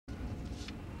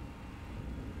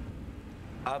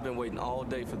I've been waiting all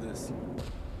day for this.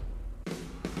 You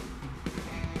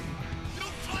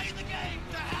play the game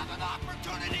to have an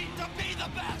opportunity to be the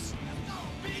best.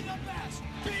 Be the best.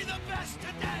 Be the best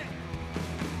today.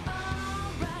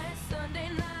 All right, Sunday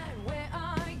night, where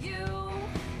are you?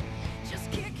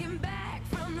 Just kicking back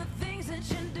from the things that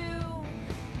you do.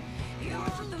 You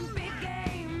want the big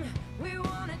game, we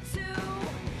want it too.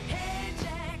 Hey,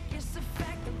 Jack, it's a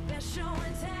fact, the best show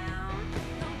in town.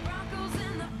 The Broncos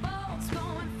and the Bolts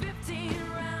going 15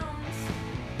 rounds.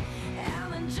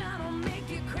 Al and John will make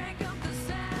you crank up the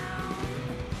sound.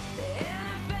 The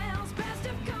NFL's best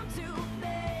have come to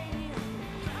play.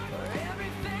 For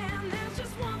every fan, there's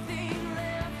just one thing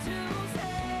left to say.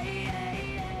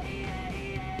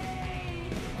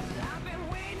 'Cause I've been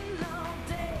waiting all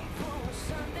day for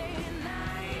Sunday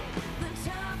night. The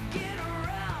tough get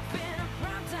rough in a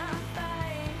primetime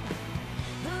fight.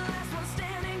 The last one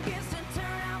standing gets to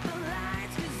turn out the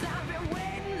lights. 'Cause I've been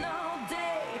waiting all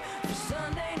day for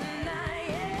Sunday night.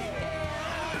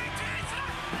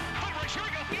 Footwork, here we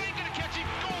go. He ain't gonna catch him.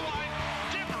 Goal line.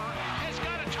 Denver has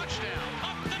got a touchdown.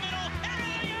 Up the middle, and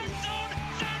in the end zone.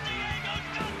 San Diego's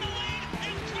got the lead.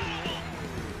 Incredible.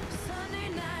 Sunday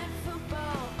night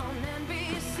football on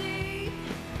NBC.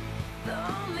 The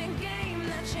only game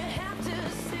that you have to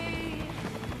see.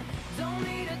 Don't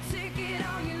need a ticket,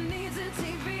 all you need's a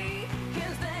TV.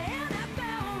 'Cause the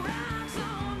NFL rocks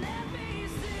on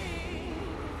NBC.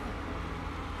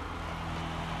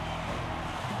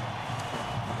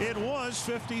 It was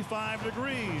 55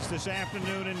 degrees this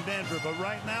afternoon in Denver, but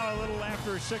right now, a little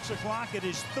after 6 o'clock, it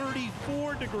is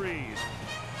 34 degrees.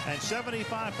 And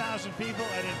 75,000 people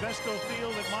at Invesco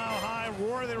Field at Mile High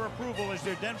roar their approval as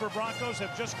their Denver Broncos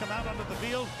have just come out onto the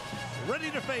field, ready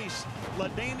to face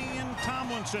LaDainian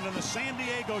Tomlinson and the San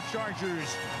Diego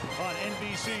Chargers on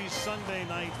NBC's Sunday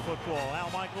Night Football.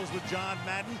 Al Michaels with John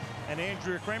Madden and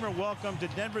Andrea Kramer. Welcome to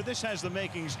Denver. This has the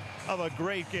makings of a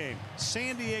great game.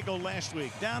 San Diego last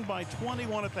week down by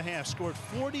 21 at the half, scored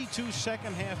 42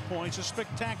 second half points, a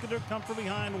spectacular come from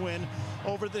behind win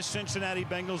over the Cincinnati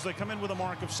Bengals. They come in with a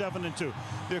mark of 7-2.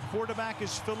 Their quarterback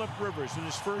is Philip Rivers. In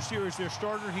his first year as their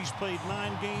starter, he's played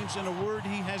 9 games. In a word,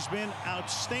 he has been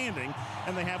outstanding.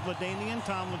 And they have LaDainian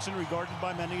Tomlinson, regarded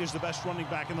by many as the best running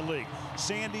back in the league.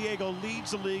 San Diego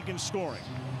leads the league in scoring.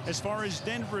 As far as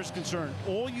Denver is concerned,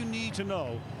 all you need to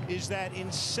know is that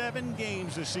in 7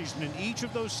 games this season, in each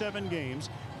of those 7 games,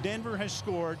 Denver has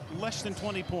scored less than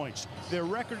 20 points. Their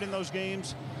record in those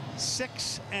games,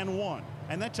 6-1.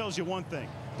 And that tells you one thing.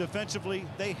 Defensively,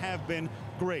 they have been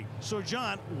great. So,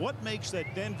 John, what makes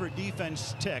that Denver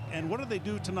defense tick, and what do they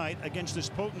do tonight against this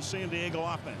potent San Diego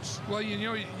offense? Well, you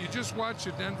know, you just watch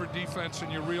the Denver defense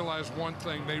and you realize one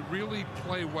thing. They really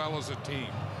play well as a team.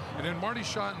 And then Marty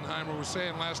Schottenheimer was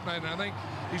saying last night, and I think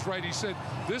he's right, he said,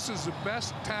 this is the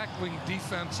best tackling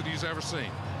defense that he's ever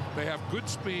seen. They have good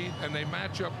speed, and they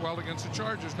match up well against the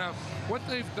Chargers. Now, what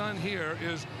they've done here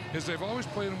is they've always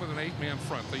played them with an 8-man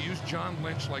front. They use John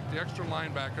Lynch like the extra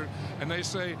linebacker, and they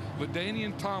say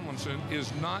LaDainian Tomlinson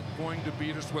is not going to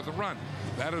beat us with a run.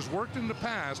 That has worked in the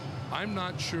past. I'm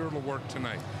not sure it'll work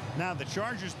tonight. Now, the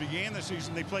Chargers began the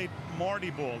season, they played Marty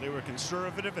ball. They were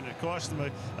conservative, and it cost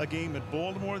them a game at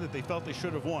Baltimore that they felt they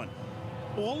should have won.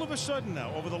 All of a sudden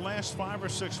now, over the last 5 or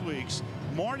 6 weeks,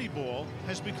 Marty ball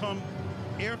has become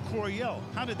Air Coryell.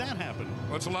 How did that happen?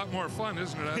 Well, it's a lot more fun,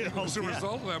 isn't it? I think as a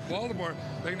result of that, Baltimore,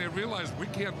 they realized we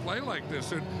can't play like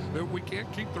this, and that we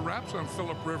can't keep the wraps on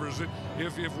Philip Rivers.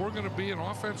 If we're going to be an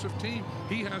offensive team,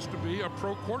 he has to be a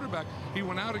pro quarterback. He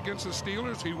went out against the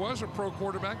Steelers. He was a pro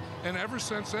quarterback, and ever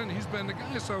since then, he's been the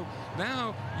guy. So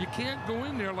now you can't go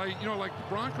in there like the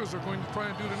Broncos are going to try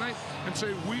and do tonight and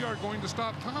say we are going to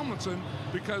stop Tomlinson,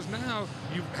 because now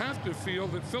you have to feel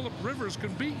that Philip Rivers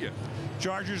can beat you.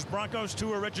 Chargers, Broncos,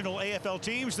 2 original AFL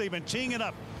teams. They've been teeing it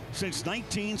up since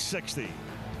 1960.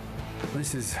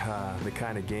 This is the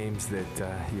kind of games that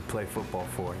you play football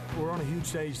for. We're on a huge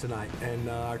stage tonight, and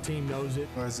our team knows it.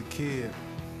 As a kid,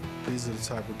 these are the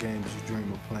type of games you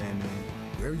dream of playing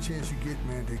in. Every chance you get,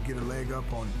 man, to get a leg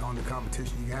up on the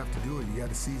competition, you have to do it. You got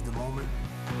to seize the moment.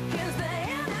 'Cause the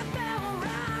NFL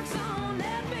rocks on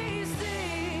NBC.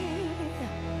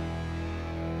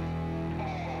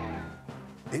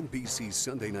 NBC's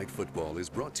Sunday Night Football is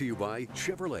brought to you by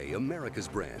Chevrolet, America's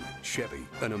brand. Chevy,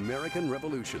 an American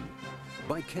revolution.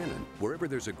 By Canon, wherever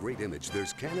there's a great image,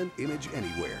 there's Canon Image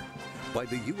Anywhere. By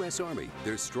the U.S. Army,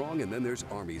 there's Strong and then there's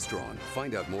Army Strong.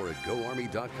 Find out more at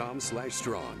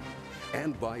goarmy.com/strong.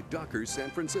 And by Dockers San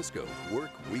Francisco,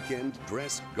 work, weekend,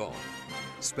 dress, golf.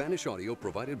 Spanish audio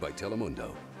provided by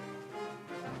Telemundo.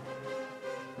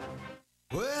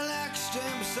 Well, I can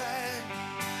stand beside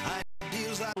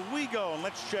ideals like We go, and let's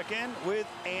let's check in with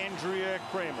Andrea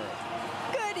Kramer.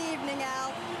 Good evening,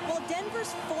 Al. Well,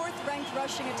 Denver's 4th-ranked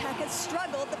rushing attack has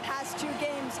struggled the past 2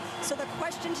 games. So the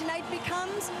question tonight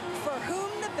becomes, for whom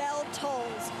the bell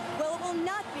tolls? Well, it will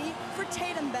not be for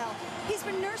Tatum Bell. He's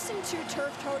been nursing 2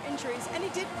 turf toe injuries, and he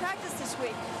did practice this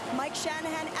week. Mike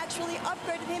Shanahan actually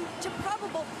upgraded him to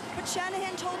probable, but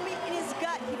Shanahan told me in his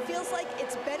gut he feels like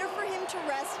it's better for him to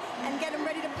rest and get him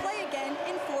ready to play again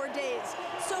in 4 days.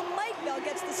 So Mike Bell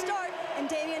gets the start, and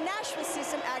Damian Nash will see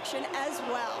some action as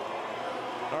well.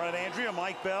 All right, Andrea,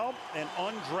 Mike Bell, an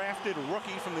undrafted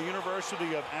rookie from the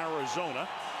University of Arizona.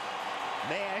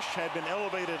 Nash had been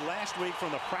elevated last week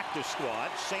from the practice squad.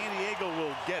 San Diego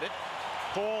will get it.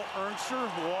 Paul Ernster,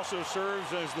 who also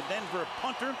serves as the Denver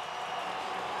punter,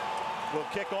 will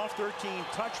kick off 13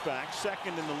 touchbacks,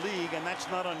 2nd in the league, and that's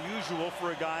not unusual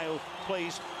for a guy who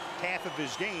plays half of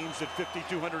his games at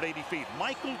 5,280 feet.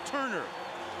 Michael Turner,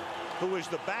 who is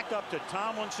the backup to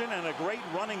Tomlinson and a great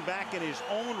running back in his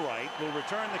own right, will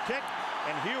return the kick.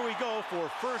 And here we go for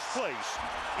first place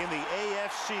in the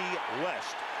AFC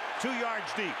West. 2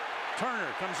 yards deep. Turner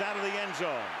comes out of the end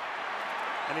zone.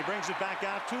 And he brings it back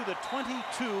out to the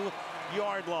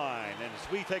 22-yard line. And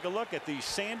as we take a look at the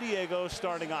San Diego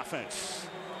starting offense.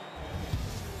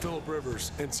 Phillip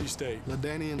Rivers, NC State.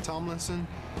 LaDainian Tomlinson,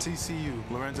 TCU.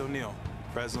 Lorenzo Neal,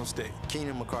 Fresno State.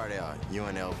 Keenan McCardell,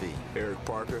 UNLV. Eric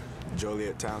Parker,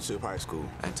 Joliet Township High School.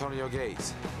 Antonio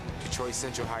Gates, Detroit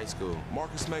Central High School.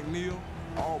 Marcus McNeil,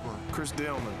 Auburn. Chris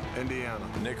Dillman, Indiana.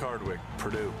 Nick Hardwick,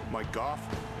 Purdue. Mike Goff,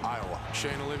 Iowa.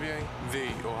 Shane Olivier, The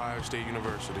Ohio State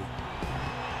University.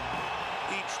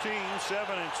 Each team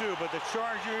 7-2, but the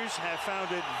Chargers have found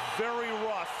it very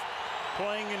rough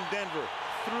playing in Denver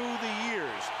through the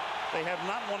years. They have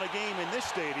not won a game in this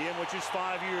stadium, which is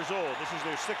 5 years old. This is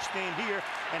their 6th game here,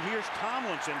 and here's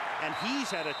Tomlinson, and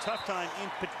he's had a tough time in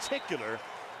particular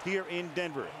here in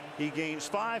Denver. He gains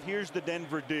 5. Here's the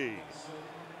Denver D.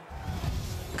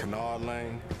 Kennard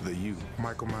Lane, the U.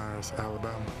 Michael Myers,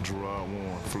 Alabama. Gerard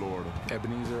Warren, Florida.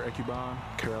 Ebenezer Ekubon,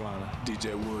 Carolina.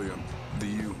 DJ Williams, the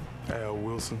U. Al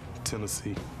Wilson,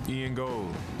 Tennessee. Ian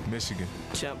Gold, Michigan.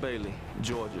 Champ Bailey,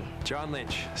 Georgia. John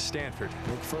Lynch, Stanford.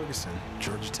 Nick Ferguson,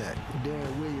 Georgia Tech.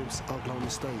 Darren Williams, Oklahoma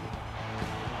State.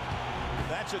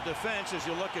 That's a defense as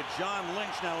you look at John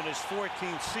Lynch now in his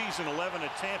 14th season, 11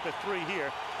 at Tampa, 3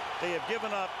 here. They have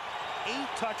given up 8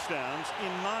 touchdowns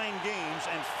in 9 games,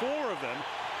 and 4 of them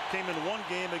came in 1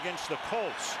 game against the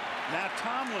Colts. Now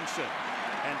Tomlinson,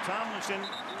 and Tomlinson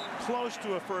close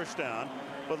to a first down,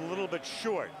 but a little bit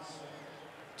short.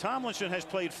 Tomlinson has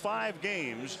played 5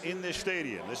 games in this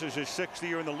stadium. This is his 6th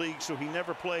year in the league, so he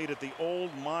never played at the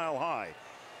old Mile High.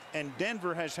 And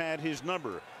Denver has had his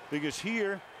number, because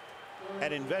here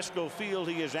at Invesco Field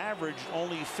he has averaged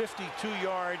only 52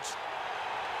 yards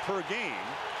per game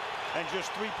and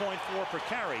just 3.4 per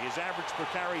carry. His average per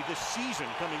carry this season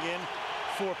coming in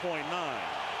 4.9.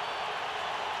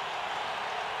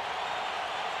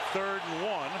 3rd and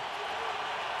 1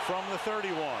 from the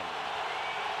 31.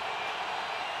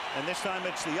 And this time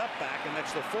it's the up back, and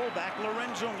that's the fullback,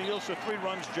 Lorenzo Neal. So 3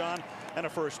 runs, John, and a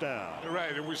first down.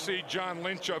 Right, and we see John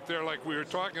Lynch up there like we were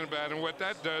talking about, and what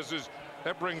that does is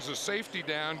that brings the safety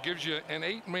down, gives you an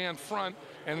 8-man front,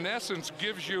 and in essence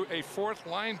gives you a 4th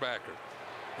linebacker.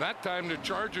 That time the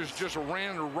Chargers just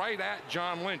ran right at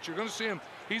John Lynch. You're going to see him.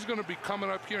 He's going to be coming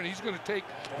up here, and he's going to take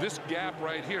this gap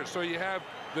right here. So you have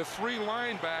the 3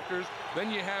 linebackers, then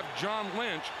you have John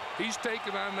Lynch. He's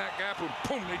taking on that gap, and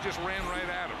boom, they just ran right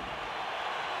at him.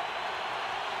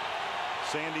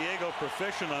 San Diego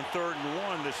proficient on 3rd and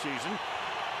 1 this season.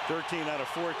 13 out of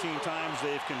 14 times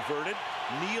they've converted.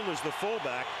 Neal is the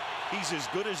fullback. He's as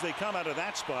good as they come out of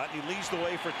that spot. He leads the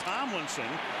way for Tomlinson,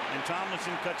 and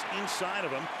Tomlinson cuts inside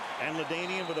of him. And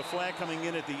LaDainian, with a flag coming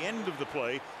in at the end of the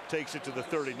play, takes it to the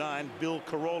 39. Bill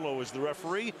Carollo is the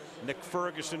referee. Nick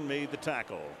Ferguson made the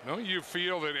tackle. Don't you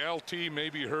feel that LT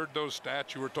maybe heard those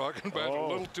stats you were talking about a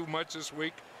little too much this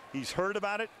week? He's heard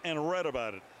about it and read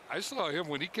about it. I saw him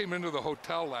when he came into the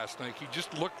hotel last night. He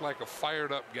just looked like a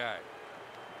fired up guy.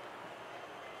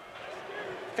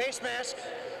 Face mask,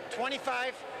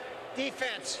 25,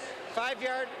 defense,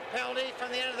 5-yard penalty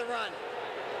from the end of the run.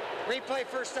 Replay,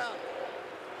 first down.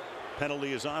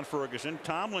 Penalty is on Ferguson.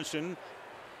 Tomlinson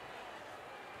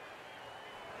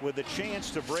with a chance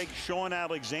to break Sean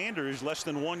Alexander's less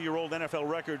than 1-year-old NFL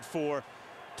record for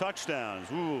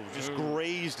touchdowns. Ooh, just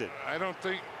grazed it. I don't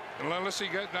think, unless he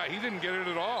got, no, he didn't get it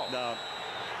at all. No.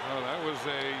 Oh, that was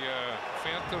a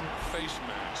phantom face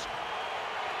mask.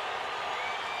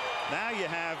 Now you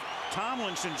have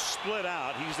Tomlinson split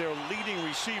out. He's their leading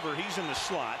receiver. He's in the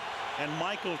slot. and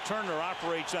Michael Turner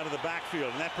operates out of the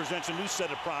backfield, and that presents a new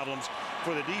set of problems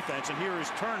for the defense. And here is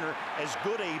Turner, as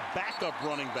good a backup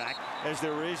running back as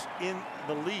there is in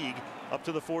the league, up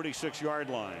to the 46-yard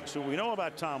line. So we know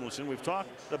about Tomlinson. We've talked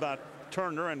about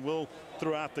Turner and will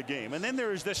throughout the game. And then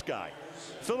there is this guy,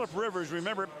 Philip Rivers.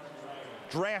 Remember,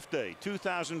 draft day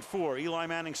 2004, Eli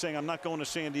Manning saying, I'm not going to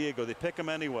San Diego. They pick him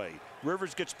anyway.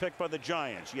 Rivers gets picked by the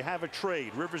Giants. You have a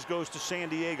trade. Rivers goes to San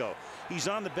Diego. He's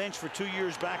on the bench for 2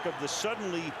 years back of the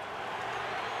suddenly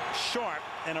sharp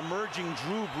and emerging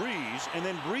Drew Brees, and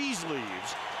then Brees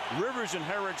leaves. Rivers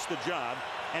inherits the job,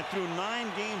 and through 9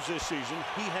 games this season,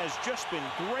 he has just been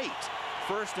great.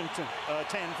 1st and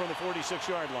 10 from the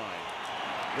 46-yard line.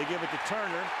 They give it to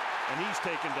Turner, and he's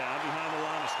taken down behind the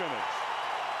line of scrimmage.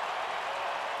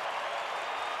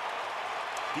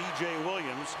 DJ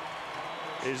Williams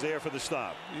is there for the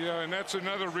stop. Yeah, and that's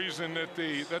another reason that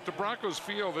the Broncos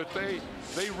feel that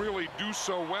they really do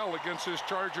so well against this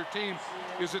Charger team,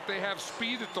 is that they have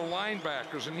speed at the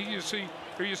linebackers. And here you see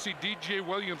DJ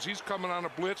Williams, he's coming on a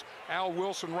blitz, Al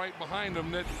Wilson right behind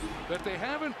him, that they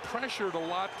haven't pressured a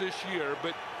lot this year,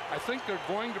 but I think they're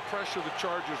going to pressure the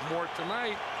Chargers more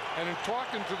tonight. And in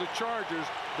talking to the Chargers,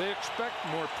 they expect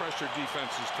more pressure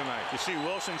defenses tonight. You see,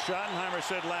 Wilson, Schottenheimer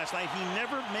said last night, he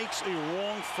never makes a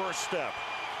wrong first step.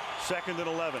 2nd and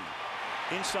 11.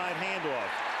 Inside handoff.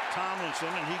 Tomlinson,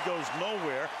 and he goes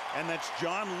nowhere. And that's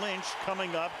John Lynch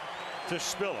coming up to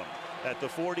spill him at the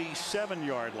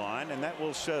 47-yard line. And that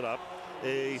will set up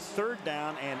a 3rd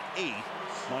down and 8.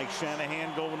 Mike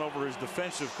Shanahan going over his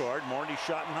defensive card. Marty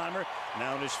Schottenheimer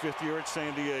now in his 5th year at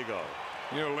San Diego.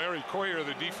 You know, Larry Coyer,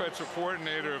 the defensive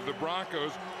coordinator of the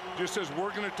Broncos, just says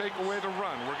we're going to take away the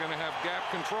run. We're going to have gap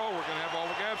control. We're going to have all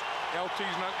the gaps.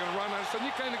 LT's not going to run. And so you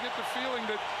kind of get the feeling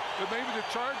that maybe the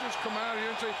Chargers come out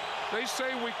here and say, they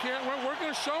say we can't run. We're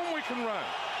going to show them we can run.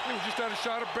 We just had a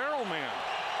shot at Barrel Man.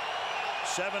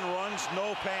 7 runs,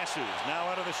 no passes.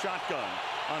 Now out of the shotgun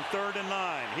on 3rd and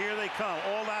 9. Here they come.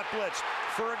 All out blitz.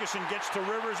 Ferguson gets to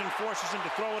Rivers and forces him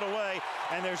to throw it away.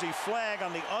 And there's a flag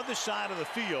on the other side of the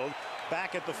field,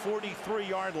 back at the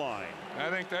 43-yard line. I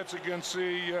think that's against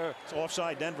the... it's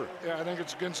offside Denver. Yeah, I think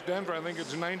it's against Denver. I think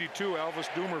it's 92, Elvis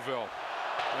Dumerville.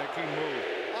 Making move.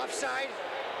 Offside,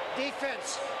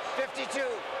 defense, 52.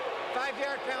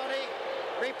 5-yard penalty,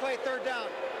 replay 3rd down.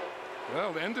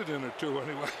 Well, it ended in a 2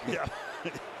 anyway. Yeah.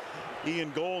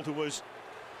 Ian Gold, who was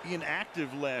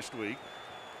inactive last week.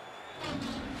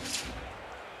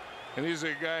 And he's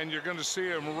a guy, and you're going to see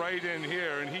him right in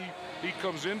here, and he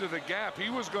comes into the gap. He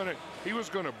was going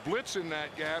to blitz in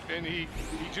that gap, and he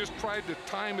just tried to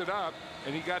time it up,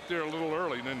 and he got there a little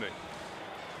early, didn't he?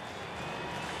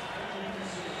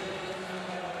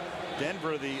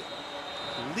 Denver, the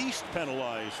least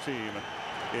penalized team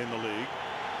in the league,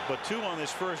 but 2 on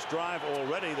this first drive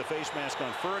already. The face mask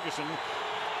on Ferguson,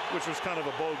 which was kind of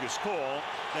a bogus call,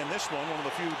 and this one of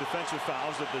the few defensive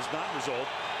fouls that does not result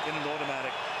in an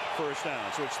automatic first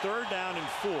down. So it's 3rd down and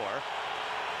 4.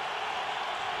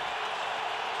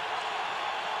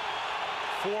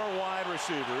 4 wide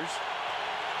receivers,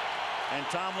 and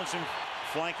Tomlinson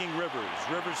flanking Rivers.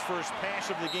 Rivers' first pass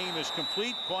of the game is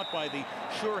complete, caught by the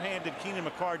sure-handed Keenan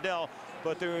McCardell,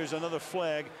 but there is another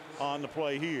flag on the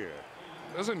play here.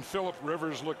 Doesn't Philip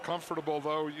Rivers look comfortable,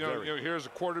 though? You know, here's a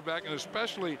quarterback, and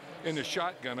especially in the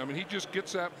shotgun. I mean, he just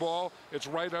gets that ball, it's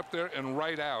right up there and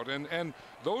right out. And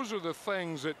those are the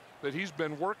things that he's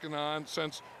been working on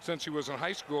since he was in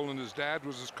high school and his dad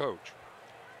was his coach.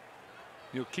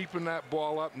 You know, keeping that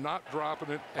ball up, not dropping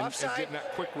it, and getting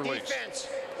that quick release. Defense,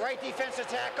 right defensive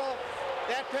tackle.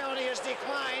 That penalty is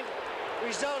declined.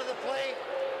 Result of the play,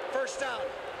 1st down.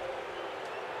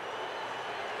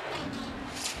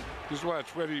 Just watch.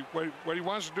 What he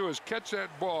wants to do is catch that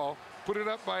ball, put it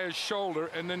up by his shoulder,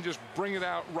 and then just bring it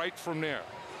out right from there.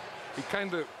 He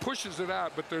kind of pushes it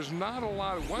out, but there's not a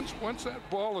lot of, once that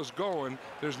ball is going,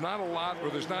 there's not a lot, or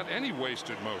there's not any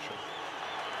wasted motion.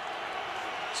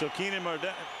 So Keenan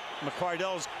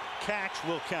McCardell's catch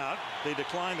will count. They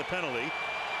decline the penalty.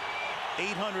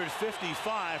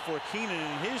 855 for Keenan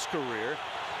in his career,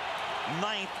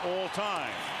 9th all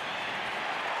time.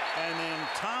 And then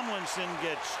Tomlinson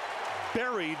gets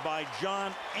buried by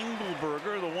John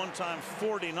Engelberger, the one-time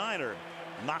 49er,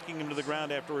 knocking him to the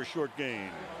ground after a short gain.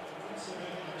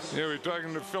 Yeah, we're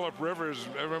talking to Philip Rivers.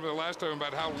 I remember the last time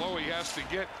about how low he has to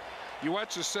get. You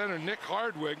watch the center, Nick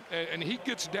Hardwick, and he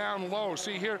gets down low.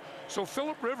 See here, so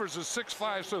Philip Rivers is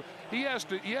 6'5", so he has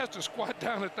to squat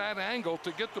down at that angle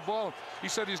to get the ball. He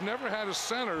said he's never had a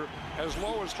center as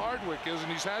low as Hardwick is,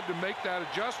 and he's had to make that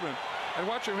adjustment. And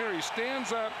watch him here, he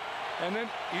stands up, and then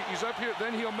he's up here,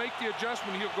 then he'll make the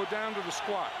adjustment, he'll go down to the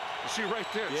squat. You see right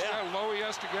there, see how low he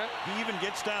has to get? He even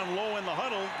gets down low in the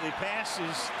huddle. The pass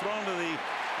is thrown to the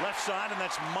left side, and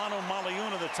that's Manu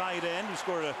Maliuna, the tight end, who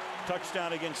scored a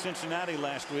touchdown against Cincinnati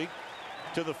last week,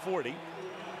 to the 40.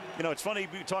 You know, it's funny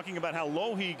talking about how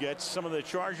low he gets. Some of the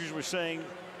Chargers were saying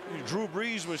Drew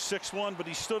Brees was 6'1", but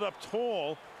he stood up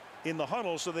tall in the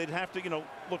huddle, so they'd have to, you know,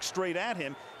 look straight at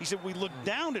him. He said, we looked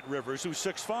down at Rivers, who's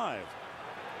 6'5".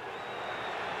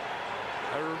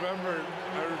 I remember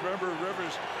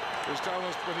Rivers was telling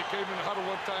us when he came in the huddle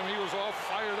one time, he was all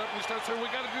fired up, and he started saying,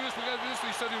 we got to do this, we got to do this. And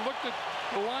he said he looked at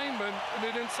the linemen, and they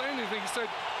didn't say anything. He said,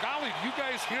 golly, do you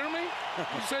guys hear me?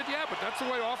 He said, yeah, but that's the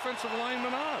way offensive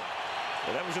linemen are.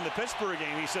 Well, that was in the Pittsburgh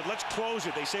game. He said, let's close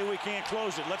it. They say we can't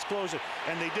close it. Let's close it.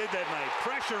 And they did that night.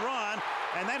 Pressure on,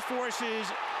 and that forces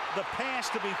the pass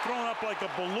to be thrown up like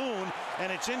a balloon, and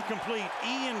it's incomplete.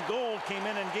 Ian Gold came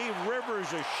in and gave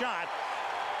Rivers a shot.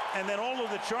 And then all of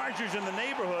the Chargers in the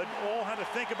neighborhood all had to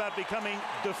think about becoming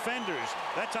defenders.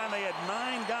 That time they had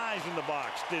 9 guys in the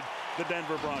box, did the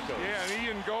Denver Broncos. Yeah, and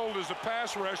Ian Gold is a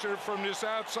pass rusher from this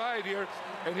outside here,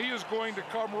 and he is going to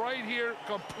come right here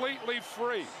completely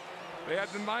free. They had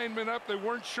the 9 men up. They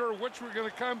weren't sure which were going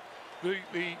to come.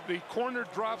 The corner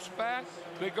drops back.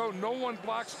 They go, no one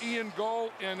blocks Ian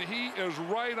Gold, and he is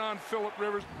right on Phillip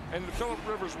Rivers. And Phillip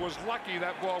Rivers was lucky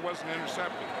that ball wasn't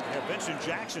intercepted. Yeah, Vincent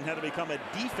Jackson had to become a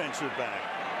defensive back.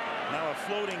 Now a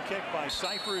floating kick by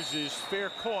Cyphers is fair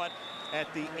caught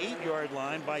at the 8-yard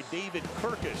line by David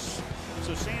Kirkus.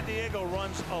 So San Diego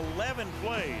runs 11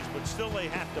 plays, but still they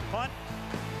have to punt.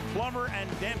 Plummer and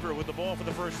Denver with the ball for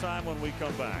the first time when we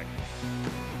come back.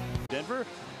 Denver,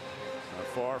 not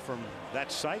far from that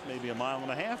site, maybe a mile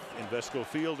and a half. Invesco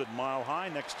Field at Mile High,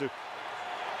 next to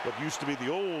what used to be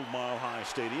the old Mile High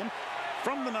Stadium.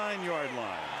 From the 9-yard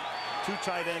line, 2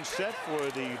 tight ends set for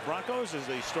the Broncos as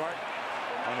they start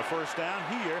on the first down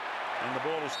here. And the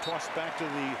ball is tossed back to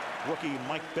the rookie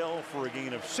Mike Bell for a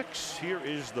gain of 6. Here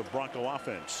is the Bronco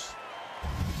offense.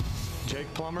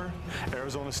 Jake Plummer,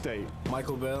 Arizona State.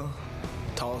 Michael Bell,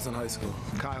 Towson High School.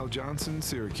 Kyle Johnson,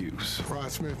 Syracuse. Rod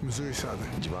Smith, Missouri Southern.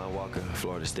 Javon Walker,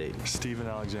 Florida State. Steven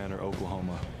Alexander,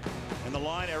 Oklahoma. In the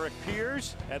line, Eric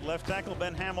Piers at left tackle.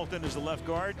 Ben Hamilton is the left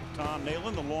guard. Tom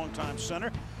Nalen, the longtime center.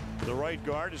 The right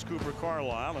guard is Cooper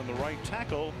Carlisle, and the right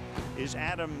tackle is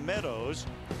Adam Meadows,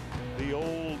 the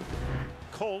old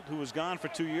Colt who was gone for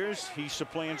 2 years. He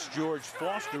supplants George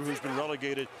Foster, who's been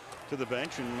relegated to the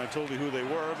bench, and I told you who they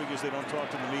were because they don't talk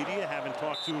to the media. Haven't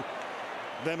talked to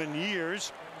them in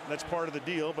years. That's part of the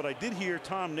deal. But I did hear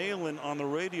Tom Nalen on the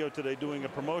radio today doing a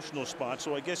promotional spot,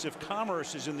 so I guess if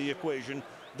commerce is in the equation,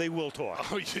 they will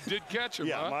talk. Oh, you did catch him,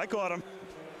 yeah, huh? I caught him.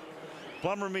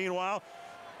 Plummer, meanwhile,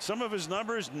 some of his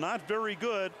numbers not very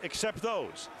good, except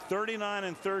those 39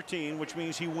 and 13, which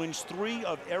means he wins 3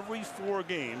 of every 4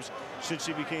 games since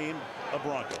he became a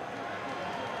Bronco.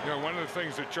 You know, one of the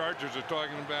things the Chargers are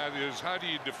talking about is how do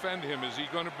you defend him? Is he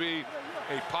going to be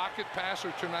a pocket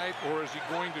passer tonight, or is he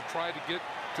going to try to get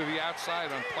to the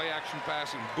outside on play action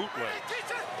pass and bootleg?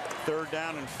 3rd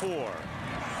down and 4.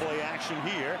 Play action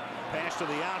here. Pass to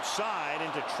the outside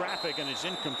into traffic, and it's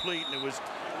incomplete, and it was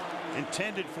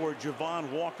intended for Javon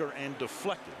Walker and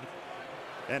deflected.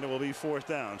 And it will be 4th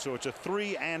down. So it's a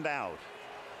 3 and out.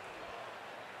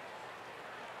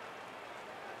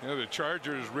 You know, the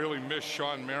Chargers really miss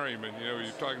Sean Merriman. You know,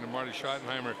 you're talking to Marty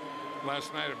Schottenheimer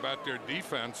last night about their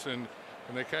defense, and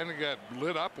they kind of got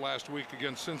lit up last week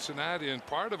against Cincinnati, and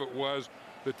part of it was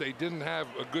that they didn't have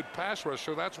a good pass rush.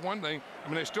 So that's one thing. I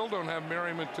mean, they still don't have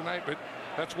Merriman tonight, but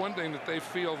that's one thing that they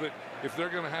feel that if they're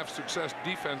going to have success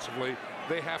defensively,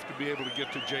 they have to be able to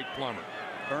get to Jake Plummer.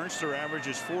 Ernst, their average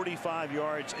is 45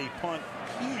 yards a punt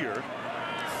here,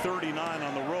 39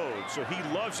 on the road. So he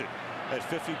loves it at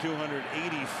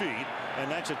 5,280 feet, and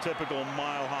that's a typical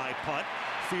mile-high punt.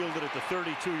 Fielded at the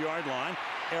 32-yard line.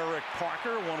 Eric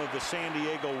Parker, one of the San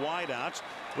Diego wideouts,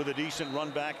 with a decent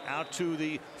run back out to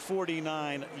the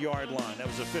 49-yard line. That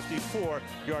was a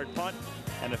 54-yard punt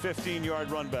and a 15-yard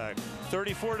run back.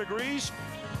 34 degrees.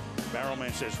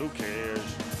 Barrelman says, who cares?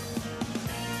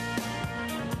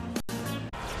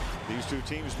 These two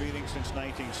teams meeting since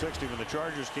 1960 when the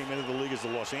Chargers came into the league as the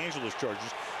Los Angeles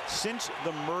Chargers. Since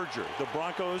the merger, the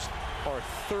Broncos are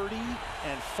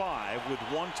 30-5 with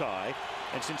 1 tie.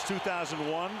 And since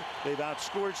 2001, they've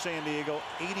outscored San Diego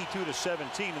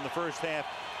 82-17 in the first half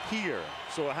here.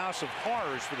 So a house of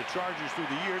horrors for the Chargers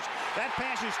through the years. That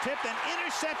pass is tipped and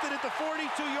intercepted at the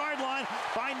 42-yard line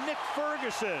by Nick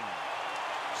Ferguson.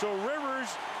 So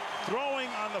Rivers, throwing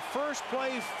on the first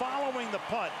play following the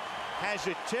punt, has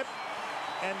it tipped,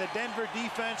 and the Denver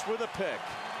defense with a pick.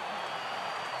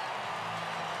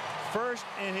 first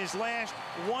in his last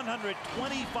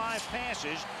 125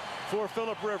 passes for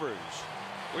Phillip Rivers.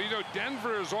 Well, you know,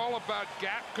 Denver is all about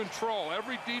gap control.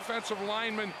 Every defensive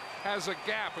lineman has a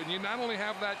gap, and you not only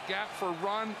have that gap for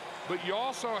run, but you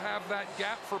also have that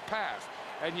gap for pass.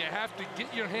 And you have to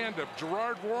get your hand up.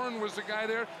 Gerard Warren was the guy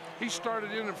there. He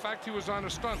started in fact, he was on a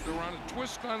stunt. They were on a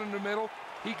twist stunt in the middle.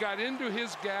 He got into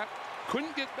his gap,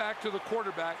 couldn't get back to the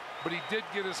quarterback, but he did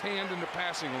get his hand in the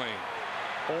passing lane.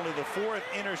 Only the 4th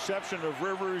interception of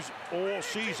Rivers all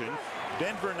season.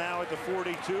 Denver now at the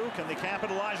 42. Can they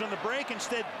capitalize on the break?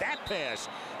 Instead, that pass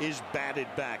is batted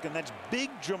back. And that's big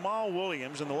Jamal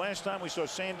Williams. And the last time we saw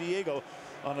San Diego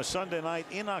on a Sunday night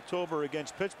in October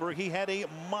against Pittsburgh, he had a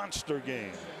monster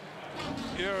game.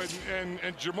 You know,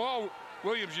 and Jamal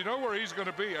Williams, you know where he's going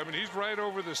to be. I mean, he's right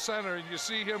over the center, and you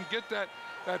see him get that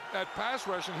pass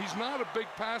rush. And he's not a big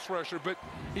pass rusher, but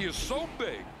he is so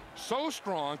big, so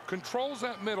strong, controls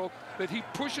that middle, that he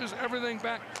pushes everything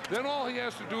back. Then all he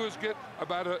has to do is get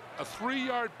about a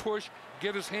 3-yard push,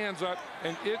 get his hands up,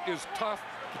 and it is tough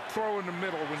to throw in the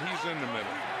middle when he's in the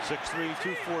middle. 6'3",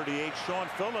 248. Sean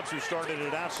Phillips, who started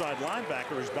at outside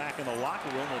linebacker, is back in the locker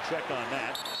room. We'll check on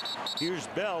that. Here's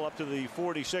Bell up to the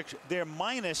 46. They're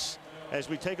minus, as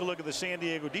we take a look at the San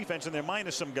Diego defense, and they're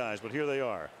minus some guys, but here they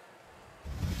are.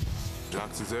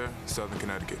 Jacques Césaire, Southern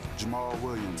Connecticut. Jamal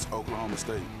Williams, Oklahoma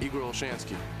State. Igor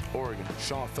Olshansky, Oregon.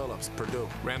 Sean Phillips, Purdue.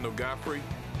 Randall Godfrey,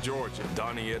 Georgia.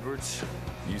 Donnie Edwards,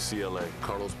 UCLA.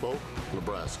 Carlos Polk,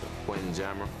 Nebraska. Wayne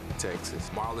Jammer, Texas.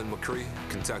 Marlon McCree,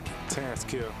 Kentucky. Terrence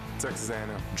Kill, Texas A&M.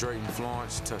 Drayton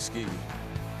Florence, Tuskegee.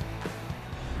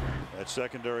 That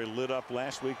secondary lit up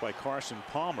last week by Carson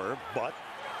Palmer, but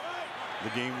the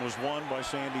game was won by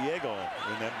San Diego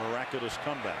in that miraculous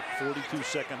comeback. 42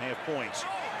 second-half points.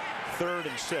 3rd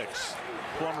and 6.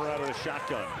 Plummer out of the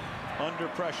shotgun. Under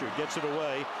pressure, gets it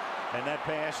away, and that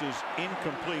pass is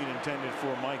incomplete, intended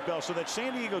for Mike Bell. So that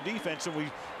San Diego defense, and we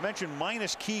mentioned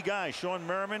minus key guys. Sean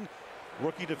Merriman,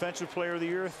 Rookie Defensive Player of the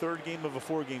Year, 3rd game of a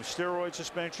 4-game steroid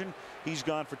suspension. He's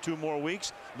gone for 2 more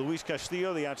weeks. Luis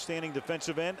Castillo, the outstanding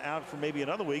defensive end, out for maybe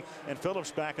another week. And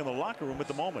Phillips back in the locker room at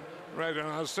the moment. Right, and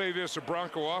I'll say this, the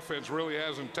Bronco offense really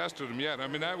hasn't tested him yet. I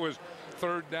mean, that was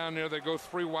 3rd down there. They go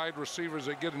 3 wide receivers.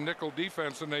 They get a nickel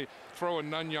defense, and they throw a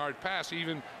none-yard pass.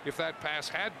 Even if that pass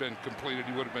had been completed,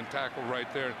 he would have been tackled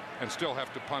right there and still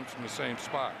have to punt from the same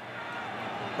spot.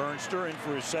 Ernster in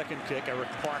for his 2nd kick. Eric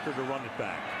Parker to run it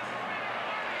back.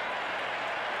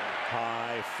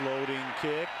 High floating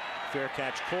kick. Fair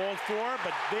catch called for,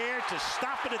 but there to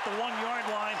stop it at the 1-yard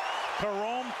line,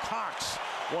 Jerome Cox,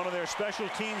 one of their special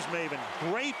teams maven.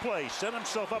 Great play, set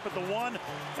himself up at the 1,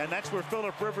 and that's where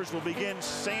Phillip Rivers will begin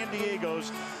San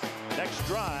Diego's next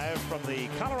drive from the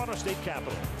Colorado State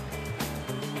Capitol.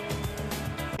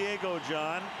 Diego,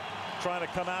 John, trying to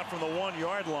come out from the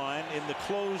 1-yard line in the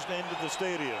closed end of the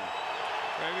stadium.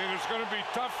 And it's going to be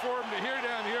tough for him to hear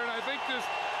down here, and I think this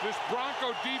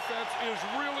Bronco defense is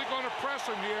really going to press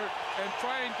him here and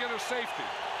try and get a safety.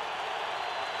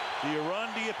 Do you run,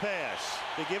 do you pass?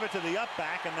 They give it to the up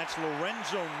back, and that's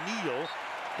Lorenzo Neal,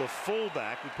 the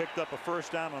fullback, who picked up a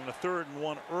 1st down on the 3rd and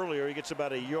 1 earlier. He gets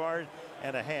about 1.5 yards.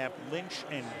 Lynch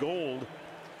and Gold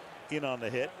in on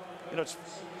the hit. You know,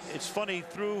 it's funny,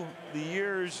 through the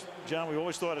years, John, we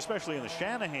always thought, especially in the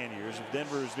Shanahan years, of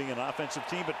Denver as being an offensive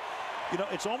team, but you know,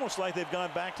 it's almost like they've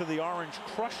gone back to the Orange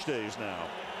Crush days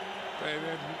now.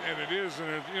 And it is,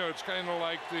 and you know, it's kind of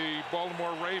like the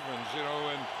Baltimore Ravens, you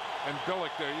know, and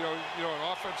Billick there, you know, an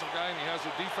offensive guy, and he has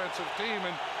a defensive team,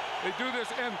 and they do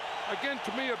this. And again,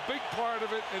 to me, a big part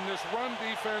of it in this run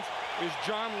defense is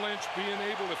John Lynch being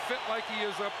able to fit like he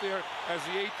is up there as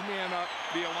the 8th man up,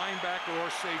 be a linebacker or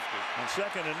safety. On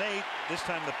 2nd and 8, this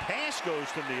time the pass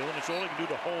goes to Neal, and it's all he can do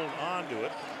to hold on to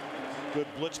it. Good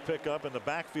blitz pickup in the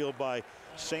backfield by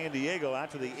San Diego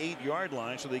out to the 8-yard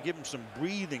line, so they give him some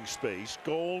breathing space.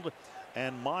 Gold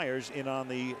and Myers in on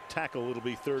the tackle. It'll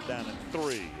be 3rd down and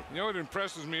 3. You know what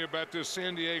impresses me about this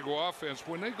San Diego offense?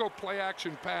 When they go play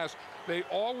action pass, they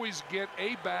always get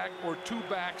a back or 2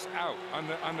 backs out on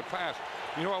the pass.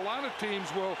 You know, a lot of teams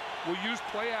will use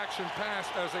play action pass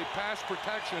as a pass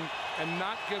protection and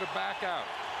not get a back out.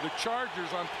 The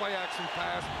Chargers on play action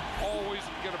pass always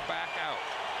get a back out.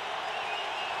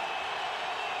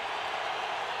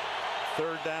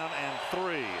 3rd down and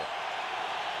 3.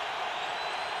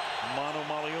 Manu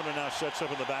Maliuna now sets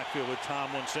up in the backfield with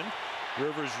Tomlinson.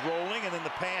 Rivers rolling, and then the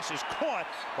pass is caught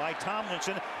by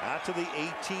Tomlinson out to the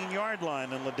 18-yard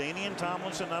line. And LaDainian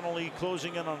Tomlinson not only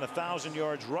closing in on 1,000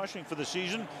 yards rushing for the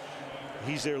season,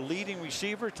 he's their leading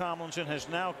receiver. Tomlinson has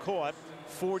now caught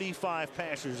 45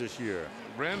 passers this year.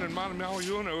 Brandon Manu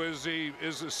Maliuna is the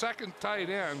 2nd tight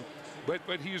end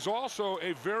but he's also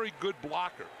a very good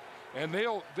blocker. And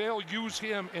they'll use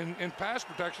him in pass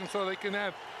protection so they can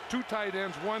have two tight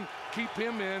ends, one keep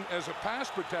him in as a pass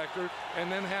protector,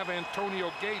 and then have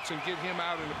Antonio Gates and get him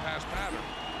out in a pass pattern.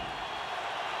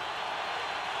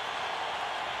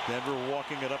 Denver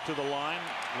walking it up to the line.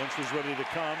 Lynch was ready to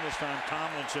come. This time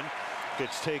Tomlinson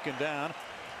gets taken down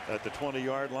at the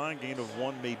 20-yard line. Gain of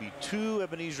 1, maybe 2.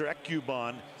 Ebenezer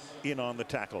Ekuban in on the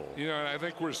tackle. You know, I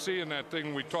think we're seeing that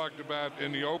thing we talked about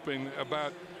in the opening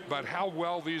about how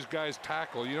well these guys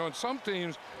tackle. You know, in some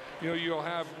teams, you know, you'll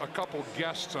have a couple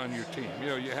guests on your team. You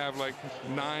know, you have like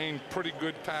 9 pretty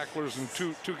good tacklers and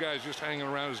two guys just hanging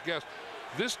around as guests.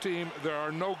 This team, there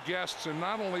are no guests, and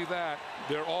not only that,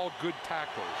 they're all good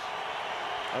tacklers.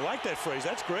 I like that phrase.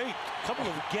 That's great. A couple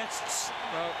of guests.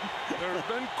 Well, there have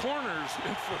been corners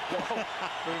in football.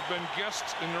 There have been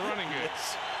guests in the running game.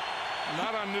 Yes.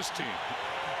 Not on this team.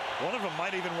 One of them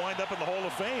might even wind up in the Hall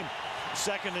of Fame.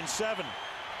 2nd and 7.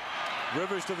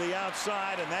 Rivers to the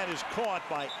outside, and that is caught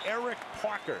by Eric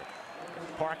Parker.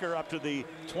 Parker up to the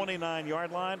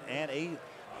 29-yard line and a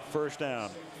first down.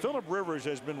 Phillip Rivers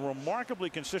has been remarkably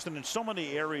consistent in so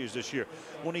many areas this year.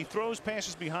 When he throws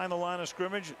passes behind the line of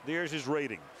scrimmage, there's his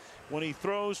rating. When he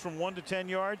throws from 1 to 10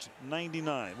 yards,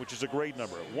 99, which is a great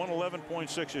number.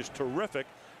 111.6 is terrific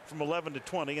from 11 to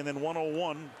 20, and then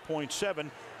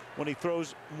 101.7 when he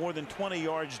throws more than 20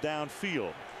 yards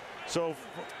downfield. So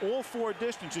for all 4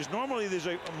 distances, normally there's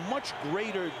a much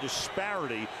greater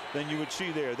disparity than you would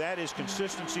see there. That is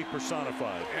consistency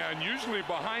personified. And usually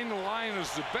behind the line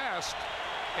is the best,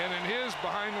 and in his,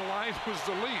 behind the line was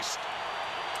the least.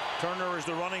 Turner is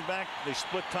the running back. They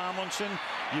split Tomlinson.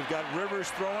 You've got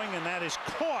Rivers throwing, and that is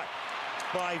caught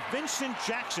by Vincent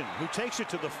Jackson, who takes it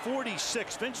to the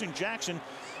 46. Vincent Jackson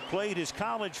played his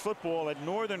college football at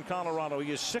Northern Colorado.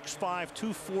 He is 6'5",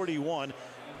 241.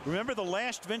 Remember the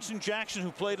last Vincent Jackson who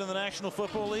played in the National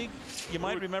Football League? You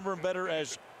might remember him better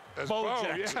as Bo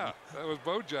Jackson. Yeah, that was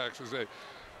Bo Jackson's day.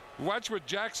 Watch what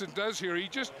Jackson does here.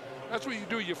 That's what you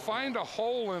do. You find a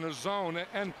hole in a zone.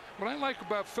 And what I like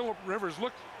about Phillip Rivers,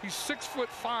 look, he's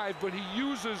 6'5", but he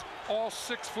uses all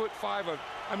 6'5" of.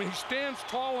 I mean, he stands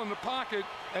tall in the pocket,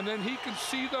 and then he can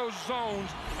see those zones,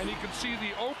 and he can see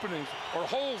the openings or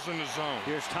holes in the zone.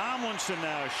 Here's Tomlinson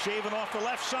now, shaving off the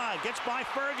left side, gets by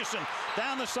Ferguson.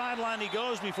 Down the sideline he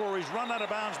goes before he's run out of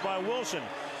bounds by Wilson.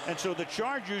 And so the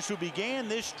Chargers, who began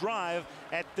this drive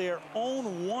at their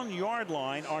own 1-yard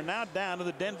line, are now down to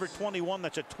the Denver 21.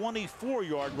 That's a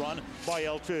 24-yard run by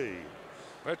LT.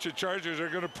 Bet your Chargers are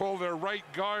going to pull their right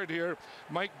guard here,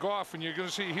 Mike Goff, and you're going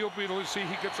to see he'll be able to see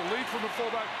he gets a lead from the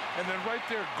fullback, and then right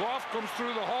there Goff comes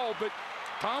through the hole, but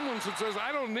Tomlinson says,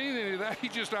 I don't need any of that. He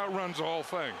just outruns the whole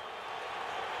thing.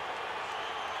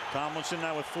 Tomlinson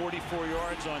now with 44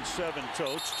 yards on 7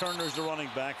 totes. Turner's the running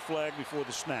back. Flag before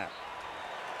the snap.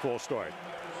 Full start.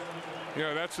 You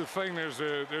know, that's the thing. There's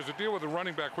a deal with the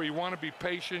running back where you want to be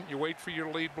patient. You wait for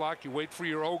your lead block. You wait for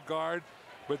your old guard.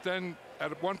 But then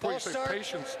at one point you say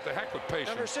patience. The heck with patience.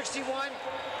 Number 61,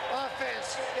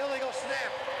 offense, illegal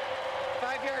snap,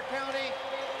 5-yard penalty,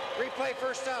 replay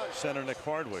first down. Center Nick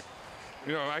Hardwick.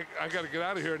 You know, I got to get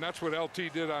out of here, and that's what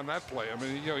LT did on that play. I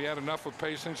mean, you know, he had enough of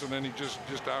patience, and then he just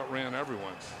outran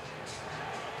everyone.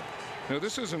 You know,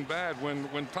 this isn't bad.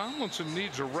 When Tomlinson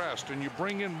needs a rest and you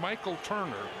bring in Michael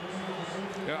Turner,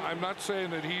 you know, I'm not saying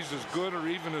that he's as good or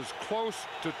even as close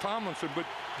to Tomlinson, but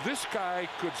this guy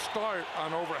could start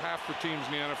on over half the teams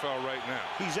in the NFL right now.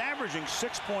 He's averaging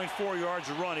 6.4 yards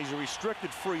a run. He's a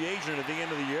restricted free agent at the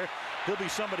end of the year. He'll be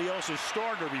somebody else's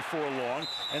starter before long,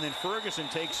 and then Ferguson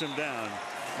takes him down.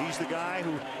 He's the guy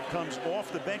who comes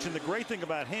off the bench, and the great thing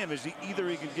about him is either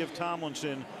he can give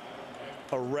Tomlinson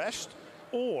a rest,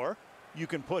 or you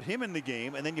can put him in the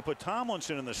game, and then you put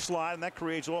Tomlinson in the slot, and that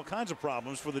creates all kinds of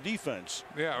problems for the defense.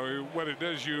 Yeah, what it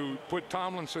does, you put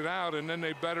Tomlinson out, and then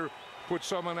they better put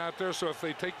someone out there. So if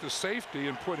they take the safety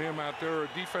and put him out there, or a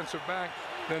defensive back,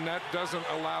 then that doesn't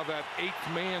allow that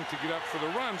 8th man to get up for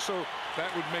the run. So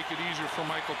that would make it easier for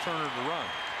Michael Turner to run.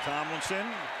 Tomlinson,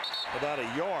 about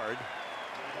a yard.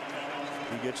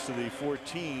 He gets to the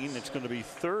 14. It's going to be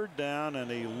 3rd down and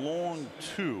a long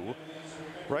 2.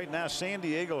 Right now, San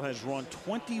Diego has run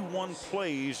 21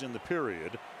 plays in the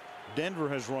period. Denver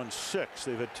has run 6.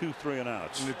 They've had 2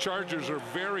 3-and-outs. And the Chargers are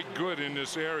very good in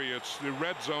this area. It's the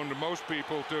red zone to most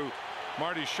people. To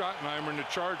Marty Schottenheimer and the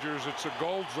Chargers, it's a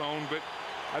gold zone. But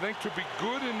I think to be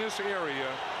good in this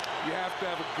area, you have to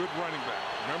have a good running back.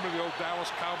 Remember the old Dallas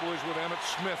Cowboys with Emmitt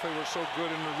Smith? They were so good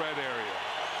in the red area.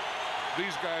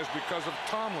 These guys, because of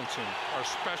Tomlinson, are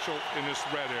special in this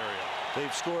red area.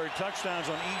 They've scored touchdowns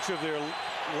on each of their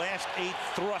last 8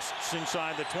 thrusts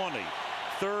inside the 20.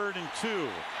 3rd and 2.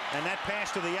 And that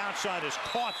pass to the outside is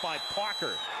caught by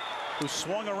Parker, who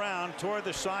swung around toward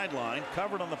the sideline,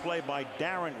 covered on the play by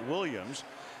Darren Williams.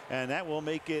 And that will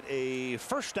make it a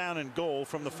 1st down and goal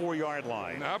from the 4-yard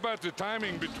line. Now, how about the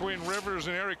timing between Rivers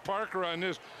and Eric Parker on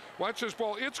this? Watch this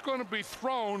ball. It's going to be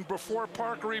thrown before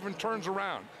Parker even turns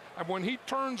around. And when he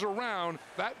turns around,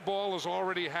 that ball is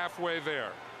already halfway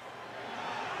there.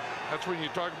 That's when you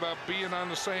talk about being on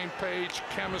the same page,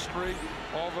 chemistry,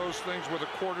 all those things with a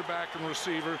quarterback and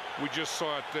receiver. We just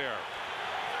saw it there.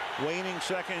 Waning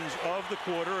seconds of the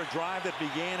quarter, a drive that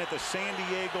began at the San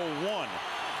Diego 1.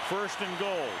 1st and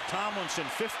goal. Tomlinson,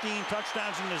 15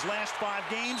 touchdowns in his last 5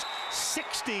 games,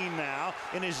 16 now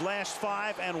in his last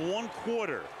 5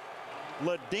 1/4.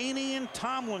 LaDainian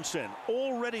Tomlinson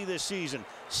already this season,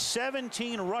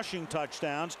 17 rushing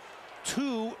touchdowns,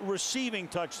 2 receiving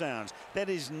touchdowns. That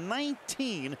is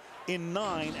 19 in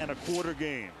 9 1/4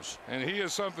 games. And he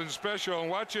is something special. And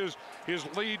watch his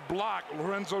lead block,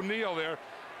 Lorenzo Neal there.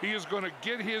 He is going to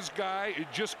get his guy,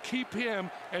 just keep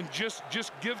him, and just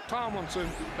give Tomlinson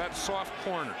that soft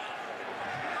corner.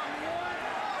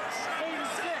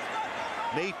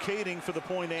 Nate Kading for the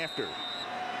point after.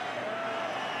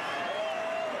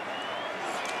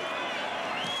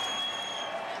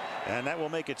 And that will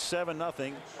make it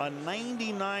 7-0. A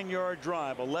 99-yard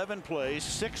drive, 11 plays,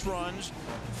 6 runs,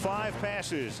 5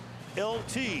 passes.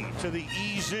 LT to the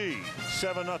EZ.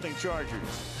 7-0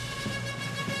 Chargers.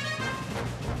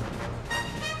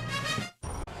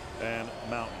 And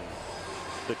Mountain.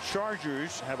 The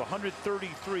Chargers have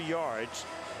 133 yards,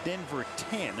 Denver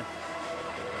 10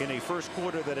 in a 1st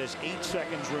quarter that has 8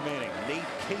 seconds remaining. Nate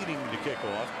Kading to kick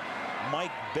off.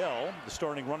 Mike Bell, the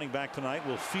starting running back tonight,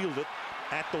 will field it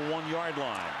at the 1-yard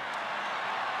line.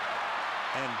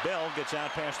 And Bell gets out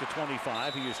past the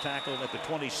 25. He is tackled at the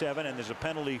 27, and there's a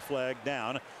penalty flag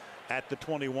down at the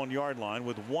 21-yard line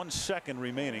with 1 second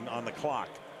remaining on the clock.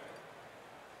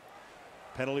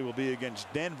 Penalty will be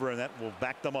against Denver, and that will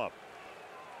back them up.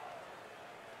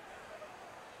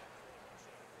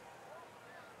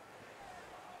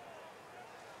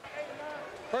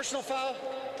 Personal foul,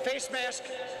 face mask,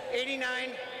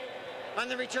 89 on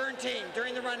the return team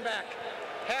during the run back.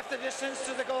 Half the distance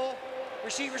to the goal.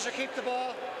 Receivers will keep the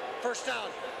ball. 1st down.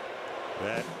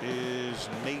 That is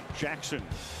Nate Jackson.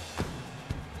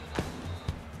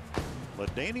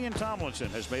 LaDainian Tomlinson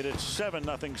has made it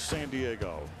 7-0 San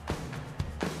Diego.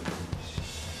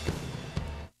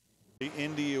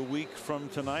 Indy a week from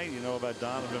tonight. You know about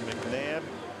Donovan McNabb,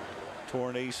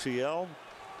 torn ACL.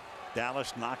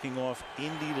 Dallas knocking off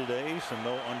Indy today, so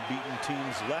no unbeaten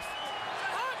teams left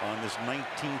on this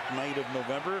 19th night of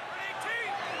November.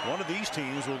 One of these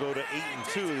teams will go to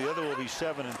 8-2. The other will be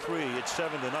 7-3. It's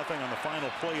 7-0 on the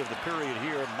final play of the period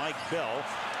here. Mike Bell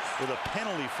with a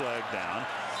penalty flag down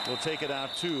will take it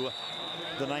out to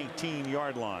the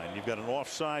 19-yard line. You've got an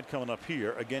offside coming up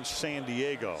here against San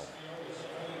Diego.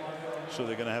 So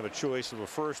they're going to have a choice of a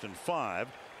 1st and 5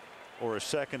 or a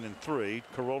 2nd and 3.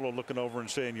 Carollo looking over and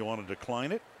saying, you want to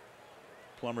decline it?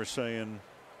 Plummer saying,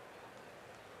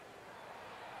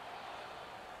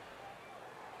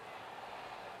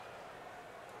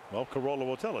 well, Carollo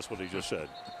will tell us what he just said.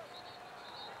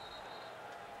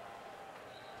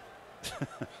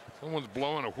 Someone's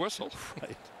blowing a whistle.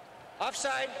 Right.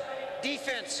 Offside,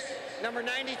 defense, number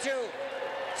 92.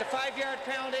 It's a 5-yard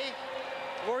penalty.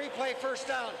 We'll replay 1st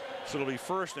down. So it'll be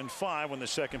 1st and 5 when the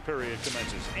 2nd period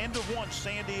commences. End of 1,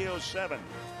 San Diego 7,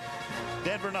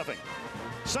 Denver 0.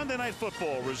 Sunday Night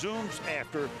Football resumes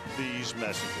after these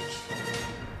messages.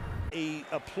 A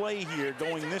play here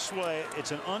going this way.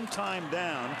 It's an untimed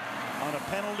down on a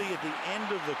penalty at the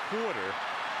end of the quarter.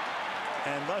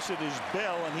 And thus it is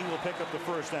Bell, and he will pick up the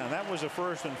 1st down. That was a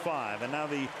 1st and 5. And now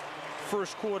the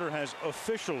 1st quarter has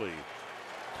officially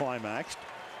climaxed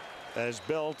as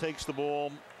Bell takes the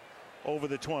ball over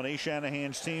the 20.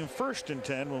 Shanahan's team 1st and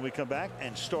 10 when we come back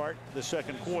and start the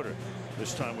 2nd quarter.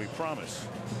 This time we promise.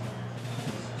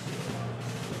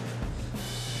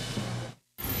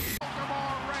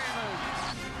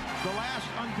 The last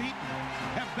unbeaten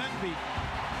have been beaten.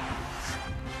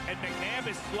 And McNabb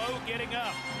is slow getting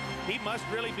up. He must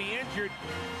really be injured.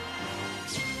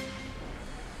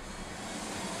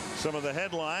 Some of the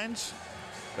headlines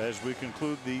as we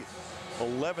conclude the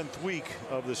 11th week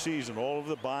of the season. All of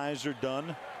the byes are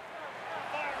done.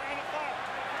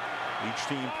 Each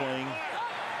team playing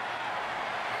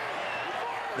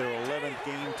their 11th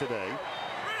game today,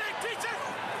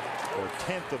 or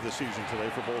 10th of the season today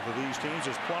for both of these teams,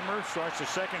 as Plummer starts the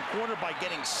 2nd quarter by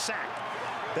getting sacked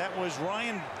That was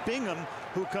Ryan Bingham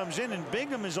who comes in, and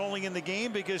Bingham is only in the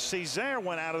game because Cesare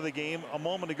went out of the game a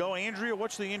moment ago. Andrea,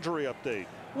 what's the injury update?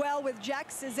 Well, with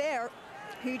Jack Cesare,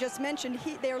 who you just mentioned,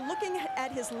 they're looking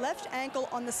at his left ankle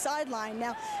on the sideline.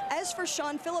 Now, as for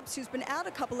Sean Phillips, who's been out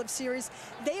a couple of series,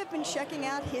 they have been checking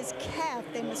out his calf.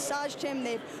 They massaged him.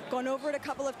 They've gone over it a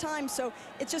couple of times. So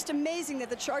it's just amazing that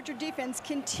the Charger defense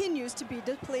continues to be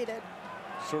depleted.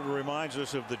 Sort of reminds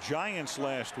us of the Giants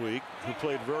last week, who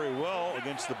played very well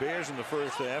against the Bears in the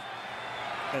first half,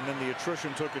 and then the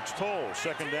attrition took its toll.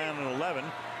 2nd down and 11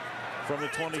 from the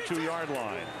 22-yard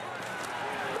line.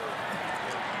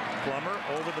 Plummer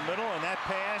over the middle, and that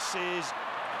pass is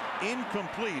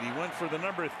incomplete. He went for the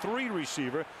number 3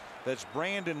 receiver. That's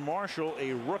Brandon Marshall,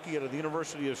 a rookie out of the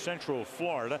University of Central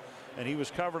Florida, and he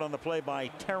was covered on the play by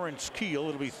Terrence Keel.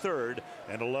 It'll be 3rd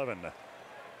and 11.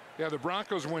 Yeah, the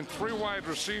Broncos went 3 wide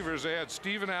receivers. They had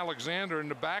Steven Alexander in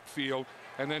the backfield,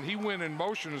 and then he went in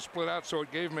motion and split out, so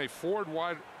it gave him a 4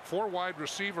 wide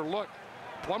receiver look.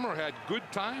 Plummer had good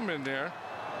time in there,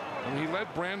 and he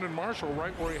led Brandon Marshall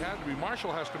right where he had to be.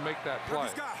 Marshall has to make that play.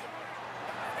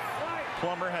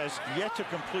 Plummer has yet to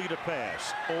complete a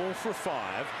pass. 0 for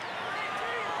 5.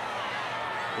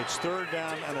 It's 3rd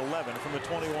down and 11 from the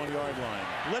 21-yard line.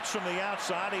 Blitz from the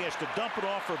outside. He has to dump it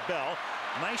off for Bell.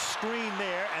 Nice screen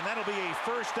there, and that'll be a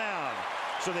 1st down.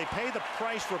 So they pay the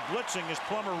price for blitzing as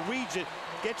Plummer reads it,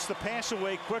 gets the pass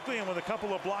away quickly, and with a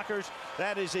couple of blockers,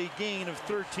 that is a gain of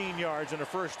 13 yards and a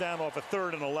 1st down off a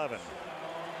 3rd and 11.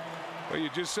 Well, you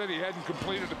just said he hadn't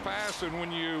completed the pass, and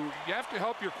when you have to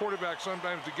help your quarterback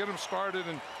sometimes to get him started,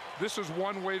 and this is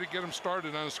one way to get him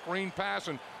started on a screen pass,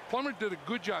 and Plummer did a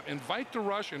good job. Invite the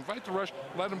rush,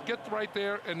 let him get right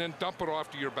there, and then dump it off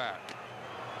to your back.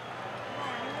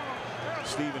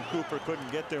 Stephen Cooper couldn't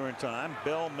get there in time.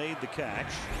 Bell made the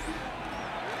catch.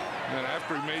 And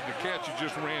after he made the catch, he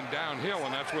just ran downhill,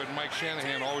 and that's what Mike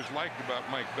Shanahan always liked about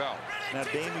Mike Bell. Now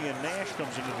Damian Nash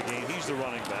comes into the game. He's the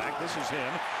running back. This is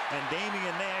him. And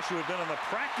Damian Nash, who had been on the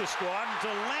practice squad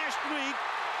until last week,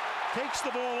 takes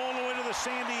the ball all the way to the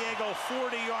San Diego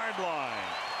 40-yard line.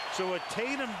 So a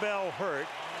Tatum Bell hurt.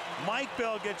 Mike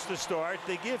Bell gets the start.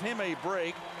 They give him a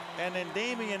break. And then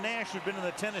Damian Nash, who'd been in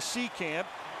the Tennessee camp,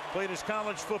 played his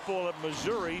college football at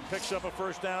Missouri, picks up a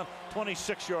 1st down,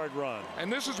 26-yard run. And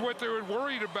this is what they were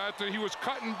worried about, that he was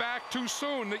cutting back too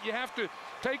soon, that you have to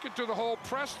take it to the hole,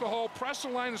 press the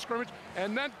line of scrimmage,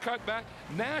 and then cut back.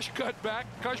 Nash cut back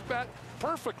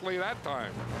perfectly that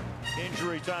time.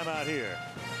 Injury timeout here.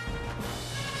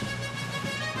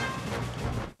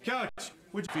 Coach.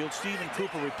 Field, Stephen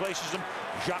Cooper replaces him.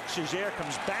 Jacques Cesare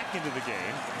comes back into the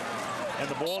game. And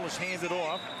the ball is handed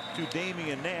off to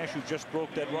Damian Nash, who just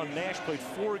broke that run. Nash played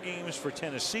 4 games for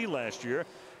Tennessee last year,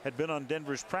 had been on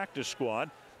Denver's practice squad,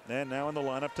 and now in the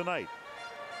lineup tonight.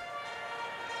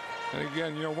 And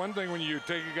again, you know, one thing when you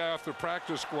take a guy off the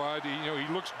practice squad,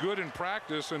 he looks good in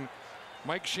practice, and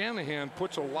Mike Shanahan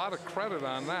puts a lot of credit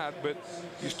on that, but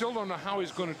you still don't know how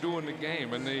he's going to do in the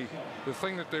game. And the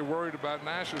thing that they worried about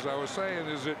Nash, as I was saying,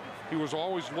 is that he was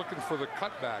always looking for the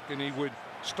cutback, and he would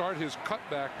start his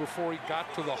cutback before he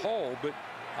got to the hole, but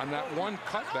on that one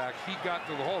cutback, he got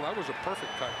to the hole. That was a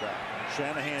perfect cutback.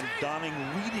 Shanahan donning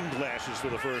reading glasses for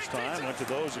the first time. Went to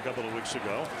those a couple of weeks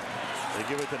ago. They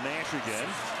give it to Nash again.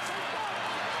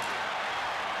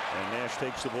 And Nash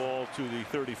takes the ball to the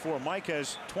 34. Mike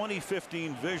has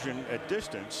 20/15 vision at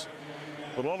distance,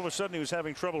 but all of a sudden he was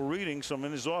having trouble reading. So I'm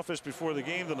in his office before the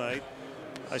game tonight.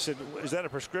 I said, "Is that a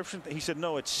prescription?" He said,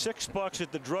 "No, it's $6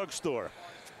 at the drugstore."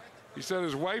 He said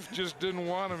his wife just didn't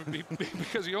want him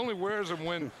because he only wears them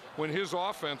when his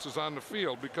offense is on the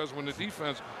field, because when the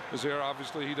defense is there,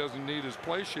 obviously he doesn't need his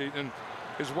play sheet. And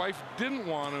his wife didn't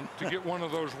want him to get one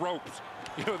of those ropes,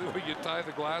 you know, the way you tie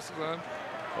the glasses on.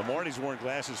 Well, Marty's worn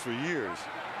glasses for years.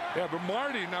 Yeah, but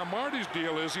Marty's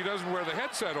deal is he doesn't wear the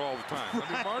headset all the time.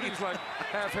 I mean, Marty's like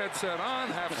half headset on,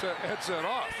 half headset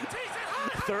off.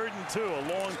 3rd and 2, a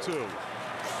long 2.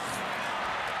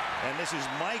 And this is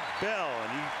Mike Bell,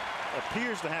 and he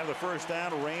appears to have the 1st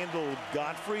down. Randall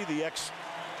Godfrey, the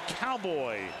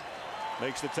ex-Cowboy,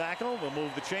 makes the tackle. They'll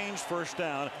move the change. 1st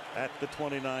down at the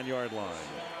 29-yard line.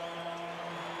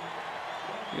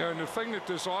 Yeah, and the thing that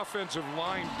this offensive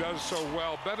line does so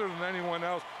well, better than anyone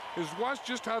else, is watch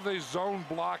just how they zone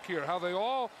block here, how they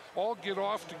all get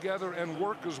off together and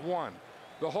work as one.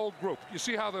 The whole group. You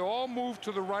see how they all move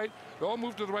to the right,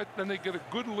 then they get a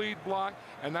good lead block,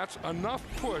 and that's enough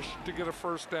push to get a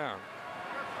 1st down.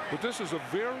 But this is a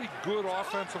very good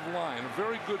offensive line, a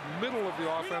very good middle of the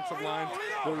offensive line.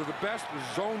 They're the best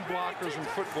zone blockers in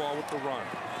football with the run.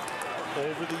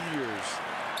 Over the years,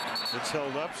 it's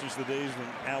held up since the days when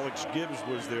Alex Gibbs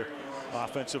was their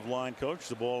offensive line coach.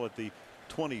 The ball at the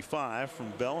 25 from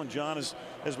Bell. And John,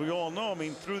 as we all know, I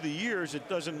mean, through the years, it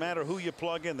doesn't matter who you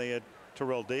plug in. They had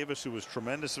Terrell Davis, who was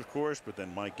tremendous, of course, but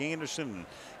then Mike Anderson and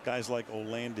guys like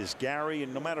Olandis Gary.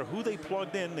 And no matter who they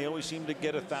plugged in, they always seemed to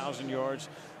get 1,000 yards,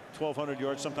 1,200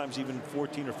 yards, sometimes even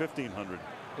 1,400 or 1,500.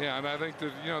 Yeah, and I think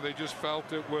that, you know, they just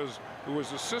felt it was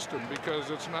a system, because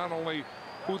it's not only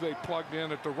who they plugged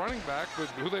in at the running back, but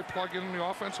who they plug in the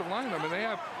offensive line. I mean, they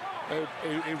have a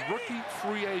rookie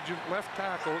free agent left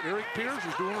tackle. Eric Pierce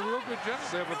is doing a real good job.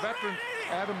 They have a veteran,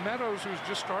 Adam Meadows, who's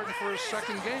just starting for his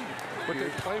second game, but they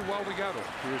play well together.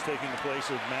 Pierce taking the place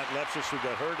of Matt Lepsis, who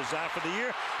got hurt, is out for the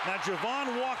year. Now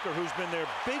Javon Walker, who's been their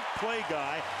big play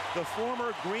guy, the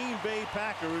former Green Bay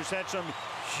Packer, who's had some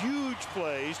huge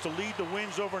plays to lead the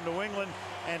wins over New England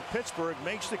and Pittsburgh,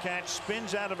 makes the catch,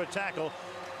 spins out of a tackle,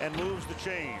 and moves the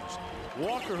chains.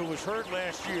 Walker, who was hurt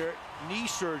last year, knee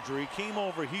surgery, came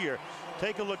over here.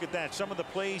 Take a look at that. Some of the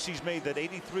plays he's made, that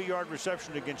 83-yard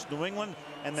reception against New England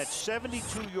and that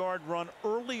 72-yard run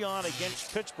early on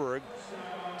against Pittsburgh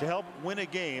to help win a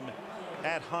game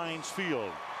at Heinz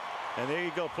Field. And there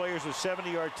you go, players with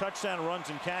 70-yard touchdown runs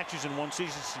and catches in one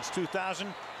season since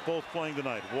 2000, both playing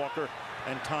tonight, Walker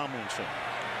and Tomlinson.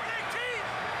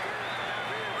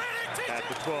 At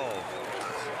the 12.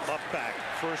 Up back,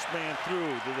 first man through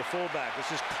to the fullback.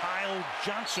 This is Kyle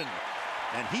Johnson,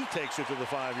 and he takes it to the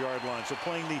 5-yard line. So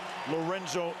playing the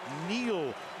Lorenzo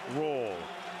Neal role.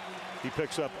 He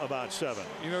picks up about 7.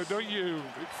 You know, don't you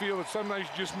feel that sometimes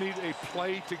you just need a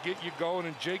play to get you going?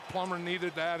 And Jake Plummer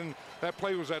needed that, and that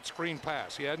play was that screen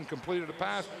pass. He hadn't completed a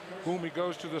pass. Boom, he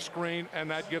goes to the screen, and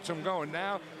that gets him going.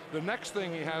 Now, the next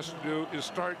thing he has to do is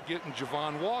start getting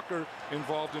Javon Walker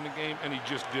involved in the game, and he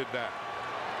just did that.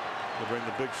 They bring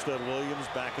the big stud Williams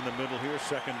back in the middle here,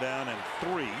 2nd down and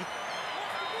 3.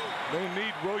 They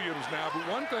need Williams now, but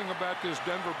one thing about this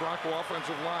Denver Bronco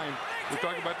offensive line, we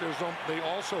talk about their zone, they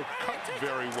also cut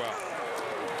very well.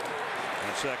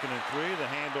 On 2nd and 3, the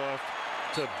handoff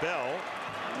to Bell,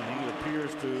 and he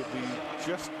appears to be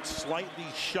just slightly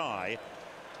shy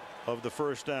of the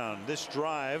first down. This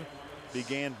drive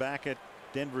began back at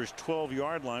Denver's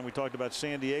 12-yard line. We talked about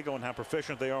San Diego and how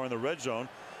proficient they are in the red zone,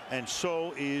 and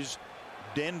so is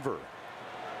Denver.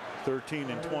 13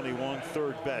 and 21,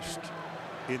 3rd best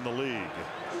in the league.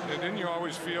 And didn't you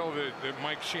always feel that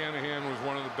Mike Shanahan was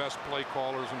one of the best play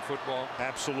callers in football?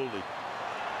 Absolutely.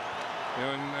 You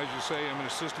know, and as you say, I mean,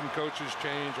 assistant coaches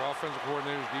change, offensive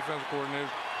coordinators, defensive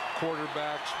coordinators,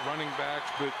 quarterbacks, running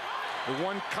backs, but the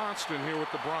one constant here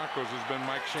with the Broncos has been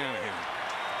Mike Shanahan.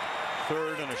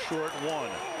 3rd and a short 1.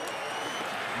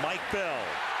 Mike Bell,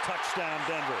 touchdown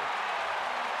Denver.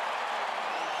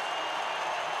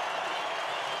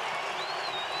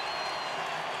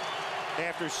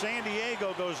 After San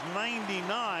Diego goes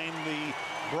 99, the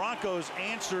Broncos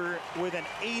answer with an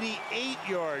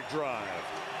 88-yard drive.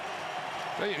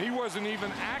 Hey, he wasn't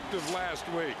even active last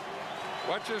week.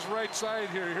 Watch his right side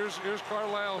here. Here's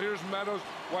Carlisle. Here's Meadows.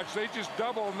 Watch, they just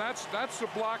double, and that's the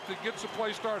block that gets the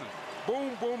play started.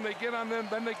 Boom, boom, they get on them,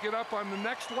 then they get up on the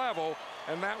next level,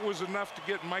 and that was enough to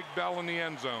get Mike Bell in the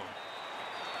end zone.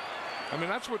 I mean,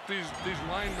 that's what these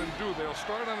linemen do. They'll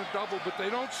start on a double, but they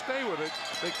don't stay with it.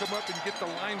 They come up and get the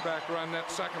linebacker on that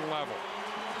second level.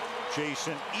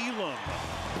 Jason Elam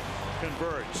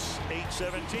converts.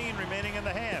 8:17 remaining in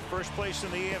the half. First place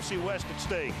in the AFC West at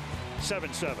stake.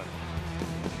 7-7.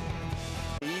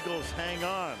 The Eagles hang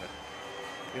on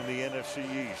in the NFC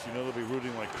East. You know they'll be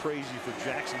rooting like crazy for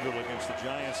Jacksonville against the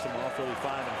Giants tomorrow. Philly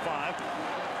 5-5.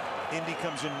 Indy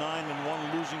comes in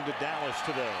 9-1, losing to Dallas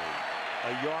today.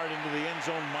 A yard into the end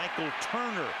zone, Michael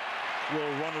Turner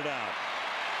will run it out.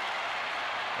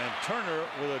 And Turner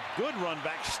with a good run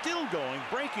back, still going,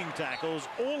 breaking tackles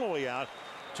all the way out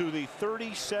to the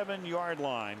 37-yard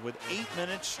line with 8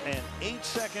 minutes and 8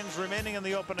 seconds remaining in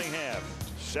the opening half.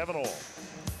 7-all.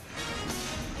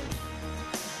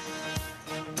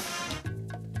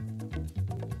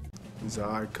 He's an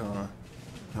icon.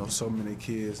 You know, so many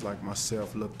kids like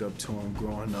myself looked up to him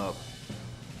growing up.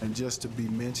 And just to be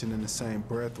mentioned in the same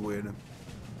breath with him,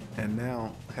 and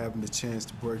now having the chance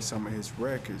to break some of his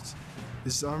records,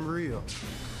 it's unreal.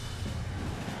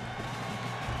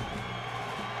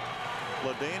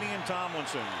 LaDainian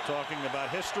Tomlinson talking about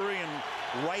history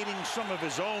and writing some of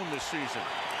his own this season.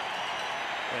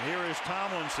 And here is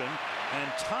Tomlinson,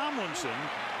 and Tomlinson,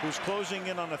 who's closing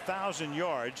in on 1,000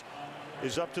 yards,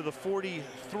 is up to the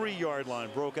 43-yard line.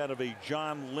 Broke out of a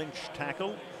John Lynch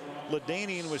tackle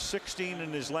LaDainian was 16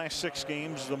 in his last 6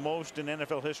 games, the most in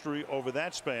NFL history over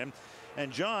that span.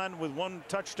 And John, with 1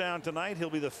 touchdown tonight, he'll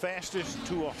be the fastest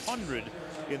to 100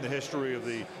 in the history of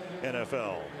the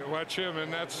NFL. Watch him,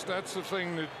 and that's the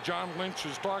thing that John Lynch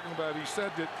is talking about. He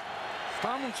said that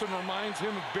Tomlinson reminds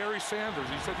him of Barry Sanders.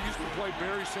 He said he used to play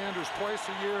Barry Sanders twice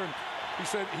a year, and he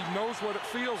said he knows what it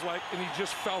feels like, and he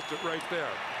just felt it right there.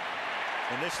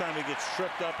 And this time he gets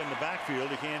tripped up in the backfield.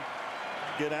 He can't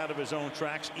get out of his own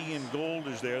tracks. Ian Gold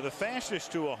is there. The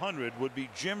fastest to 100 would be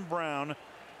Jim Brown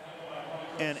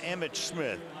and Emmitt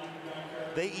Smith.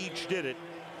 They each did it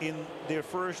in their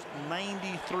first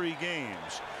 93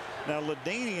 games. Now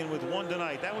LaDainian with 1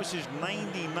 tonight. That was his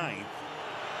 99th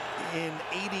in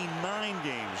 89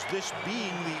 games, this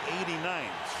being the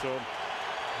 89th. So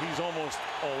he's almost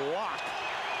a lock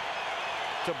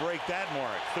to break that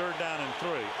mark. 3rd down and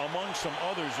 3, among some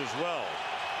others as well.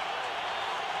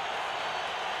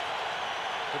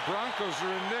 The Broncos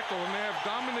are in nickel, and they have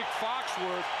Dominic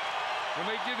Foxworth. When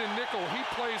they get in nickel, he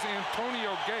plays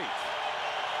Antonio Gates.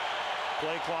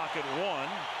 Play clock at 1,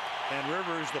 and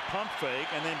Rivers the pump fake,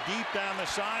 and then deep down the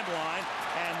sideline,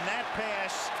 and that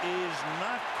pass is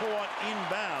not caught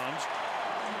inbounds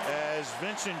as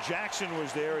Vincent Jackson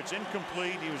was there. It's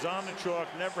incomplete. He was on the chalk,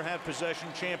 never had possession.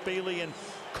 Champ Bailey and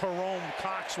Jerome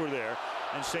Cox were there,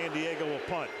 and San Diego will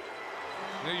punt.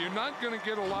 Now, you're not going to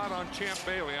get a lot on Champ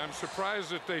Bailey. I'm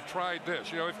surprised that they tried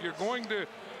this. You know, if you're going to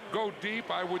go deep,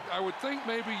 I would think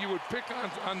maybe you would pick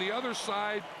on the other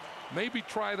side, maybe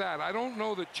try that. I don't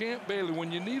know that Champ Bailey,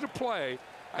 when you need a play,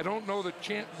 I don't know that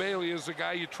Champ Bailey is the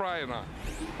guy you try it on.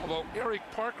 Although Eric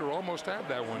Parker almost had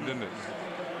that one, didn't he?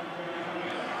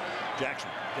 Jackson.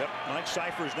 Yep. Mike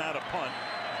Cyphers now to punt.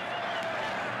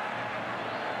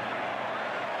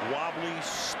 Wobbly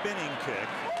spinning kick.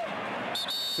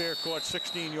 Fair caught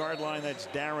 16-yard line. That's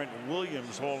Darren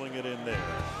Williams holding it in there.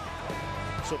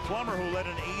 So Plummer, who led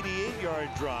an 88-yard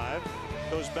drive,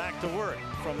 goes back to work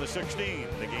from the 16.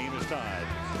 The game is tied.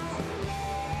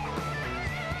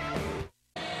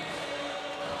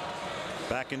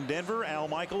 Back in Denver, Al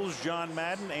Michaels, John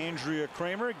Madden, Andrea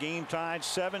Kramer. Game tied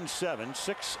 7-7,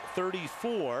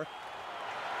 6:34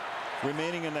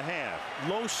 remaining in the half.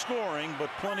 Low scoring, but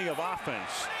plenty of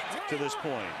offense to this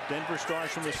point. Denver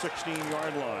starts from the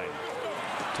 16-yard line.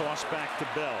 Toss back to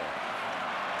Bell.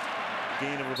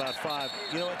 Gain of about 5.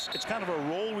 You know, it's kind of a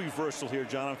role reversal here,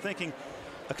 John. I'm thinking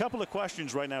a couple of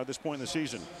questions right now at this point in the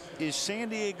season. Is San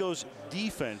Diego's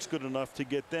defense good enough to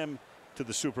get them to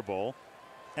the Super Bowl?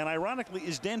 And ironically,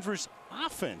 is Denver's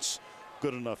offense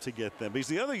good enough to get them? Because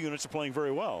the other units are playing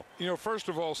very well. You know, first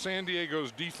of all, San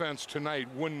Diego's defense tonight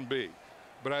wouldn't be.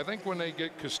 But I think when they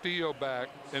get Castillo back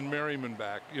and Merriman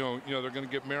back, you know they're going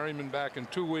to get Merriman back in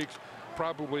 2 weeks,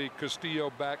 probably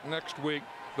Castillo back next week.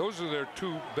 Those are their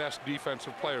 2 best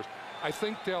defensive players. I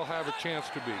think they'll have a chance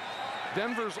to beat.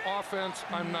 Denver's offense,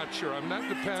 I'm not sure. That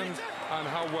depends on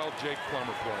how well Jake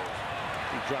Plummer plays.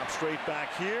 He drops straight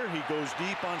back here. He goes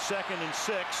deep on 2nd and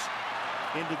 6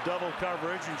 into double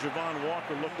coverage, and Javon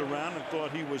Walker looked around and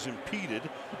thought he was impeded,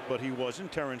 but he wasn't.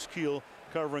 Terrence Keel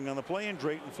covering on the play, and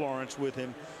Drayton Florence with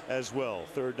him as well.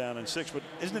 3rd down and 6. But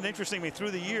isn't it interesting? I mean,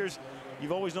 through the years,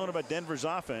 you've always known about Denver's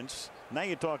offense. Now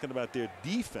you're talking about their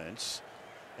defense.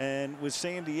 And with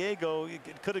San Diego,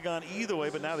 it could have gone either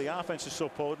way, but now the offense is so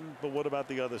potent. But what about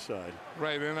the other side?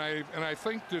 Right, and I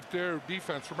think that their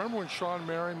defense. Remember when Sean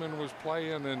Merriman was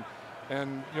playing,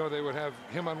 and you know they would have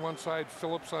him on one side,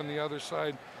 Phillips on the other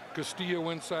side,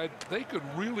 Castillo inside. They could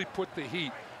really put the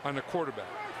heat on the quarterback.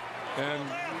 And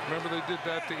remember they did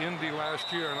that to Indy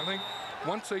last year. And I think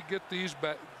once they get these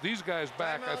guys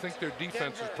back, I think their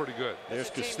defense is pretty good. There's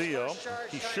Castillo.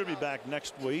 He should be back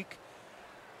next week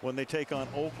when they take on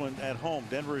Oakland at home.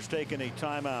 Denver has taken a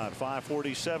timeout.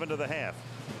 5:47 to the half.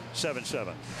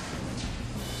 7-7.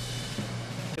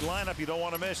 The lineup you don't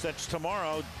want to miss. That's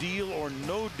tomorrow, Deal or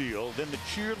No Deal. Then the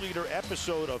cheerleader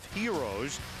episode of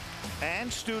Heroes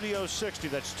and Studio 60.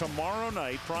 That's tomorrow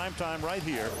night, primetime right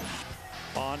here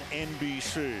on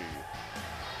NBC.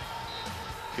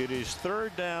 It is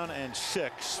 3rd down and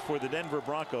 6 for the Denver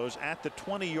Broncos at the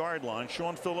 20-yard line.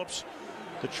 Sean Phillips,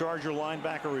 the Charger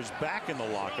linebacker, is back in the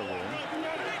locker room.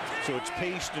 So it's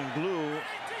paste and glue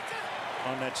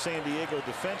on that San Diego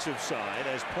defensive side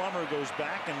as Plummer goes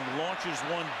back and launches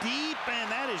one deep,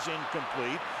 and that is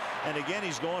incomplete. And again,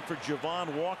 he's going for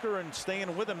Javon Walker, and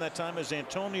staying with him that time is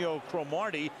Antonio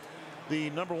Cromartie, the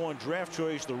 #1 draft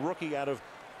choice, the rookie out of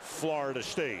Florida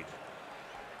State.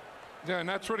 Yeah, and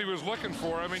that's what he was looking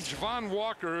for. I mean, Javon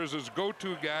Walker is his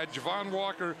go-to guy. Javon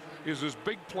Walker is his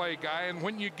big play guy, and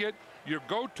when you get your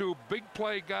go-to big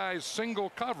play guys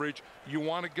single coverage, you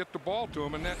want to get the ball to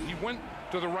him, and that he went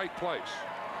to the right place.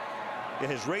 Yeah,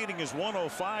 his rating is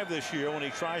 105 this year when he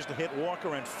tries to hit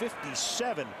Walker, and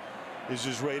 57 is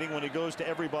his rating when he goes to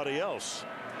everybody else.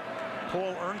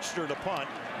 Paul Ernster to punt.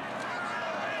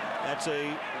 That's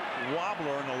a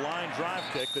wobbler and a line drive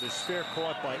kick that is fair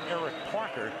caught by Eric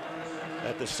Parker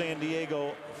at the San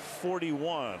Diego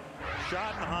 41.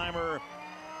 Schottenheimer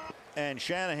and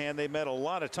Shanahan, they met a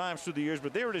lot of times through the years,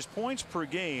 but there it is, points per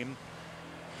game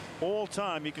all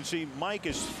time. You can see Mike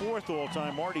is 4th all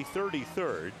time, Marty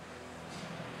 33rd.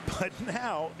 But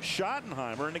now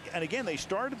Schottenheimer, and again, they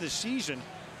started the season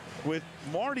with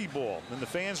Marty ball, and the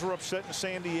fans were upset in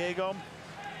San Diego.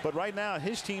 But right now,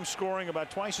 his team's scoring about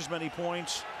twice as many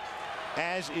points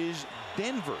as is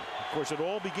Denver. Of course, it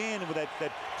all began with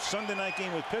that Sunday night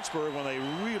game with Pittsburgh when they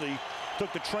really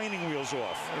took the training wheels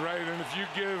off. Right, and if you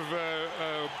give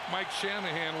Mike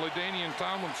Shanahan, LaDainian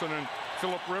Tomlinson, and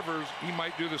Phillip Rivers, he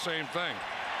might do the same thing.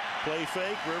 Play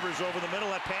fake, Rivers over the middle,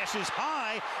 that pass is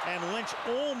high, and Lynch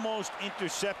almost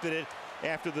intercepted it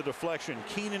after the deflection.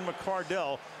 Keenan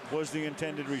McCardell was the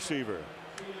intended receiver.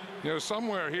 You know,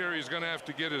 somewhere here he's going to have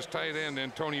to get his tight end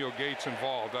Antonio Gates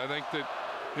involved. I think that,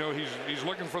 you know, he's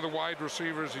looking for the wide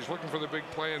receivers, he's looking for the big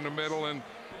play in the middle, and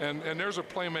there's a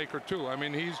playmaker too. I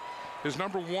mean, his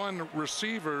number 1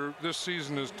 receiver this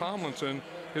season is Tomlinson.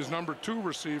 His number 2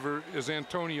 receiver is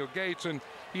Antonio Gates, and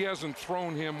he hasn't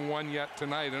thrown him one yet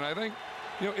tonight. And I think,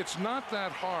 you know, it's not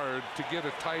that hard to get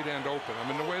a tight end open. I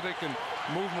mean, the way they can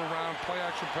move him around, play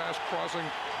action pass, crossing,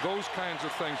 those kinds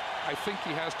of things, I think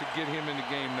he has to get him in the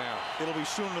game now. It'll be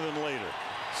sooner than later.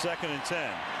 2nd and 10.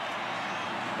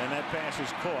 And that pass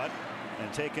is caught,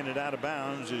 and taking it out of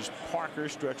bounds is Parker,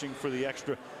 stretching for the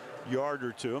extra yard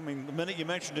or two. I mean, the minute you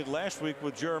mentioned it last week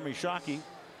with Jeremy Shockey,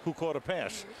 who caught a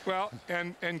pass. Well,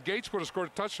 and Gates would have scored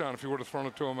a touchdown if he would have thrown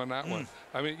it to him on that one.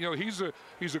 I mean, you know, he's a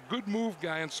good move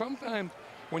guy, and sometimes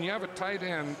when you have a tight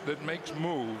end that makes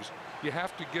moves, you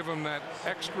have to give him that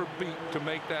extra beat to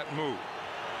make that move.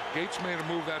 Gates made a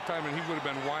move that time, and he would have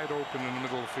been wide open in the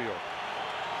middle of the field.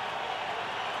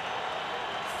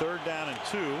 3rd down and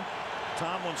 2.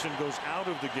 Tomlinson goes out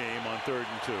of the game on 3rd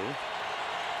and 2.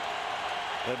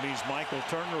 That means Michael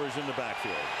Turner is in the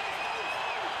backfield.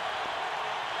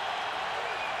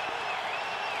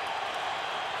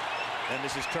 And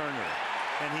this is Turner,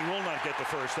 and he will not get the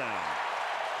first down.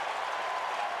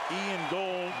 Ian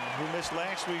Gold, who missed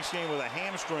last week's game with a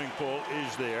hamstring pull,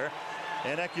 is there,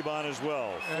 and Ekuban as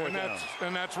well. And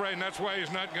that's right, and that's why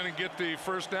he's not going to get the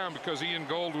first down, because Ian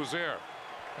Gold was there.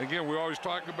 Again, we always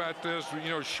talk about this, you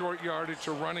know, short yardage,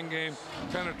 a running game,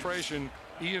 penetration.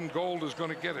 Ian Gold is going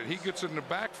to get it. He gets it in the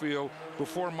backfield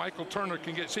before Michael Turner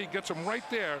can get. See, he gets him right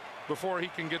there before he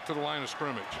can get to the line of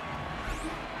scrimmage.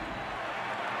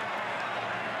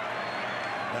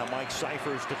 Now Mike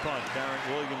Cyphers to punt.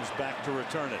 Darren Williams back to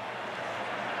return it.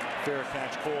 Fair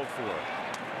catch called for.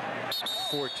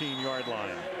 14-yard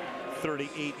line.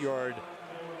 38-yard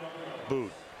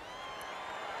boot.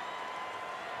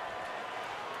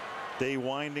 Day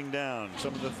winding down.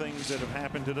 Some of the things that have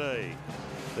happened today.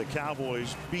 The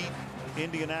Cowboys beat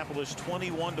Indianapolis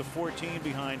 21-14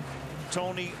 behind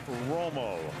Tony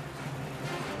Romo.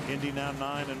 Indy now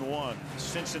 9-1.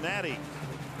 Cincinnati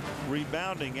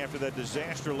rebounding after that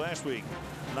disaster last week,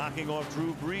 knocking off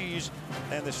Drew Brees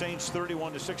and the Saints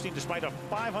 31-16 despite a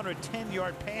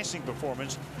 510-yard passing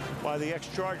performance by the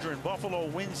ex-Charger, and Buffalo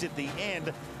wins at the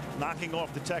end, knocking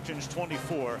off the Texans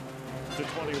 24-21.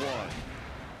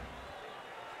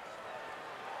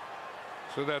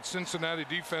 So that Cincinnati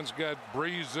defense got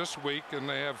Brees this week, and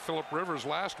they have Phillip Rivers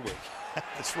last week.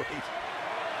 That's right.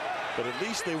 But at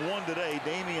least they won today.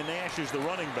 Damian Nash is the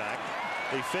running back.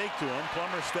 They fake to him.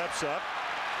 Plummer steps up.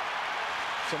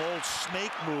 Some old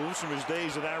snake moves from his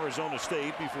days at Arizona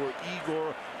State before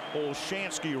Igor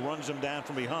Olshansky runs him down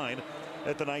from behind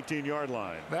at the 19-yard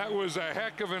line. That was a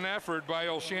heck of an effort by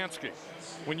Olshansky.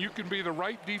 When you can be the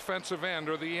right defensive end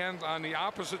or the end on the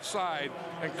opposite side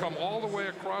and come all the way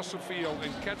across the field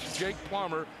and catch Jake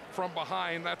Plummer from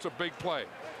behind, that's a big play.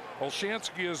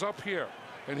 Olshansky is up here,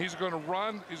 and he's going to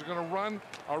run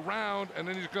around, and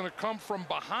then he's going to come from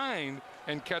behind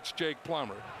and catch Jake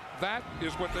Plummer. That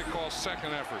is what they call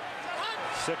second effort.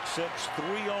 6'6",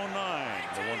 309.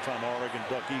 The one-time Oregon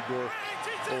Duck Igor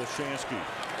Olshansky.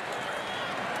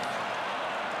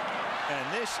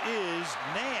 And this is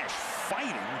Nash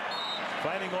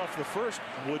fighting off the first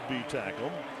would-be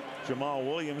tackle. Jamal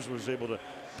Williams was able to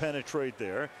penetrate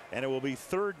there, and it will be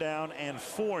 3rd down and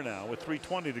 4 now with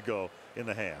 3:20 to go in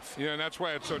the half. Yeah, and that's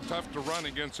why it's so tough to run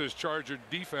against this Charger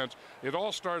defense. It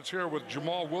all starts here with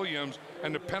Jamal Williams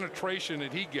and the penetration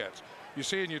that he gets. You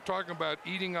see, and you're talking about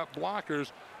eating up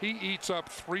blockers, he eats up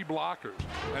 3 blockers,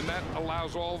 and that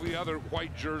allows all the other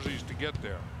white jerseys to get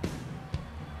there.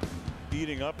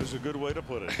 Eating up is a good way to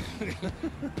put it.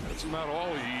 That's not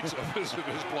all he eats of his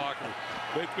blockers.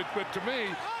 But to me,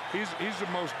 he's the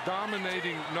most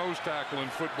dominating nose tackle in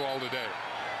football today.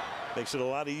 Makes it a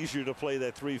lot easier to play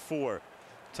that 3-4.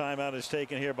 Timeout is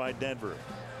taken here by Denver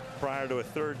prior to a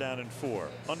 3rd down and 4.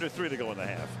 Under 3 to go in the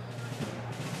half.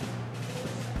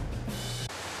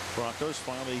 Broncos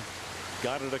finally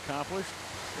got it accomplished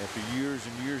after years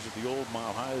and years at the old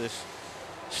Mile High. This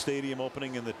stadium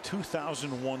opening in the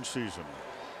 2001 season.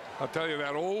 I'll tell you,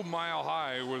 that old Mile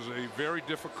High was a very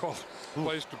difficult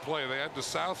place to play. They had the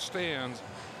south stands,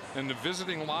 and the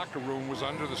visiting locker room was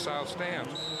under the south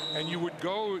stands. And you would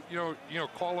go, you know,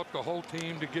 call up the whole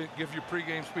team to give your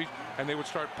pregame speech, and they would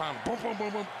start pounding, boom, boom,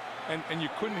 boom, boom, and you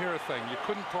couldn't hear a thing. You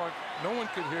couldn't talk. No one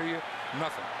could hear you.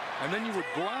 Nothing. And then you would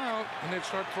go out, and they'd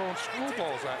start throwing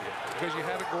snowballs at you because you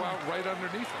had to go out right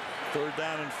underneath them. 3rd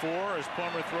down and 4 as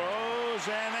Plummer throws,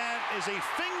 and that is a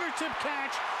fingertip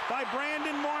catch by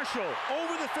Brandon Marshall.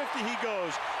 Over the 50 he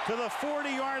goes to the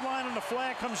 40-yard line, and the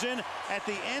flag comes in at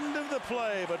the end of the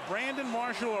play. But Brandon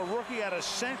Marshall, a rookie out of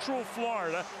Central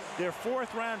Florida, their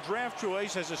 4th-round draft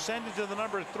choice, has ascended to the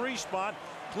number 3 spot.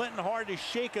 Clinton Hart is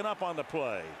shaken up on the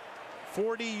play.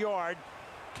 40-yard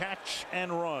catch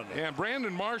and run. And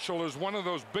Brandon Marshall is one of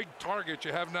those big targets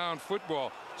you have now in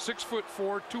football.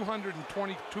 6'4",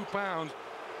 222 pounds.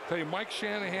 Tell you, Mike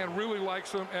Shanahan really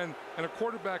likes him, and a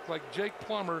quarterback like Jake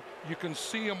Plummer, you can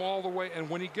see him all the way, and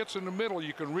when he gets in the middle,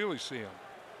 you can really see him.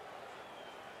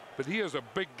 But he is a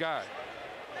big guy.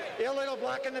 Illegal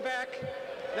block in the back,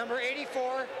 number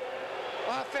 84,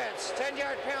 offense,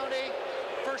 10-yard penalty,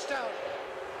 1st down.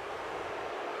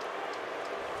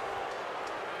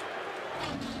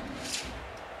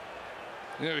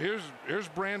 You know, here's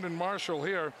Brandon Marshall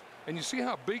here, and you see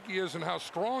how big he is and how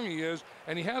strong he is,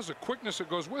 and he has a quickness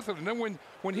that goes with it. And then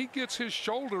when he gets his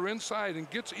shoulder inside and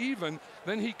gets even,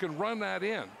 then he can run that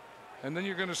in. And then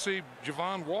you're going to see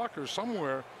Javon Walker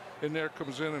somewhere in there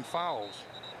comes in and fouls.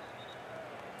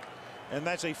 And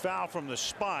that's a foul from the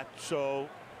spot, so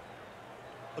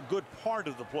a good part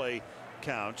of the play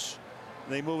counts.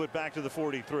 They move it back to the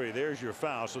 43. There's your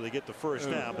foul, so they get the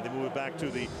 1st down, but they move it back to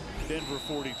the Denver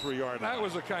 43-yard line. That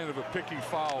was a kind of a picky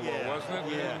foul, though, wasn't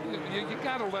it? Yeah. You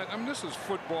got to let, I mean, this is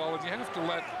football, and you have to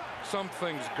let some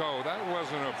things go. That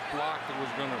wasn't a block that was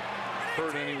going to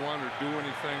hurt anyone or do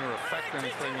anything or affect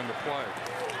anything in the play.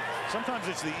 Sometimes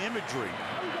it's the imagery.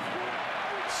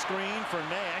 Screen for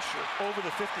Nash. Over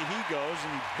the 50 he goes,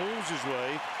 and he pulls his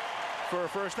way for a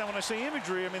 1st down. When I say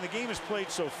imagery, I mean the game is played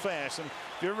so fast, and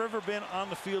if you've ever been on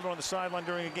the field or on the sideline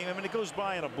during a game, I mean it goes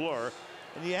by in a blur,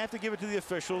 and you have to give it to the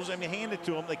officials and you hand it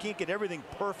to them. They can't get everything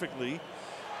perfectly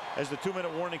as the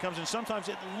 2-minute warning comes, and sometimes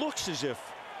it looks as if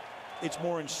it's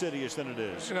more insidious than it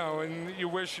is. You know, and you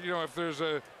wish, you know, if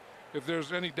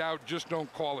there's any doubt, just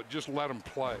don't call it, just let them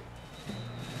play.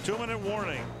 2-minute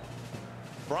warning.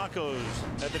 Broncos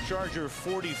at the Charger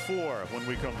 44 when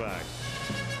we come back.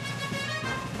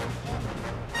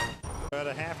 At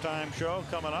a halftime show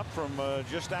coming up from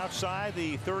just outside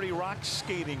the 30 Rock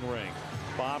skating rink.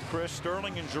 Bob, Chris,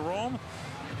 Sterling, and Jerome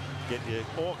get you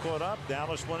all caught up.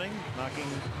 Dallas winning, knocking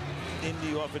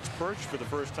Indy off its perch for the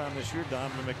 1st time this year.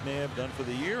 Donovan McNabb done for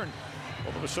the year, and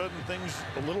all of a sudden things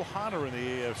a little hotter in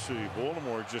the AFC.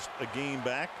 Baltimore just a game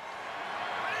back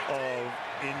of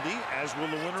Indy, as will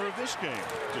the winner of this game.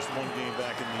 Just 1 game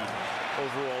back in the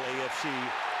overall AFC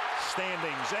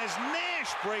standings as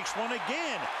Nash breaks one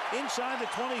again inside the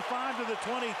 25 to the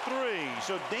 23.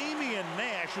 So Damian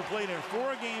Nash, who played in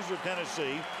 4 games with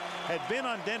Tennessee, had been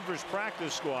on Denver's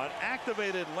practice squad,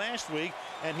 activated last week,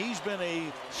 and he's been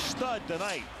a stud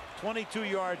tonight. 22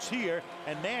 yards here,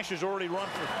 and Nash has already run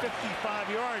for 55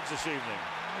 yards this evening.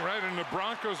 Right, and the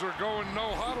Broncos are going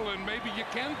no huddle, and maybe you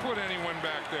can put anyone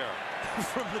back there.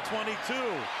 From the 22.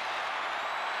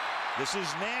 This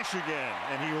is Nash again,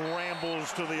 and he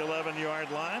rambles to the 11-yard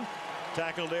line.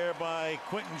 Tackled there by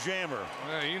Quentin Jammer.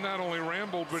 Yeah, he not only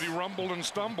rambled, but he rumbled and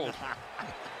stumbled.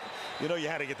 You know, you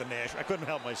had to get the Nash. I couldn't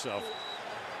help myself.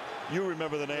 You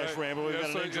remember the Nash ramble. We've got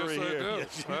an injury here.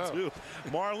 Yes, you do.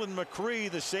 Marlon McCree,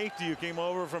 the safety who came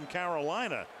over from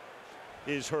Carolina,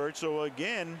 is hurt. So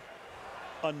again,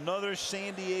 another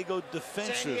San Diego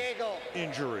defensive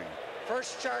injury.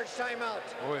 1st charge timeout.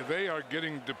 Boy, they are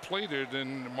getting depleted,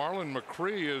 and Marlon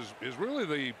McCree is really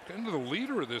the kind of the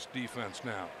leader of this defense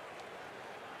now.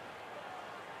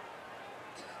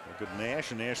 Look at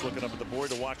Nash, and Nash looking up at the board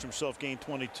to watch himself gain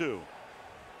 22.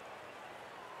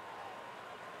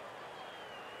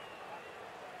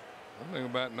 One thing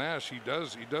about Nash, he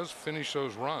does finish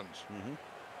those runs.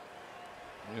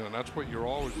 You know, and that's what you're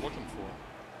always looking for.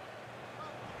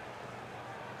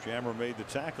 Jammer made the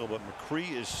tackle, but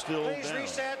McCree is still Please down.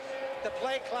 reset the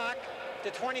play clock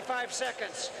to 25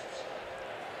 seconds.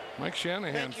 Mike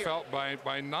Shanahan felt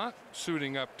by not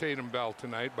suiting up Tatum Bell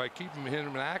tonight, by keeping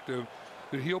him active,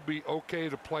 that he'll be okay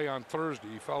to play on Thursday.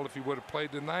 He felt if he would have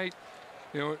played tonight,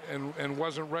 you know, and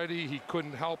wasn't ready, he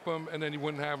couldn't help him, and then he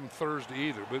wouldn't have him Thursday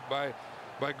either. But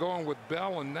by going with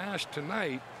Bell and Nash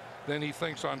tonight, then he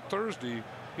thinks on Thursday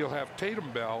he'll have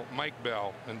Tatum Bell, Mike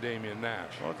Bell, and Damian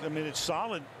Nash. Well, I mean, it's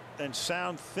solid and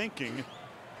sound thinking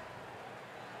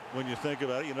when you think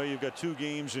about it. You know, you've got 2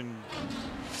 games in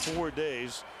 4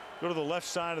 days. Go to the left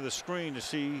side of the screen to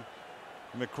see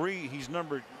McCree. He's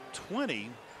number 20,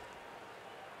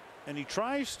 and he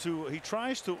tries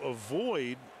to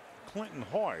avoid Clinton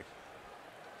Hart,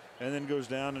 and then goes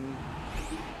down, and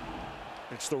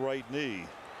it's the right knee.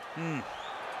 You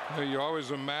know, you always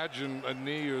imagine a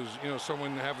knee as, you know,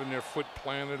 someone having their foot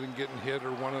planted and getting hit,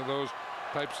 or one of those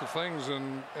types of things,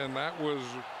 and that was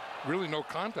really no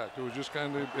contact. It was just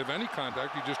kind of, if any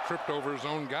contact, he just tripped over his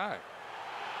own guy.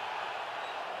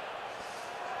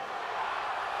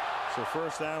 So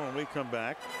first down when we come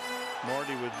back.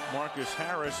 Marty with Marcus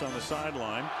Harris on the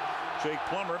sideline. Jake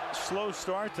Plummer, slow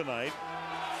start tonight,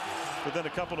 but then a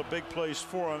couple of big plays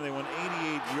for him. They went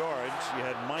 88 yards. You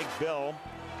had Mike Bell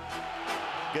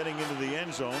getting into the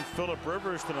end zone. Phillip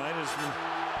Rivers tonight has been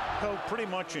held pretty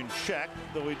much in check,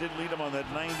 though he did lead him on that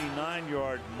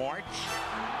 99-yard march,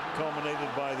 culminated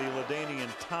by the LaDainian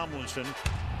Tomlinson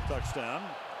touchdown,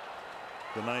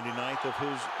 the 99th of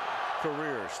his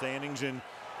career. Standings in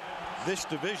this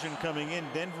division coming in: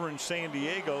 Denver and San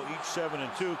Diego, each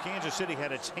 7-2. Kansas City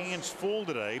had its hands full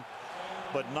today,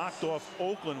 but knocked off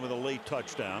Oakland with a late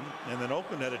touchdown, and then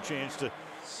Oakland had a chance to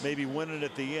maybe win it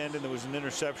at the end, and there was an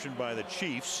interception by the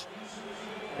Chiefs.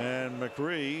 And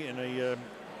McCree, in a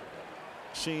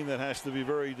scene that has to be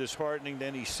very disheartening to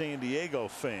any San Diego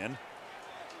fan,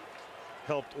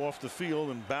 helped off the field,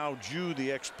 and Bao Ju,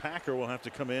 the ex-Packer, will have to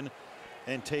come in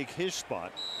and take his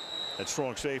spot at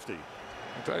strong safety.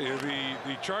 I'll tell you,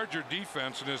 the Charger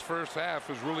defense in his first half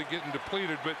is really getting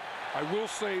depleted, but I will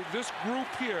say this group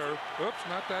here, oops,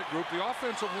 not that group, the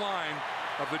offensive line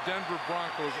of the Denver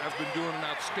Broncos have been doing an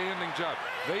outstanding job.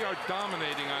 They are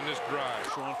dominating on this drive.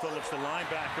 Sean Phillips, the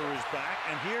linebacker, is back,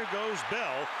 and here goes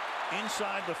Bell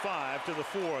inside the 5 to the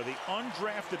 4. The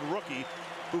undrafted rookie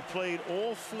who played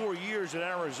all 4 years at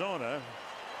Arizona.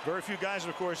 Very few guys,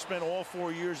 of course, spent all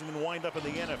 4 years and then wind up in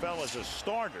the NFL as a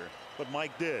starter, but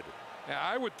Mike did. Yeah,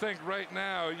 I would think right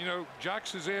now, you know, Jacques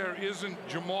Cesaire isn't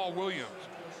Jamal Williams,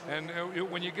 and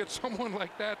when you get someone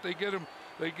like that, they get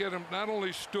him not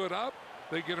only stood up,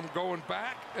 they get him going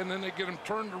back, and then they get him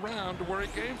turned around to where he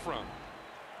came from.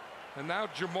 And now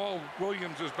Jamal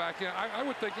Williams is back in. I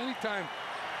would think anytime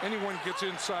anyone gets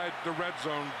inside the red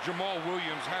zone, Jamal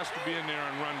Williams has to be in there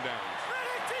on rundowns.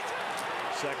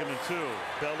 2nd and 2.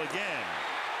 Bell again.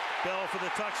 Bell for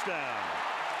the touchdown.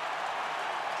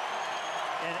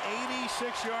 An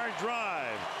 86-yard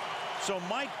drive. So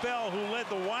Mike Bell, who led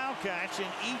the Wildcats in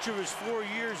each of his 4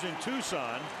 years in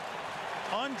Tucson,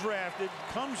 undrafted,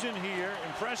 comes in here,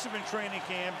 impressive in training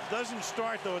camp, doesn't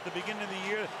start though at the beginning of the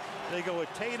year. They go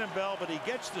with Tatum Bell, but he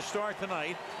gets the start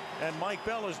tonight, and Mike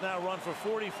Bell has now run for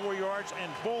 44 yards,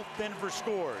 and both Denver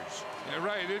scores. Yeah,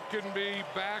 right, it can be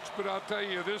backs, but I'll tell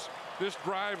you, this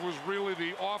drive was really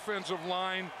the offensive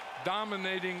line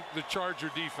dominating the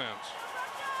Charger defense.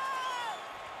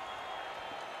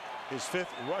 His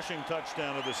 5th rushing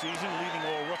touchdown of the season, leading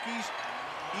all rookies.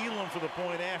 Elam for the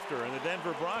point after, and the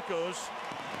Denver Broncos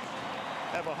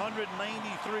have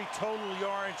 193 total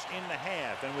yards in the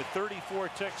half, and with 34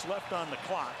 ticks left on the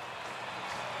clock,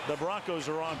 the Broncos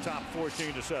are on top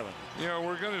 14-7. You know,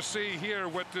 we're going to see here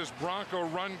what this Bronco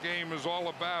run game is all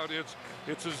about.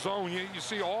 It's a zone. You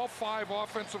see all 5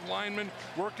 offensive linemen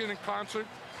working in concert.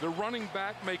 The running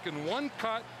back making one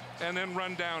cut and then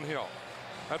run downhill.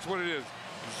 That's what it is.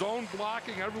 Zone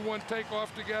blocking, everyone take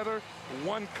off together,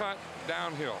 one cut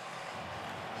downhill.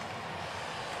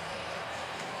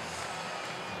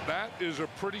 That is a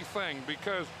pretty thing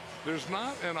because there's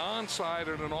not an onside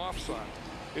and an offside.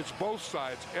 It's both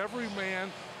sides. Every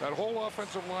man, that whole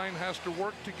offensive line has to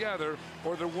work together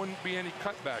or there wouldn't be any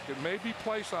cutback. It may be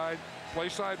play side. Play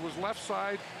side was left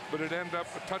side, but it ended up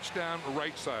a touchdown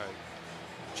right side.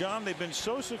 John, they've been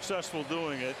so successful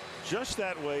doing it just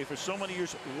that way for so many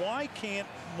years. Why can't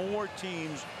more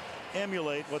teams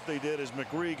emulate what they did as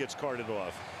McCree gets carted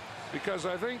off? Because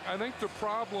I think the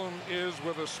problem is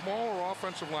with a smaller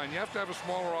offensive line. You have to have a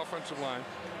smaller offensive line.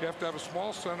 You have to have a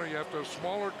small center. You have to have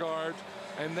smaller guards.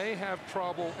 And they have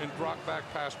trouble in drop back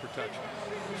pass protection.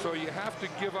 So you have to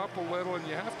give up a little, and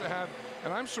you have to have,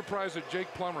 and I'm surprised that Jake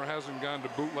Plummer hasn't gone to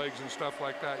bootlegs and stuff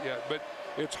like that yet. But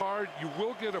it's hard. You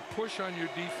will get a push on your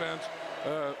defense,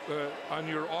 on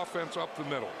your offense up the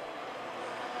middle.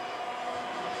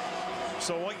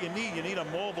 So what you need a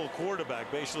mobile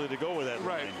quarterback basically to go with that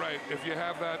line. Right. If you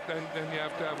have that, then you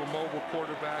have to have a mobile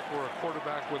quarterback or a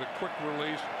quarterback with a quick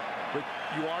release. But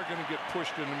you are going to get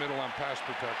pushed in the middle on pass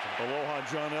protection. Aloha,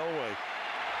 John Elway.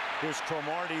 Here's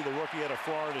Cromartie, the rookie out of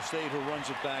Florida State, who runs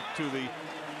it back to the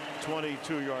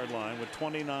 22-yard line with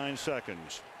 29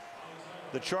 seconds.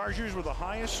 The Chargers were the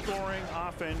highest scoring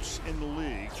offense in the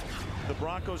league. The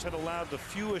Broncos had allowed the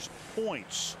fewest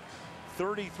points.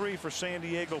 33 for San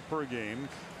Diego per game,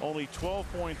 only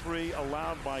 12.3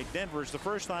 allowed by Denver. It's the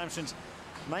first time since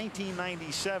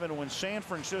 1997, when San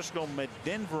Francisco met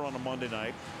Denver on a Monday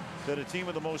night, that a team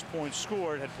with the most points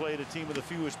scored had played a team with the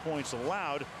fewest points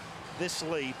allowed this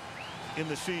late in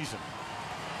the season.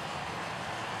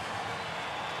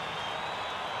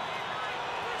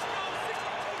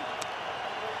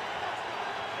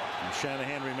 And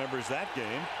Shanahan remembers that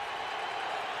game.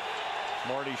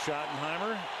 Marty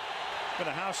Schottenheimer. Been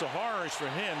a house of horrors for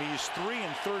him. He's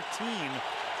 3-13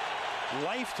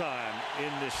 lifetime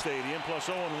in this stadium, plus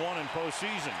 0-1 in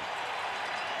postseason.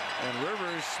 And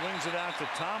Rivers swings it out to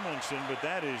Tomlinson, but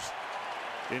that is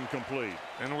incomplete.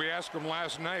 And we asked him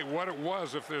last night what it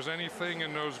was, if there's anything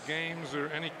in those games or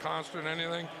any constant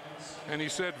anything, and he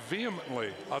said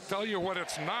vehemently, I'll tell you what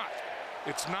it's not.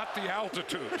 It's not the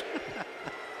altitude.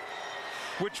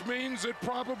 Which means it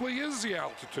probably is the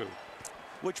altitude.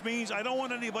 Which means I don't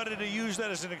want anybody to use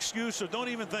that as an excuse, so don't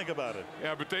even think about it.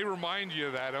 Yeah, but they remind you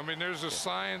of that. I mean, there's a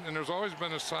sign, and there's always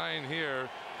been a sign here,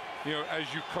 you know,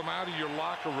 as you come out of your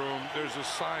locker room, there's a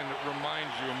sign that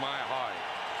reminds you of Mile High.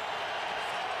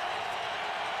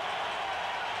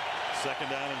 Second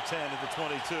down and 10 at the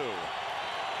 22.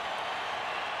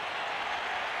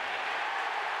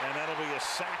 And that'll be a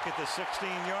sack at the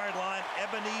 16-yard line.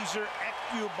 Ebenezer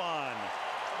Ecubon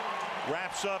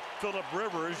wraps up Phillip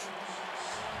Rivers.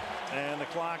 And the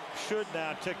clock should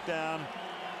now tick down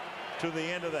to the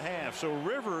end of the half. So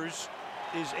Rivers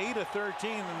is 8 of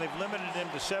 13, and they've limited him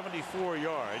to 74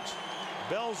 yards.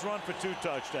 Bell's run for 2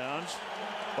 touchdowns.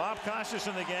 Bob Costas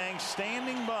and the gang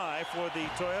standing by for the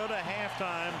Toyota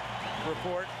halftime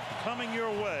report coming your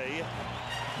way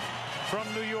from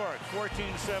New York.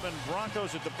 14-7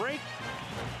 Broncos at the break.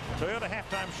 Toyota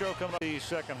halftime show coming up the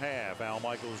second half. Al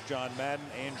Michaels, John Madden,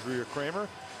 Andrea Kramer.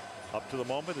 Up to the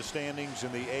moment, the standings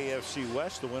in the AFC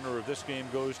West. The winner of this game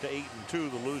goes to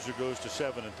 8-2. The loser goes to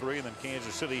 7-3. And then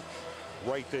Kansas City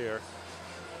right there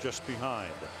just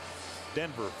behind.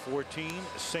 Denver 14,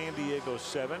 San Diego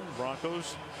 7.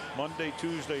 Broncos Monday,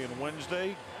 Tuesday, and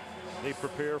Wednesday. They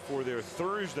prepare for their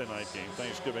Thursday night game,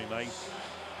 Thanksgiving night,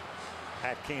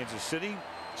 at Kansas City.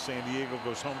 San Diego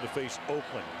goes home to face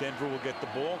Oakland. Denver will get the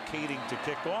ball, Kading to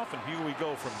kick off. And here we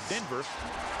go from Denver,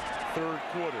 third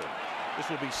quarter. This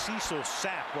will be Cecil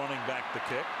Sapp running back the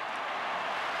kick.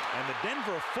 And the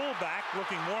Denver fullback,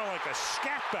 looking more like a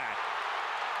scat back,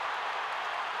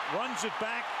 runs it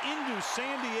back into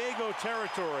San Diego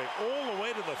territory, all the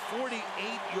way to the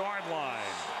 48-yard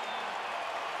line.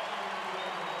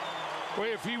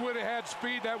 Boy, if he would have had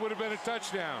speed, that would have been a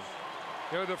touchdown.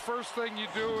 You know, the first thing you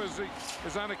do is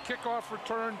on a kickoff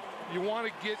return, you want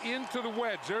to get into the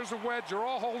wedge. There's a wedge. They're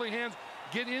all holding hands.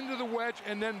 Get into the wedge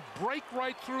and then break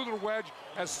right through the wedge,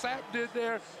 as Sapp did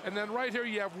there. And then right here,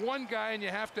 you have one guy and you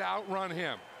have to outrun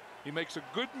him. He makes a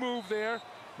good move there,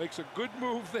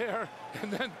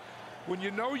 and then when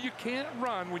you know you can't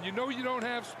run, when you know you don't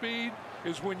have speed,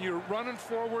 is when you're running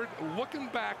forward, looking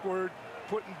backward,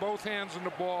 putting both hands on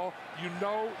the ball. You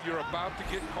know you're about to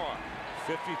get caught.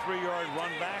 53-yard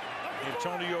run back.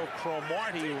 Antonio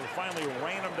Cromartie, who finally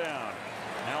ran him down.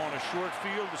 Now on a short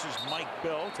field, this is Mike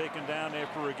Bell, taken down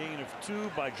after a gain of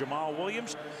 2 by Jamal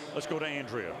Williams. Let's go to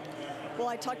Andrea. Well,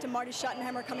 I talked to Marty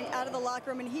Schottenheimer coming out of the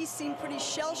locker room, and he seemed pretty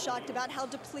shell-shocked about how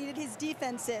depleted his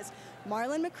defense is.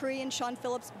 Marlon McCree and Sean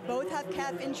Phillips both have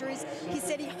calf injuries. He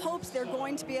said he hopes they're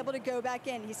going to be able to go back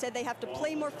in. He said they have to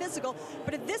play more physical,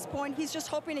 but at this point, he's just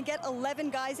hoping to get 11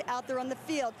 guys out there on the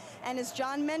field. And as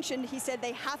John mentioned, he said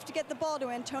they have to get the ball to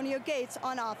Antonio Gates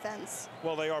on offense.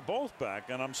 Well, they are both back,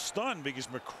 and I'm stunned because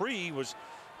McCree was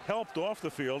helped off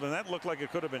the field, and that looked like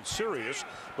it could have been serious,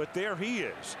 but there he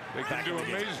is. They can do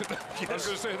amazing. I was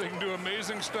going to say they can do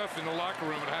amazing stuff in the locker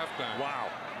room at halftime. Wow.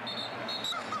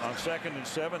 On 2nd and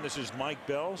 7, this is Mike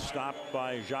Bell, stopped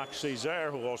by Jacques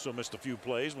Césaire, who also missed a few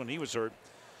plays when he was hurt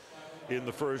in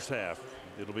the first half.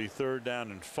 It'll be 3rd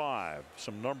down and 5.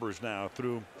 Some numbers now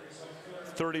through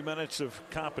 30 minutes of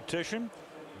competition.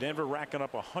 Denver racking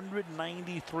up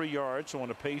 193 yards, so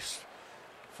on a pace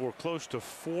for close to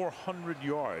 400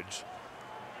 yards.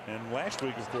 And last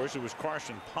week, of course, it was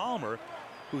Carson Palmer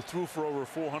who threw for over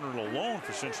 400 alone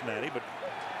for Cincinnati, but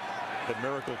the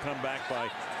miracle comeback by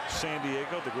San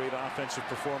Diego, the great offensive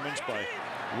performance by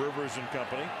Rivers and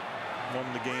company, won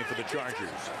the game for the Chargers.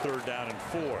 3rd down and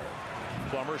 4.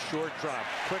 Plummer, short drop,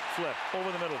 quick flip,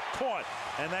 over the middle, caught,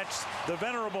 and that's the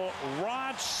venerable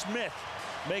Rod Smith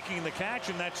making the catch,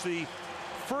 and that's the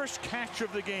first catch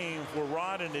of the game for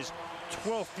Rod in his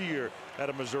 12th year at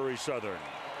a Missouri Southern.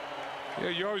 Yeah,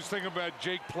 you always think about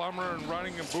Jake Plummer and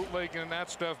running and bootlegging and that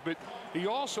stuff, but he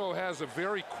also has a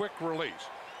very quick release.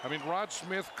 I mean, Rod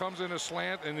Smith comes in a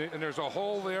slant, and there's a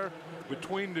hole there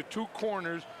between the 2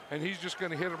 corners, and he's just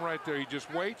going to hit him right there. He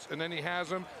just waits, and then he has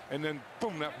him, and then,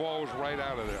 boom, that ball was right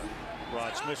out of there.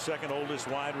 Rod Smith, 2nd oldest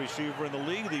wide receiver in the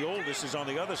league. The oldest is on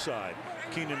the other side,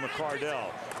 Keenan McCardell.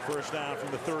 1st down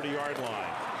from the 30-yard line.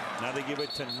 Now they give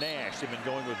it to Nash. They've been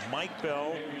going with Mike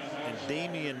Bell and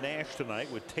Damian Nash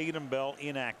tonight, with Tatum Bell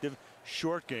inactive.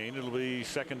 Short gain. It'll be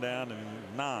 2nd down and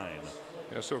 9.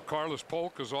 Yeah, so Carlos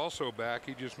Polk is also back.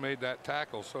 He just made that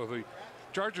tackle. So the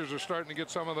Chargers are starting to get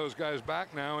some of those guys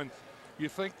back now. And you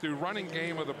think the running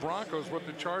game of the Broncos, what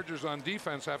the Chargers on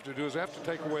defense have to do is they have to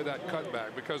take away that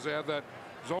cutback, because they have that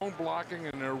zone blocking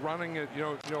and they're running it,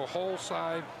 you know, whole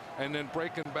side and then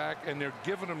breaking back, and they're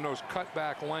giving them those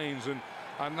cutback lanes. And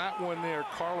on that one there,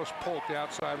 Carlos Polk, the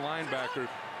outside linebacker,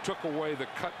 took away the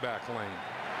cutback lane.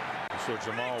 So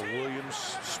Jamal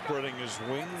Williams spreading his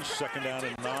wings. 2nd down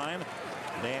and 9.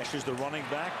 Nash is the running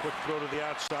back. Quick throw to the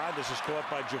outside. This is caught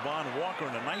by Javon Walker,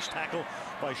 and a nice tackle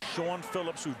by Sean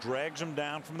Phillips, who drags him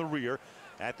down from the rear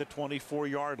at the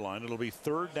 24-yard line. It'll be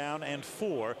 3rd down and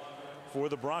 4 for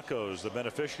the Broncos, the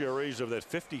beneficiaries of that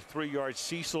 53-yard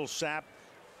Cecil Sapp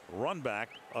run back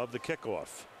of the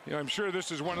kickoff. Yeah, I'm sure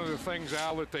this is one of the things,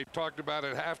 Al, that they talked about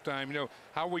at halftime. You know,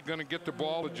 how are we going to get the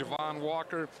ball to Javon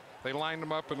Walker? They lined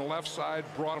him up on the left side,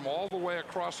 brought him all the way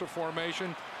across the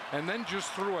formation, and then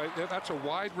just threw it. That's a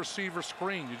wide receiver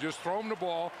screen. You just throw him the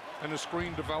ball, and the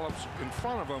screen develops in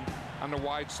front of him on the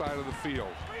wide side of the field.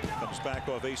 Comes back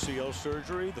off ACL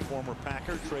surgery. The former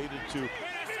Packer traded to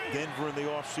Denver in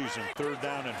the offseason. 3rd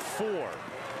down and 4.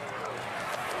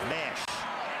 Nash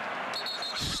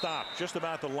stopped just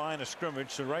about the line of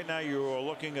scrimmage. So right now you are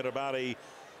looking at about a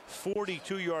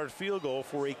 42-yard field goal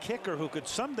for a kicker who could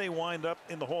someday wind up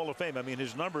in the Hall of Fame. I mean,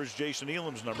 his numbers, Jason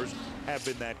Elam's numbers, have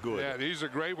been that good. Yeah, he's a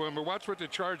great one. But watch what the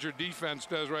Charger defense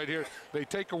does right here. They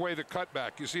take away the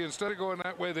cutback. You see, instead of going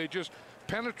that way, they just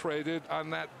penetrated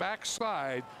on that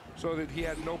backside so that he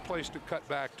had no place to cut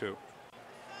back to.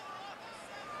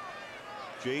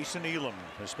 Jason Elam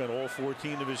has spent all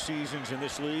 14 of his seasons in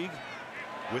this league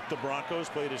with the Broncos,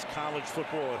 played his college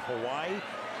football at Hawaii.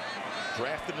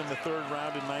 Drafted in the 3rd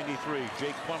round in '93.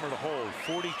 Jake Plummer to hold.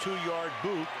 42-yard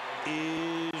boot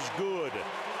is good.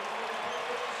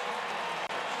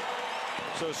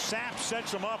 So Sapp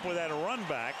sets him up with that run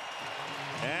back.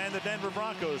 And the Denver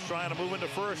Broncos trying to move into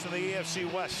first in the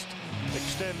AFC West.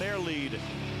 Extend their lead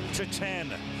to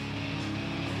 10.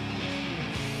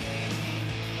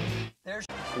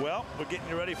 Well, we're getting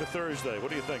you ready for Thursday. What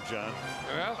do you think, John?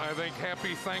 Well, I think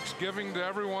happy Thanksgiving to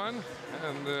everyone.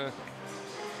 And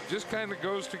just kind of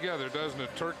goes together, doesn't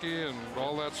it? Turkey and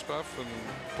all that stuff, and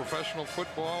professional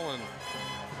football, and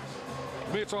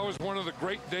to me, it's always one of the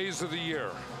great days of the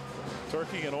year.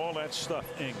 Turkey and all that stuff,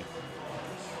 Ing.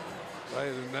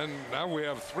 And then now we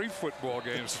have 3 football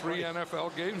games, 3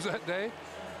 NFL games that day.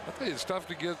 I think it's tough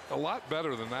to get a lot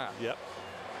better than that. Yep.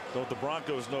 Don't the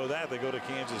Broncos know that? They go to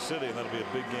Kansas City, and that'll be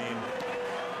a big game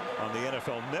on the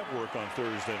NFL Network on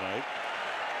Thursday night.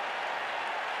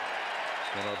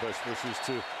 And our best wishes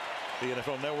to the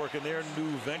NFL Network in their new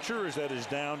venture, as that is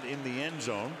down in the end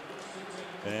zone.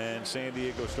 And San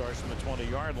Diego starts from the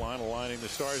 20-yard line, aligning the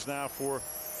stars now for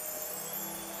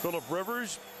Phillip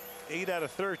Rivers. 8 out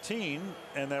of 13,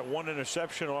 and that 1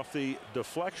 interception off the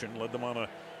deflection led them on a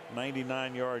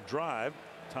 99-yard drive.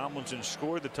 Tomlinson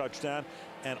scored the touchdown,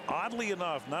 and oddly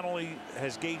enough, not only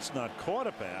has Gates not caught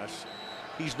a pass,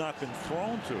 he's not been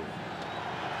thrown to.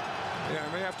 Yeah,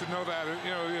 and they have to know that.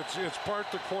 You know, it's part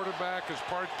the quarterback, it's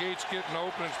part Gates getting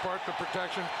open, it's part the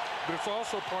protection. but it's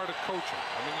also part of coaching.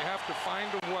 I mean, you have to find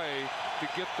a way to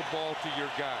get the ball to your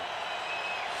guy.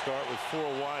 Start with 4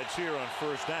 wides here on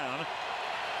first down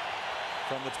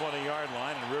from the 20-yard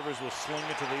line, and Rivers will sling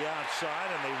it to the outside,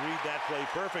 and they read that play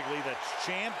perfectly. That's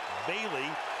Champ Bailey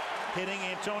hitting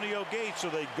Antonio Gates, so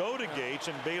they go to Gates,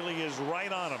 and Bailey is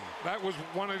right on him. That was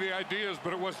one of the ideas,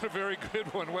 but it wasn't a very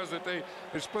good one, was it? They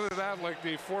split it out like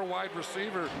the 4 wide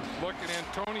receiver look, and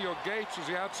Antonio Gates is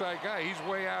the outside guy. He's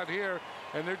way out here,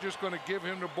 and they're just going to give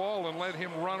him the ball and let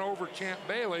him run over Champ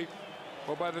Bailey.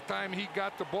 Well, by the time he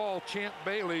got the ball, Champ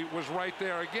Bailey was right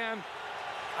there. Again,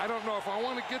 I don't know if I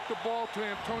want to get the ball to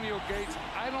Antonio Gates.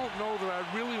 I don't know that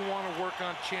I really want to work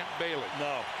on Champ Bailey.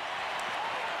 No.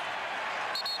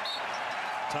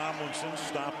 Tomlinson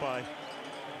stopped by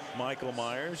Michael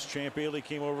Myers. Champ Bailey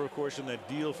came over, of course, in that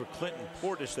deal for Clinton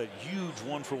Portis, that huge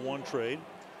 1-for-1 trade.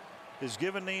 His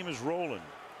given name is Roland.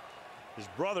 His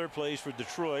brother plays for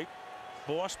Detroit,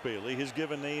 Boss Bailey. His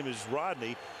given name is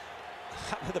Rodney.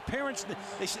 The parents,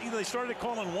 they started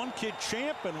calling one kid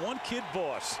Champ and one kid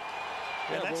Boss.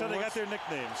 And that's how they got their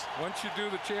nicknames. Once you do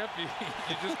the Champ, you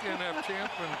just can't have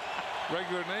Champ and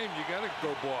regular name. You got to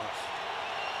go Boss.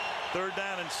 3rd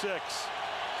down and 6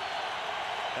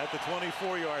 at the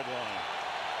 24-yard line.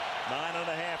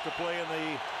 9.5 to play in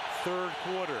the 3rd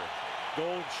quarter.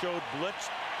 Gold showed blitz.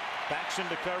 Backs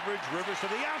into coverage. Rivers to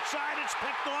the outside. It's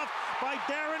picked off by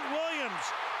Darren Williams.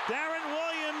 Darren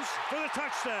Williams for the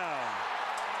touchdown.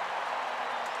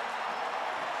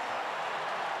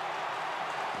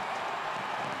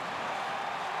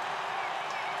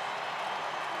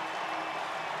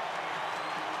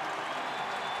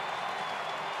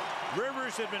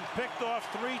 Rivers had been picked off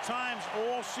 3 times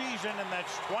all season, and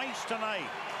that's twice tonight.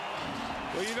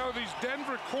 Well, you know, these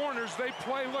Denver corners, they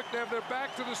play, look, they have their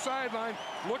back to the sideline,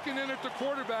 looking in at the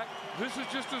quarterback. This is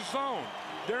just a zone.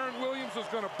 Darren Williams is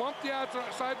going to bump the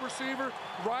outside receiver,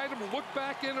 ride him, look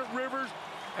back in at Rivers,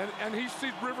 and he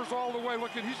sees Rivers all the way.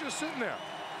 Look, he's just sitting there.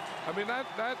 I mean,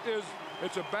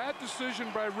 it's a bad decision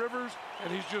by Rivers,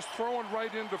 and he's just throwing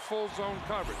right into full zone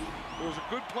coverage. It was a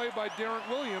good play by Darren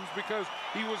Williams because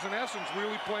he was, in essence,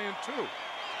 really playing 2.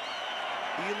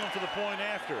 Elam for the point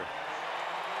after.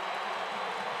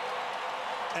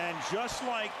 And just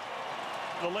like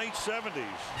the late 70s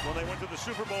when they went to the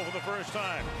Super Bowl for the first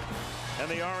time and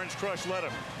the Orange Crush led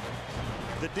them,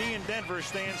 the D in Denver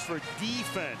stands for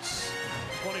defense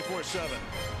 24/7.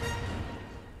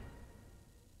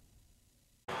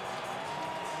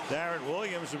 Darren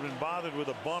Williams had been bothered with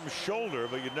a bum shoulder,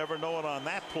 but you'd never know it on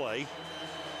that play.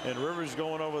 And Rivers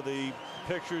going over the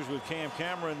pictures with Cam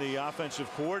Cameron, the offensive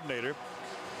coordinator.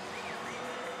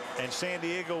 And San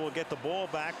Diego will get the ball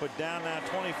back, but down now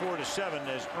 24-7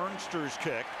 as Ernster's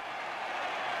kick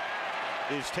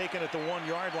is taken at the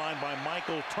 1-yard line by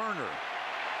Michael Turner.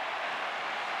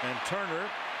 And Turner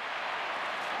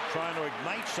trying to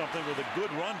ignite something with a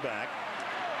good run back,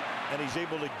 and he's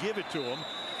able to give it to him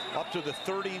up to the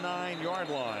 39-yard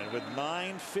line with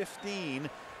 9:15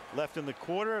 left in the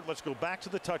quarter. Let's go back to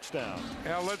the touchdown.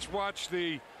 Now let's watch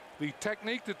the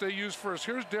technique that they use first.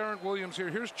 Here's Darren Williams here.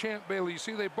 Here's Champ Bailey. You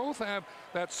see, they both have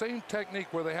that same technique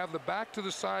where they have the back to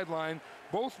the sideline,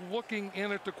 both looking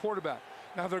in at the quarterback.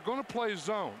 Now they're going to play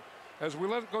zone. As we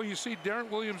let it go, you see Darren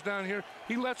Williams down here.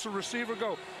 He lets the receiver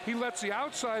go. He lets the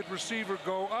outside receiver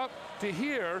go up to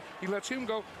here. He lets him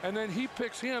go, and then he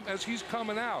picks him as he's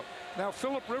coming out. Now,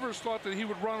 Philip Rivers thought that he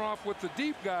would run off with the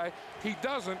deep guy. He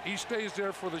doesn't. He stays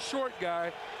there for the short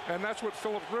guy, and that's what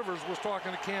Philip Rivers was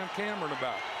talking to Cam Cameron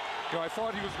about. You know, I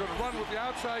thought he was going to run with the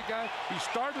outside guy. He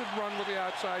started to run with the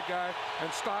outside guy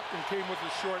and stopped and came with the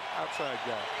short outside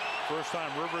guy. First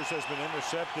time Rivers has been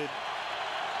intercepted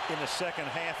in the second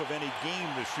half of any game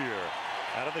this year.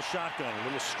 Out of the shotgun, a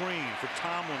little screen for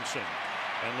Tomlinson.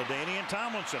 And LaDainian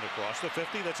Tomlinson across the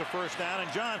 50. That's a first down.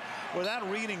 And John, without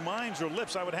reading minds or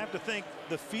lips, I would have to think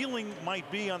the feeling might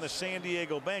be on the San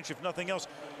Diego bench, if nothing else.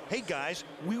 Hey, guys,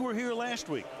 we were here last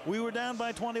week. We were down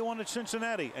by 21 at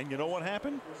Cincinnati. And you know what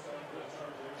happened?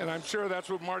 And I'm sure that's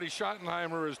what Marty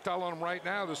Schottenheimer is telling him right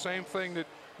now. The same thing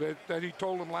that he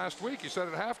told him last week. He said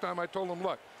at halftime, I told him,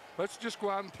 look, let's just go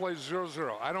out and play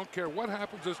 0-0. I don't care what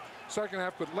happens this second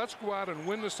half, but let's go out and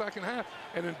win the second half.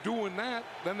 And in doing that,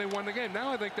 then they won the game.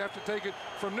 Now I think they have to take it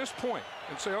from this point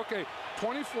and say, okay,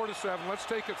 24-7, let's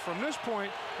take it from this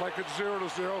point like it's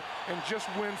 0-0 and just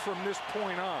win from this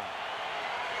point on.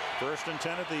 First and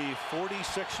 10 at the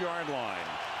 46-yard line.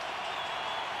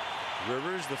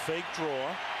 Rivers, the fake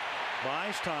draw,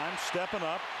 buys time, stepping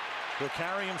up. He'll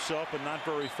carry himself, but not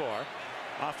very far.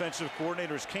 Offensive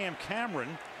coordinator is Cam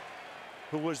Cameron.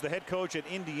 who was the head coach at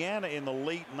Indiana in the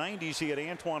late 90s. He had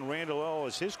Antoine Randall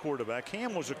as his quarterback.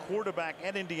 Cam was a quarterback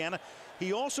at Indiana.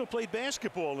 He also played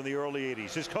basketball in the early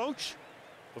 80s. His coach,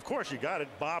 of course, you got it,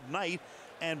 Bob Knight.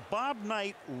 And Bob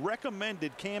Knight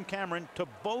recommended Cam Cameron to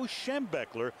Bo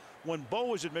Schembechler when Bo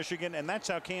was at Michigan, and that's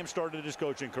how Cam started his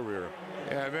coaching career.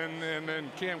 Yeah, and then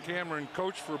Cam Cameron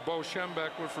coached for Bo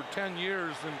Schembechler for 10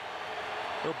 years, and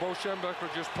Bo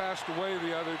Schembechler just passed away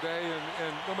the other day,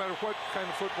 and no matter what kind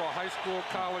of football, high school,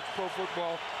 college, pro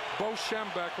football, Bo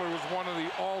Schembechler was one of the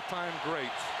all-time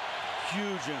greats.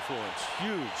 Huge influence,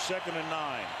 huge. 2nd and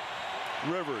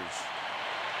 9. Rivers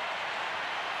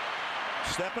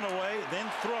stepping away, then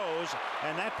throws,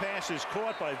 and that pass is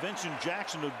caught by Vincent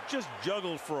Jackson, who just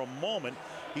juggled for a moment.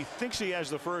 He thinks he has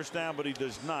the first down, but he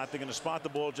does not. They're going to spot the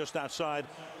ball just outside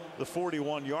the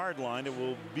 41-yard line. It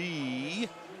will be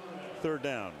 3rd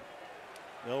down.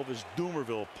 Elvis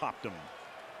Doomerville popped him.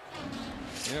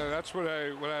 Yeah, that's what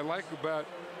I like about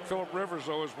Phillip Rivers,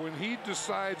 though, is when he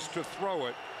decides to throw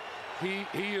it, he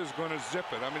is going to zip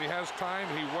it. I mean, he has time.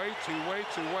 He waits,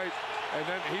 and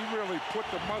then he really put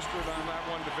the mustard on that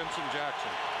one to Vincent Jackson.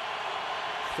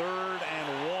 3rd and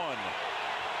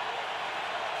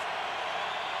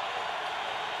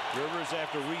 1. Rivers,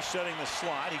 after resetting the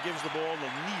slot, he gives the ball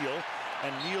to Neal,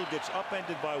 and Neal gets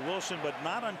upended by Wilson, but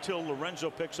not until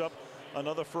Lorenzo picks up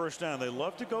another first down. They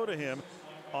love to go to him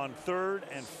on 3rd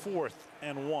and 4th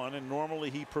and 1, and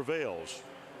normally he prevails.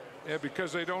 Yeah,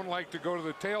 because they don't like to go to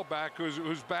the tailback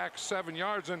who's back 7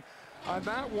 yards. And on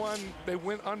that one, they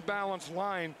went unbalanced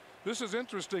line. This is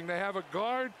interesting. They have a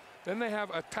guard, then they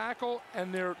have a tackle,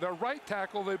 and their right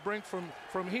tackle they bring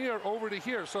from here over to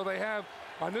here. So they have,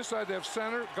 on this side, they have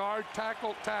center, guard,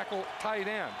 tackle, tight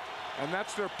end. And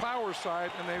that's their power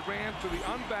side, and they ran to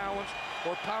the unbalanced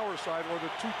or power side or the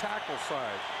 2-tackle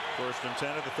side. 1st and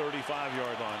 10 at the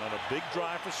 35-yard line on a big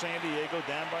drive for San Diego,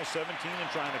 down by 17 and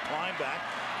trying to climb back.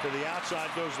 To the outside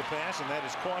goes the pass, and that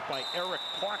is caught by Eric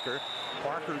Parker.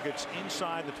 Parker gets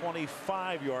inside the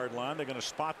 25-yard line. They're going to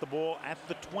spot the ball at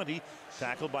the 20,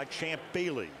 tackled by Champ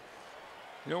Bailey.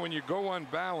 You know, when you go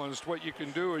unbalanced, what you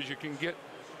can do is you can get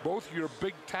both your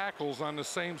big tackles on the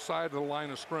same side of the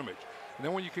line of scrimmage. And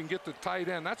then when you can get the tight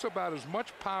end, that's about as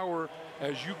much power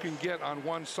as you can get on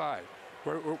one side,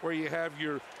 where you have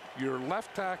your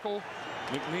left tackle,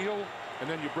 McNeil, and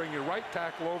then you bring your right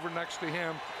tackle over next to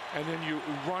him, and then you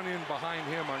run in behind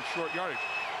him on short yardage.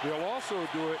 They'll also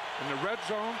do it in the red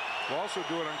zone. They'll also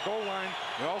do it on goal line.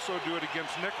 They'll also do it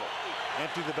against nickel.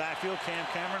 Empty the backfield. Cam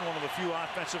Cameron, one of the few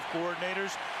offensive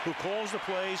coordinators who calls the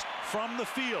plays from the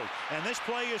field. And this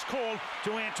play is called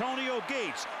to Antonio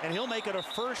Gates, and he'll make it a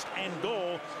 1st and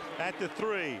goal at the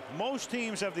 3. Most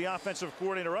teams have the offensive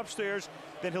coordinator upstairs.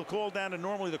 Then he'll call down to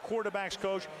normally the quarterback's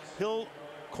coach. He'll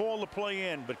call the play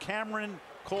in, but Cameron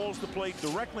calls the play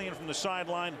directly in from the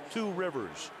sideline to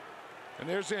Rivers. And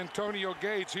there's Antonio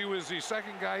Gates. He was the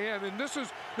 2nd guy in, and this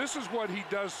is what he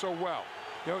does so well.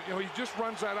 You know, he just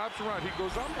runs that option run. He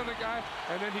goes up on the guy,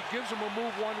 and then he gives him a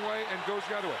move one way and goes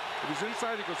the other way. If he's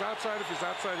inside, he goes outside. If he's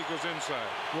outside, he goes inside.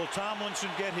 Will Tomlinson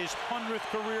get his 100th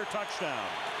career touchdown?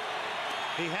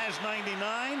 He has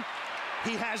 99.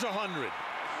 He has 100.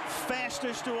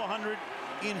 Fastest to 100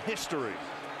 in history.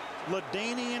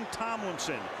 LaDainian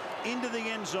Tomlinson into the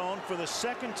end zone for the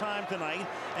 2nd time tonight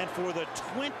and for the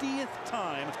 20th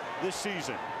time this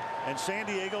season. And San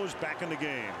Diego is back in the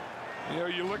game. You know,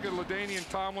 you look at LaDainian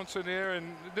Tomlinson there,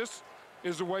 and this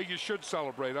is the way you should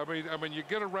celebrate. I mean, you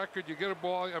get a record, you get a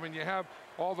ball. I mean, you have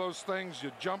all those things,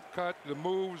 your jump cut, the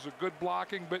moves, the good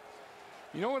blocking. But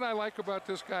you know what I like about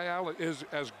this guy, Al, is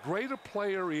as great a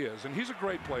player he is, and he's a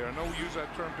great player. I know we use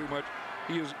that term too much.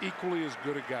 He is equally as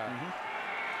good a guy.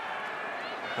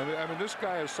 I mean, this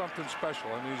guy is something special.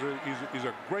 I mean, he's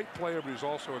a great player, but he's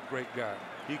also a great guy.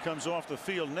 He comes off the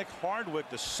field. Nick Hardwick,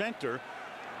 the center,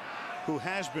 who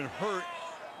has been hurt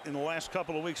in the last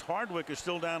couple of weeks. Hardwick is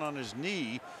still down on his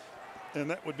knee, and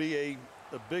that would be a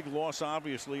big loss,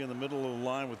 obviously, in the middle of the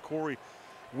line with Corey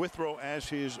Withrow as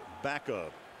his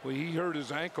backup. Well, he hurt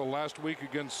his ankle last week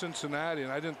against Cincinnati,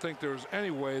 and I didn't think there was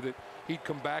any way that he'd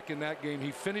come back in that game.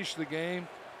 He finished the game,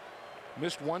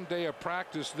 missed 1 day of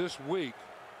practice this week.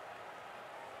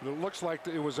 It looks like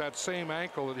it was that same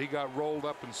ankle that he got rolled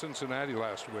up in Cincinnati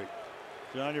last week.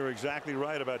 John, you're exactly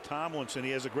right about Tomlinson.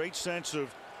 He has a great sense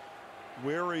of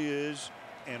where he is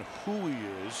and who he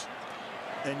is,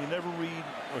 and you never read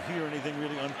or hear anything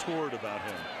really untoward about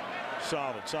him.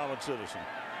 Solid citizen.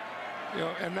 You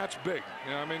know, and that's big.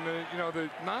 You know, I mean,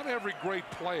 not every great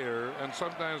player, and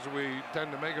sometimes we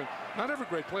tend to make it, not every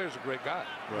great player is a great guy.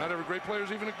 Right. Not every great player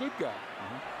is even a good guy.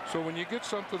 So when you get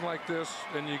something like this,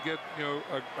 and you get,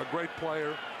 a great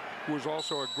player, who is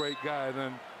also a great guy,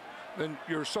 then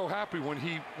you're so happy when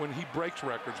he breaks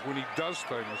records, when he does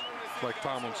things like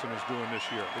Tomlinson is doing this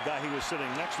year. The guy he was sitting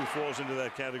next to falls into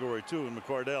that category too, in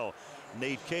McCardell.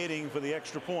 Nate Kading for the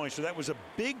extra point. So that was a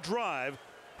big drive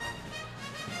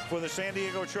for the San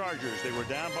Diego Chargers. They were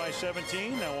down by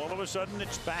 17. Now all of a sudden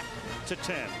it's back to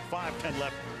 10. 5:10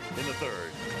 left in the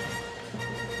third.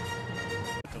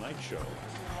 Tonight show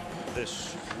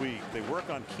this week. They work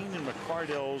on Keenan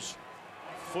McCardell's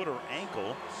foot or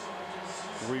ankle.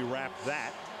 Rewrap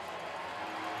that.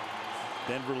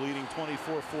 Denver leading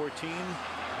 24-14.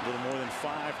 A little more than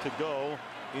 5 to go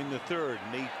in the third.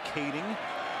 Nate Kading,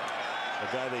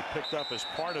 a guy they picked up as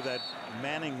part of that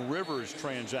Manning Rivers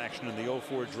transaction in the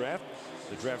 04 draft.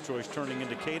 The draft choice turning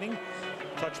into Kading.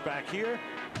 Touchback here.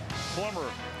 Plummer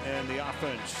and the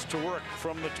offense to work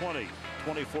from the 20.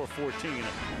 24-14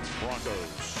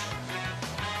 Broncos.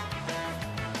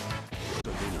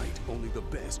 Sunday night, only the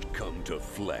best come to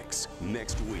Flex.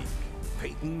 Next week,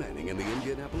 Peyton Manning and the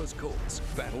Indianapolis Colts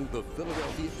battle the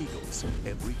Philadelphia Eagles.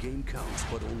 Every game counts,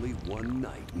 but only one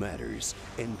night matters.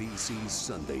 NBC's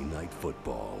Sunday Night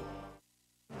Football.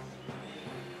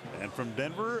 And from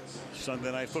Denver,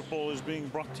 Sunday Night Football is being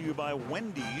brought to you by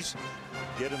Wendy's.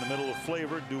 Get in the middle of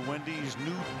flavor. Do Wendy's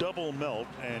new double melt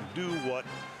and do what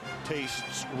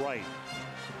tastes right.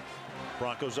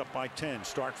 Broncos up by 10.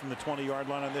 Start from the 20-yard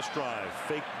line on this drive.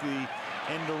 Fake the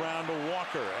end around to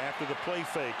Walker after the play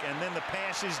fake. And then the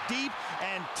pass is deep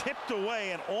and tipped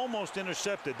away and almost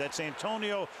intercepted. That's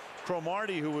Antonio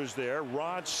Cromartie who was there.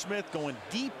 Rod Smith going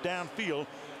deep downfield.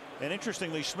 And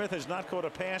interestingly, Smith has not caught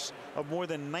a pass of more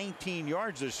than 19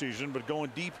 yards this season, but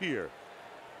going deep here.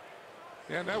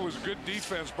 And that was good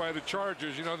defense by the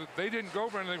Chargers. You know, that they didn't go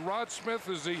for anything. Rod Smith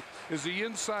is the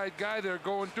inside guy there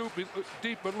going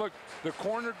deep. But look, the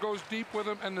corner goes deep with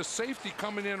him, and the safety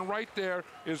coming in right there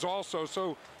is also.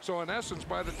 So in essence,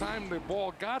 by the time the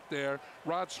ball got there,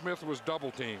 Rod Smith was double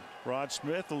teamed. Rod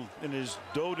Smith in his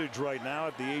dotage right now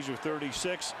at the age of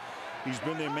 36. He's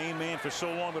been their main man for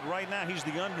so long, but right now he's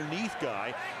the underneath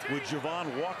guy with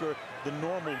Javon Walker, the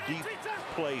normal deep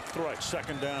play threat.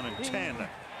 2nd down and 10.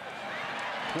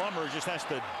 Plummer just has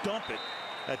to dump it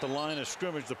at the line of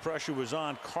scrimmage. The pressure was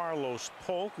on Carlos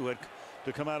Polk, who had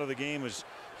to come out of the game as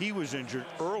he was injured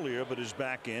earlier, but is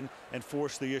back in and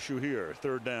forced the issue here.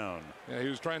 3rd down. Yeah, he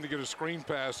was trying to get a screen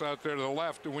pass out there to the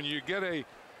left. And when you get a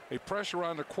pressure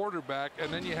on the quarterback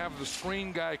and then you have the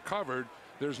screen guy covered,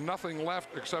 there's nothing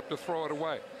left except to throw it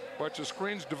away. But the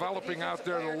screen's developing out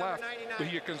there to the left,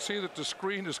 but you can see that the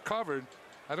screen is covered.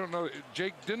 I don't know.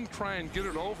 Jake didn't try and get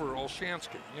it over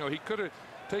Olshansky. You know, he could have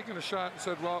taken a shot and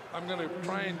said, well, I'm going to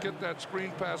try and get that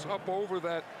screen pass up over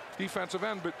that defensive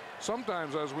end. But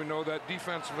sometimes, as we know, that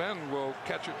defensive end will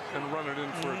catch it and run it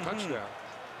in for a touchdown.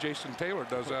 Jason Taylor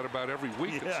does that about every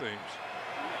week, it seems.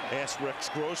 Ask Rex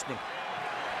Grossman.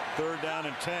 3rd down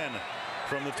and 10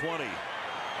 from the 20.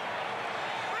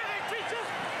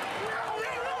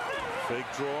 Fake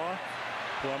draw.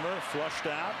 Plummer flushed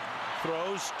out.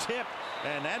 Throws, tip,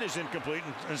 and that is incomplete.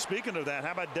 And speaking of that,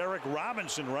 how about Derek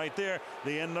Robinson right there,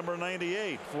 the end number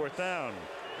 98, 4th down.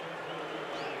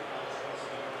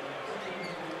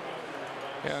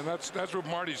 Yeah, and that's what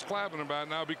Marty's clapping about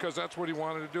now, because that's what he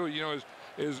wanted to do. You know,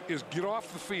 is get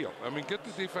off the field. I mean, get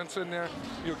the defense in there.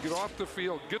 You know, get off the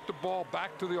field, get the ball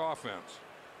back to the offense.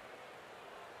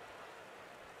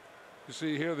 You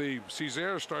see here, the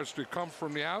Cesare starts to come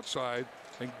from the outside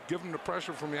and give him the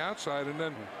pressure from the outside, and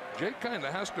then Jake kind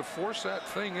of has to force that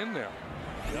thing in there.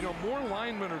 You know, more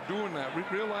linemen are doing that,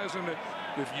 realizing that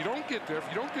if you don't get there, if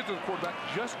you don't get to the quarterback,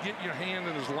 just get your hand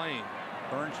in his lane.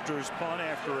 Ernster's punt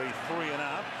after a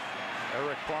 3-and-out.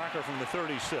 Eric Parker from the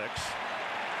 36.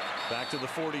 Back to the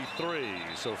 43.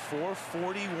 So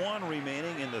 4:41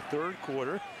 remaining in the 3rd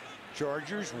quarter.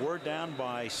 Chargers were down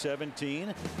by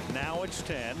 17. Now it's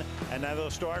 10. And now they'll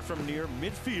start from near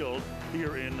midfield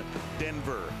here in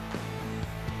Denver.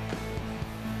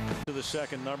 To the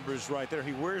second numbers right there.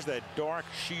 He wears that dark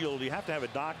shield. You have to have a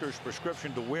doctor's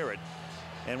prescription to wear it.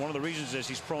 And one of the reasons is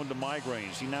he's prone to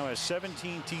migraines. He now has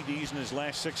 17 TDs in his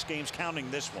last 6 games, counting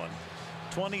this one.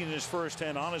 20 in his first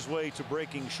 10, on his way to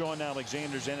breaking Sean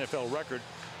Alexander's NFL record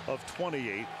of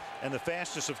 28. And the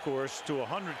fastest, of course, to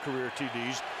 100 career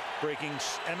TDs, breaking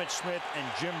Emmitt Smith and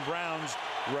Jim Brown's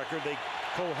record. They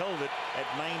co-held it at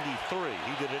 93.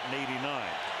 He did it in 89.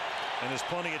 And there's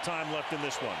plenty of time left in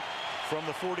this one. From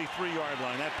the 43-yard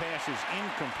line, that pass is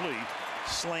incomplete.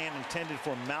 Slant intended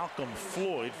for Malcolm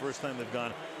Floyd. First time they've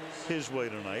gone his way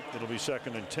tonight. It'll be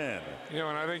 2nd and 10. You know,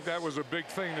 and I think that was a big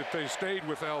thing that they stayed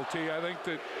with LT. I think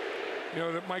that You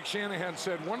know, that Mike Shanahan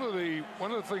said one of the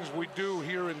things we do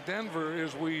here in Denver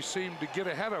is we seem to get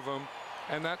ahead of them,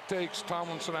 and that takes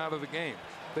Tomlinson out of the game.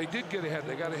 They did get ahead.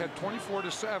 They got ahead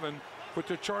 24-7, but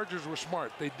the Chargers were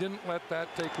smart. They didn't let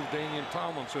that take LaDainian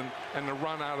Tomlinson and the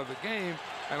run out of the game,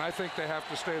 and I think they have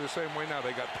to stay the same way now.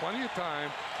 They got plenty of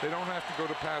time. They don't have to go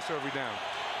to pass every down.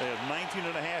 They have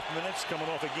 19.5 minutes coming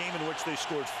off a game in which they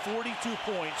scored 42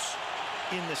 points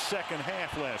in the second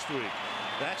half last week.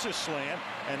 That's a slant,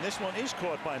 and this one is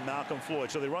caught by Malcolm Floyd.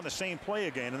 So they run the same play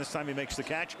again, and this time he makes the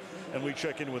catch, and we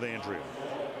check in with Andrea.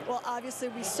 Well, obviously,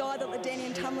 we saw that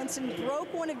LaDainian Tomlinson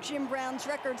broke one of Jim Brown's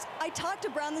records. I talked to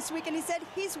Brown this week, and he said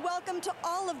he's welcome to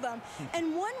all of them.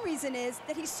 And one reason is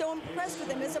that he's so impressed with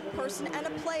him as a person and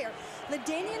a player.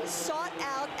 LaDainian sought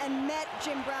out and met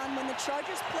Jim Brown when the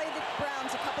Chargers played the Browns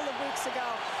a couple of weeks ago.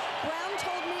 Brown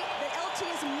told me that LT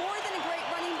is more than a great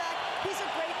running back. He's a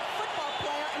great football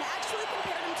player, and actually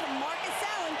compared him to Marcus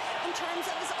Allen in terms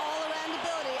of his all-around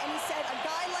ability. And he said a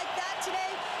guy like that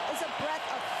today is a breath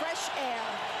of fresh air.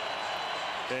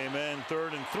 Amen.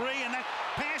 3rd and 3, and that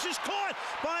pass is caught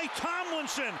by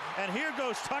Tomlinson. And here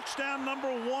goes touchdown number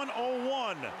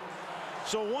 101.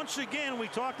 So once again, we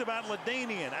talked about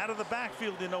LaDainian. Out of the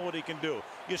backfield, you know what he can do.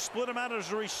 You split him out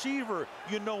as a receiver,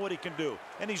 you know what he can do.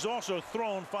 And he's also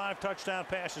thrown 5 touchdown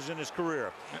passes in his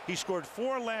career. He scored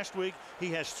 4 last week. He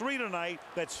has 3 tonight.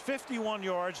 That's 51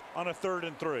 yards on a 3rd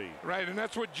and 3. Right, and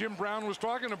that's what Jim Brown was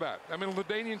talking about. I mean,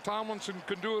 LaDainian Tomlinson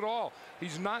can do it all.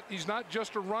 He's not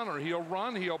just a runner. He'll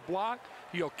run, he'll block,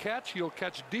 he'll catch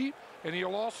deep, and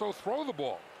he'll also throw the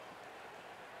ball.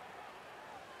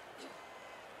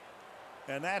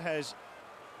 And that has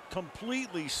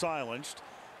completely silenced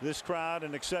this crowd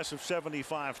in excess of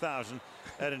 75,000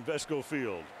 at Invesco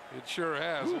Field. It sure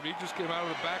has. I mean, he just came out of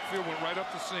the backfield, went right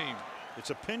up the seam.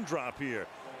 It's a pin drop here.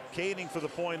 Kading for the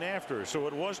point after. So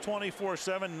it was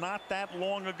 24-7 not that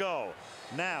long ago.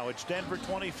 Now it's Denver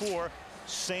 24,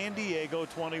 San Diego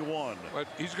 21. But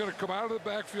he's going to come out of the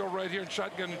backfield right here and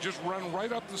shotgun and just run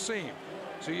right up the seam.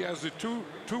 So he has the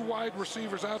two wide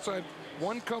receivers outside.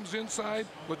 One comes inside.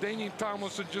 LaDainian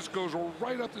Tomlinson just goes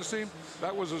right up the seam.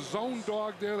 That was a zone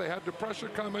dog there. They had the pressure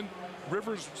coming.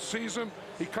 Rivers sees him.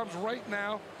 He comes right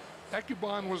now.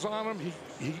 Ecubon was on him.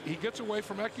 He gets away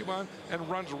from Ecubon and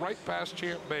runs right past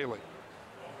Champ Bailey.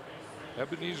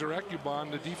 Ebenezer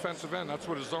Ecubon, the defensive end. That's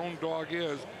what a zone dog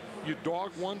is. You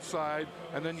dog one side,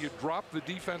 and then you drop the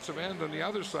defensive end on the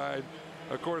other side.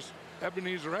 Of course,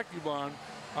 Ebenezer Ecubon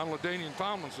on LaDainian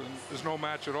Tomlinson is no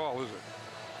match at all, is it?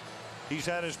 He's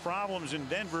had his problems in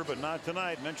Denver, but not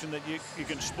tonight. Mentioned that you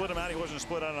can split him out. He wasn't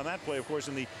split out on that play, of course,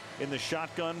 in the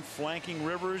shotgun flanking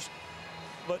Rivers.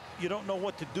 But you don't know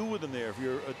what to do with him there if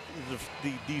you're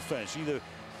the defense. Either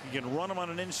you can run him on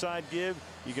an inside give,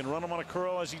 you can run him on a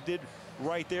curl as he did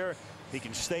right there. He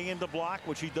can stay in the block,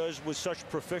 which he does with such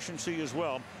proficiency as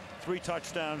well. 3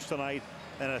 touchdowns tonight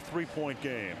and a 3-point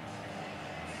game.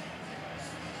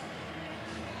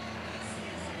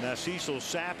 Now Cecil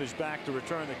Sapp is back to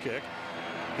return the kick.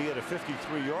 He had a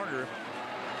 53-yarder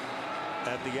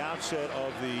at the outset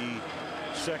of the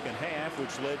second half,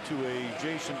 which led to a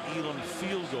Jason Elam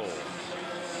field goal.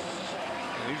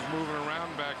 And he's moving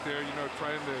around back there, you know,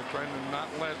 trying to not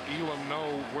let Elam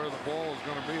know where the ball is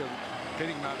going to be, and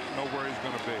Kading not know where he's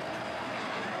going to be.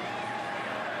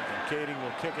 And Kading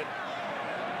will kick it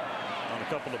on a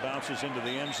couple of bounces into the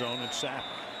end zone, and Sapp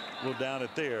will down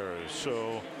it there.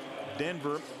 So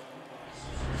Denver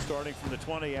starting from the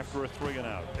 20 after a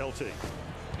 3-and-out. LT.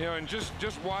 You know, and just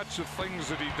watch the things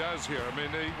that he does here. I mean,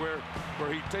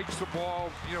 where he takes the ball,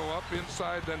 you know, up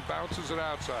inside, then bounces it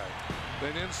outside,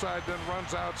 then inside, then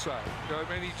runs outside. You know, I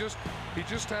mean, he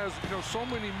just has, you know, so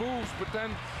many moves. But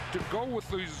then to go with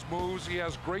these moves, he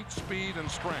has great speed and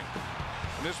strength.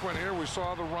 And this one here, we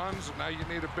saw the runs, and now you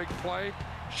need a big play,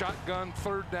 shotgun,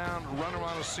 3rd down, run him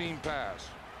on a seam pass.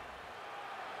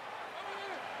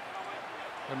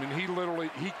 I mean,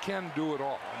 he can do it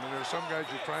all. I mean, there's some guys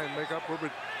you try and make up for,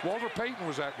 but Walter Payton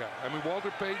was that guy. I mean,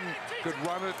 Walter Payton could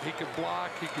run it, he could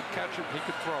block, he could catch it, he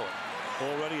could throw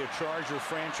it. Already a Charger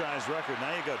franchise record.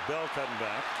 Now you got Bell cutting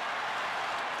back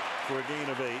for a gain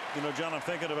of 8. You know, John, I'm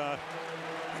thinking about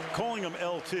calling him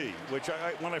LT, which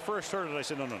when I first heard it, I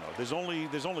said, no. There's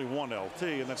only one LT,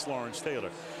 and that's Lawrence Taylor.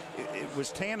 It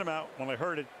was tantamount when I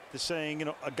heard it to saying, you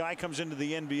know, a guy comes into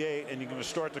the NBA and you're going to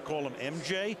start to call him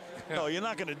MJ. Yeah. No, you're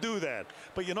not going to do that.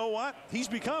 But you know what? He's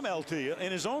become LT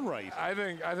in his own right. I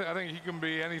think he can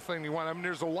be anything you want. I mean,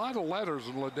 there's a lot of letters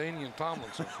in LaDainian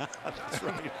Tomlinson. That's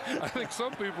right. I think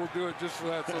some people do it just for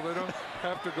that, so they don't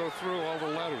have to go through all the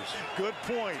letters. Good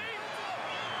point.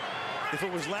 If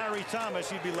it was Larry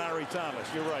Thomas, he'd be Larry Thomas.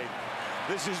 You're right.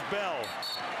 This is Bell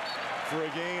for a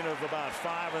gain of about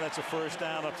 5, and that's a first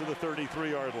down up to the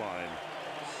 33-yard line.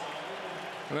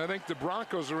 And I think the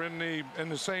Broncos are in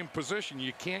the same position.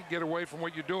 You can't get away from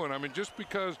what you're doing. I mean, just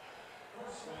because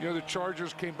the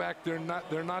Chargers came back, they're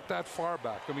not that far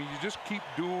back. I mean, you just keep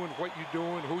doing what you're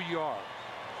doing, who you are.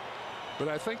 But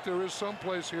I think there is some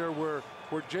place here where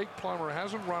Jake Plummer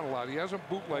hasn't run a lot. He hasn't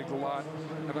bootlegged a lot.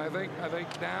 And I think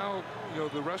now,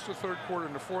 the rest of the third quarter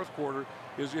and the fourth quarter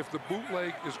is if the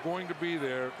bootleg is going to be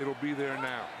there, it'll be there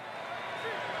now.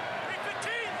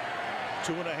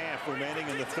 2.5 remaining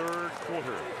in the third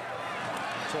quarter.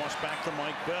 Toss back to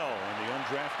Mike Bell, and the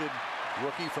undrafted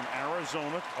rookie from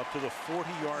Arizona up to the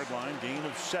 40-yard line, gain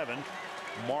of 7.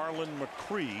 Marlon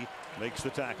McCree makes the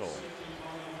tackle.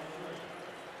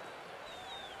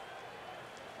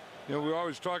 We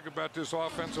always talk about this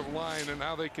offensive line and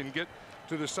how they can get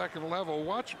to the second level.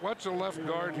 Watch the left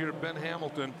guard here, Ben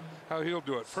Hamilton, how he'll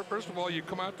do it. First of all, you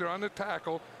come out there on the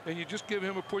tackle and you just give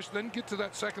him a push, then get to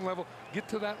that second level, get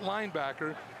to that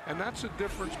linebacker, and that's the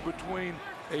difference between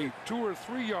a 2 or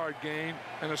 3 yard gain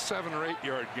and a 7 or 8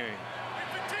 yard gain.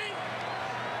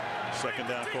 Second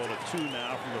down called a 2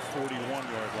 now from the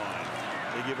 41-yard line.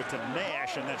 They give it to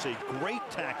Nash, and that's a great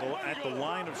tackle at the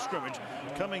line of scrimmage.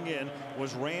 Coming in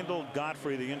was Randall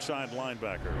Godfrey, the inside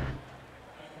linebacker.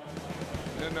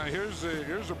 And now here's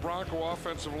a Bronco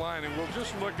offensive line, and we'll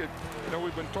just look at,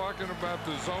 we've been talking about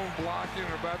the zone blocking,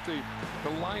 about the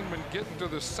linemen getting to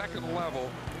the second level.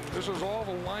 This is all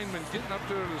the linemen getting up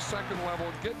there to the second level,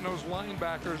 getting those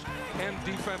linebackers and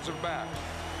defensive backs.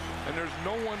 And there's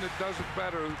no one that does it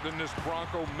better than this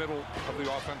Bronco middle of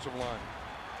the offensive line.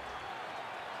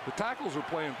 The tackles are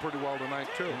playing pretty well tonight,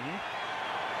 too.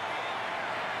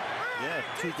 Yeah,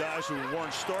 2 guys who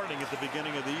weren't starting at the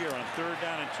beginning of the year. On 3rd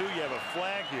down and 2, you have a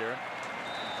flag here.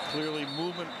 Clearly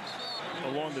movement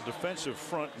along the defensive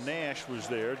front. Nash was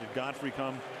there. Did Godfrey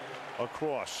come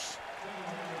across?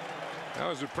 I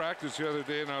was at practice the other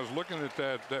day, and I was looking at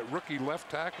that rookie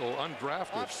left tackle,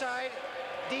 undrafted. Offside,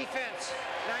 defense,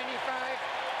 95,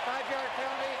 5-yard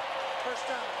penalty, first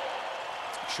down.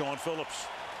 Sean Phillips.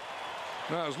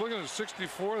 Now, I was looking at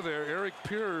 64 there, Eric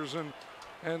Piers, and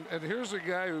here's a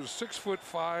guy who's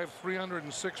 6'5",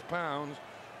 306 pounds,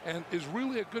 and is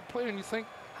really a good player. And you think,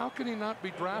 how can he not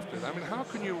be drafted? I mean, how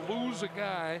can you lose a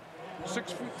guy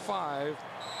 6'5"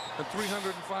 and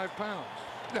 305 pounds?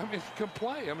 I mean, he can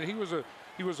play. I mean, he was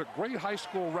a great high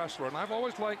school wrestler, and I've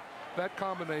always liked that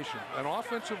combination, an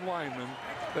offensive lineman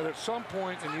that at some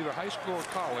point in either high school or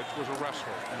college was a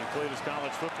wrestler. And he played his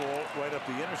college football right up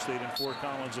the interstate in Fort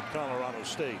Collins at Colorado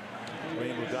State.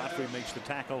 Randall Godfrey makes the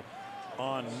tackle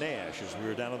on Nash as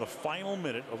we're down to the final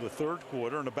minute of the third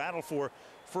quarter in a battle for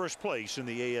first place in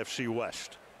the AFC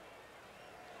West.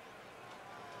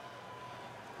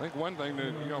 I think one thing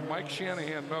that Mike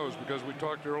Shanahan knows, because we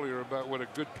talked earlier about what a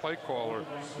good play caller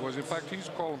was. In fact, he's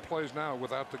calling plays now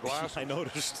without the glasses. I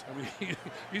noticed. I mean,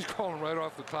 he's calling right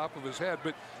off the top of his head,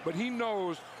 but he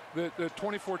knows that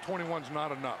 24-21 is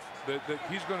not enough. That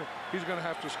he's going to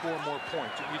have to score more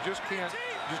points. You just can't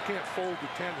fold the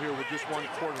tent here with just 1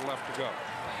 quarter left to go.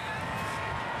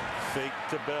 Fake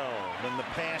to Bell, then the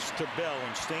pass to Bell,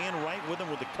 and staying right with him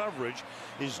with the coverage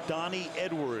is Donnie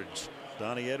Edwards.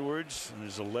 Donnie Edwards in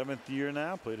his 11th year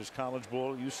now, played his college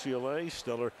ball at UCLA,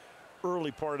 stellar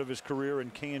early part of his career in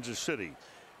Kansas City.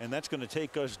 And that's going to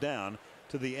take us down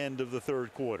to the end of the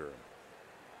third quarter.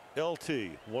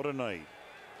 LT, what a night.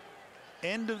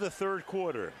 End of the third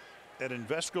quarter at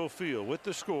Invesco Field with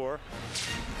the score.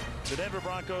 The Denver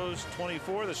Broncos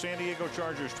 24, the San Diego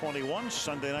Chargers 21.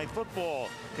 Sunday Night Football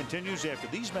continues after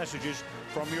these messages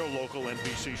from your local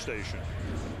NBC station.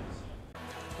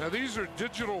 Now, these are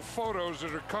digital photos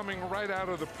that are coming right out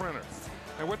of the printer.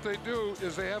 And what they do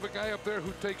is they have a guy up there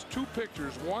who takes 2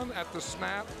 pictures, one at the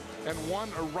snap and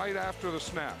one right after the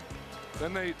snap.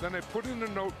 Then they put it in a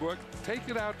notebook, take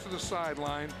it out to the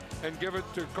sideline, and give it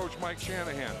to Coach Mike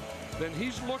Shanahan. Then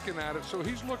he's looking at it, so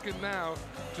he's looking now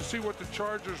to see what the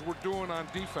Chargers were doing on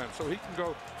defense. So he can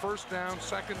go first down,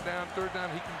 second down, third down.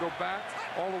 He can go back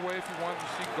all the way if he wanted to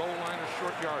see goal line or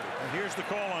short yardage. And here's the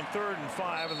call on 3rd and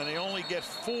 5, and then they only get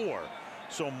 4.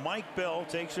 So Mike Bell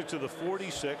takes it to the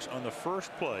 46 on the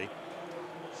first play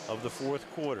of the fourth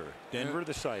quarter. Denver,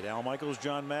 the site. Al Michaels,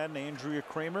 John Madden, Andrea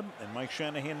Kramer, and Mike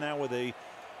Shanahan now with a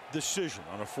decision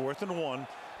on a 4th and 1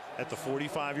 at the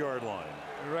 45-yard line.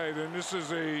 Right, and this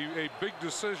is a big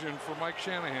decision for Mike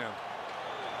Shanahan.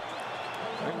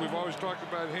 I think we've always talked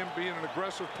about him being an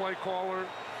aggressive play caller.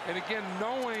 And again,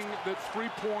 knowing that 3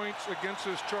 points against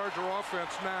this Charger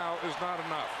offense now is not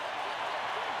enough.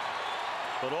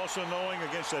 But also knowing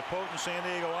against that potent San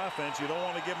Diego offense, you don't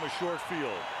want to give him a short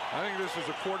field. I think this is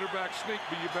a quarterback sneak,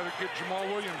 but you better get Jamal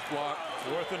Williams blocked.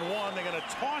 4th and 1. They're going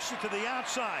to toss it to the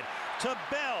outside to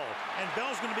Bell. And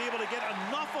Bell's going to be able to get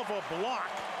enough of a block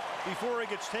before he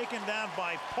gets taken down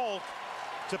by Polk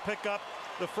to pick up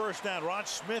the first down. Rod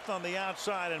Smith on the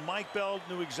outside, and Mike Bell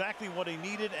knew exactly what he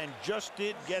needed and just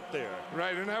did get there.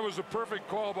 Right, and that was a perfect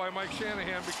call by Mike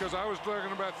Shanahan, because I was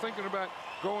thinking about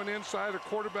going inside a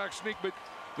quarterback sneak, but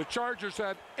the Chargers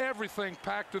had everything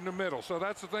packed in the middle. So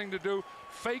that's the thing to do.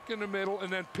 Fake in the middle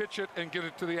and then pitch it and get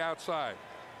it to the outside.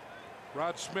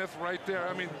 Rod Smith right there.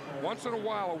 I mean, once in a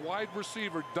while, a wide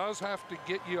receiver does have to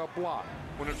get you a block.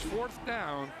 When it's 4th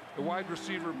down, the wide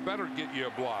receiver better get you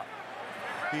a block.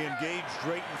 He engaged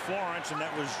Drayton Florence, and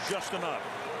that was just enough.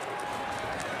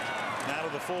 Now to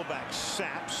the fullback,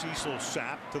 Sapp, Cecil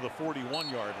Sapp, to the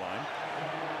 41-yard line.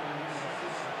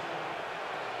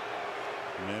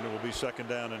 And it will be 2nd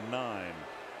down and 9.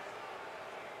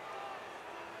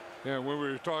 Yeah, when we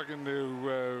were talking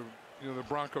to the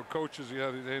Bronco coaches the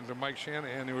other day, to Mike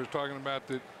Shanahan, he was talking about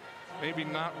that maybe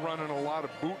not running a lot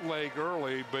of bootleg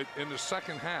early, but in the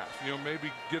second half,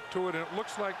 maybe get to it. And it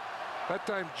looks like that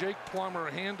time Jake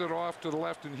Plummer handed off to the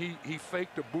left, and he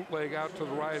faked a bootleg out to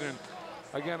the right. And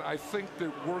again, I think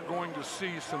that we're going to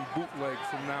see some bootleg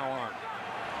from now on.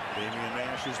 Damian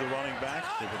Nash is the running back.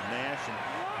 David Nash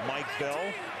and Mike Bell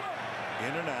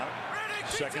in and out.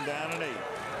 2nd down and 8.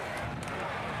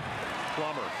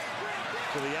 Plummer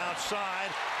to the outside,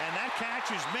 and that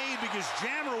catch is made because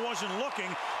Jammer wasn't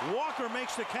looking. Walker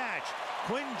makes the catch.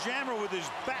 Quentin Jammer with his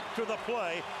back to the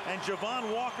play, and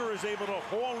Javon Walker is able to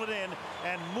haul it in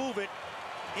and move it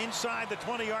inside the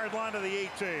 20-yard line of the 18.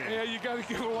 Yeah, you got to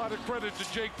give a lot of credit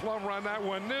to Jake Plummer on that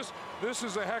one. This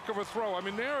is a heck of a throw. I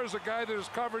mean, there is a guy that is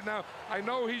covered now. I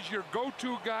know he's your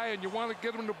go-to guy, and you want to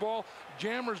get him the ball.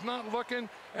 Jammer's not looking,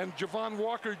 and Javon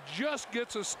Walker just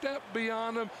gets a step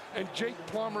beyond him, and Jake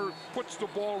Plummer puts the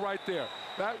ball right there.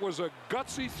 That was a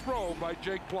gutsy throw by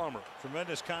Jake Plummer.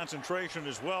 Tremendous concentration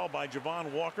as well by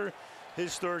Javon Walker,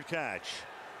 his 3rd catch.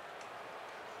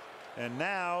 And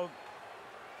now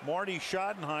Marty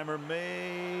Schottenheimer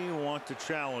may want to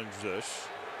challenge this,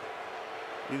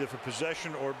 either for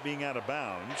possession or being out of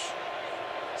bounds.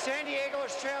 San Diego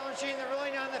is challenging the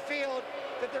ruling on the field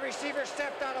that the receiver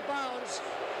stepped out of bounds.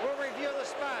 We'll review the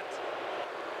spot.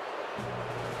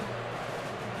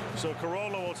 So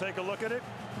Carolla will take a look at it,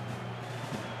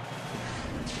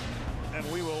 and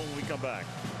we will when we come back.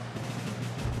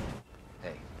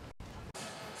 Hey.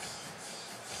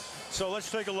 So let's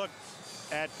take a look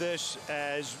at this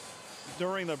as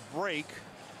during the break,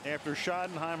 after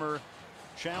Schottenheimer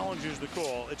challenges the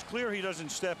call. It's clear he doesn't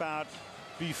step out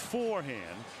beforehand.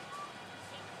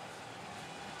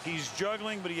 He's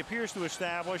juggling, but he appears to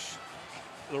establish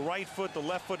the right foot, the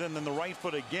left foot, and then the right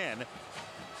foot again.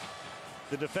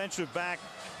 The defensive back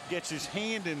gets his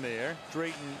hand in there,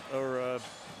 Drayton or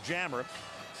Jammer,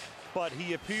 but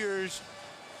he appears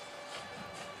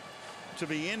to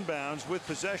be inbounds with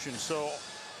possession. So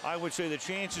I would say the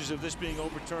chances of this being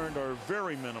overturned are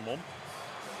very minimal.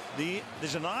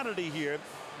 There's an oddity here.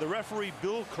 The referee,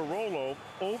 Bill Carollo,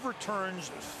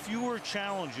 overturns fewer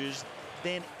challenges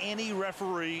than any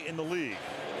referee in the league.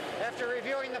 After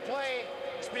reviewing the play,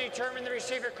 it's been determined the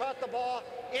receiver caught the ball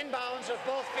inbounds with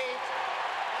both feet,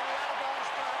 and the out-of-bounds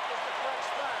spot is the correct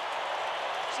spot.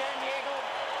 San Diego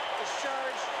is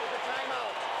charged with a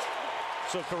timeout.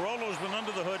 So Carollo's been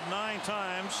under the hood 9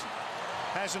 times,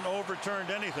 hasn't overturned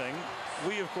anything.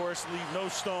 We, of course, leave no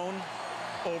stone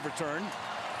overturned.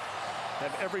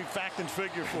 Have every fact and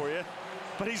figure for you.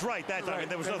 But he's right that time. Right.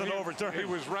 There was nothing to overturn. He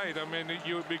was right. I mean,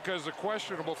 because the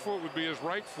questionable foot would be his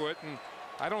right foot, and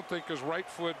I don't think his right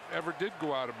foot ever did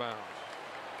go out of bounds.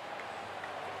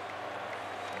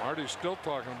 Marty's still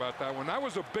talking about that one. That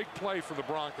was a big play for the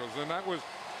Broncos, and that was,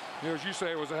 as you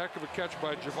say, it was a heck of a catch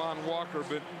by Javon Walker,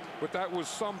 but that was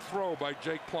some throw by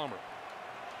Jake Plummer.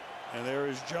 And there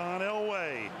is John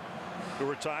Elway, who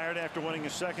retired after winning a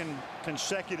 2nd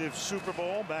consecutive Super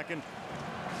Bowl back in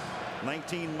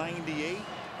 1998.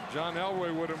 John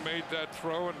Elway would have made that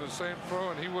throw, and the same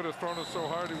throw, and he would have thrown it so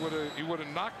hard he would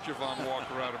have knocked Javon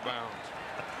Walker out of bounds.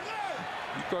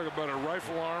 You talk about a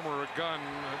rifle arm or a gun,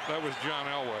 that was John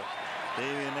Elway.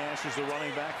 Damian Nash is the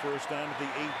running back, first down at the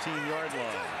 18-yard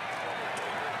line.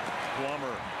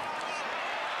 Plummer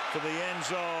to the end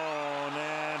zone,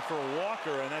 and for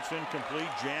Walker, and that's incomplete.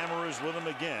 Jammer is with him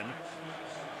again,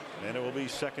 and it will be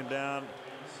 2nd down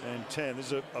and 10.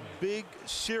 This is a big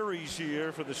series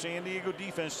here for the San Diego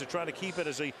defense to try to keep it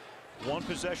as a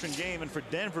 1-possession game, and for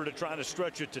Denver to try to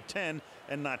stretch it to 10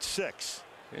 and not 6.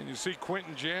 And you see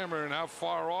Quentin Jammer and how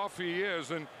far off he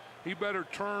is, and he better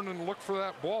turn and look for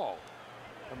that ball.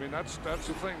 I mean, that's the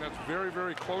thing. That's very,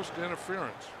 very close to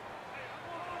interference.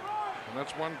 And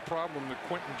that's one problem that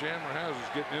Quentin Jammer has, is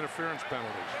getting interference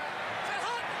penalties.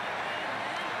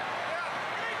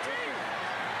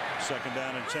 Second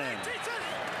down and 10.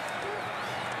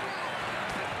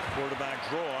 Quarterback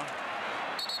draw.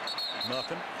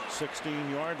 Nothing.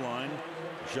 16-yard line.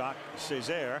 Jacques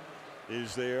Césaire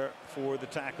is there for the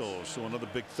tackle. So another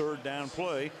big third down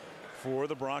play for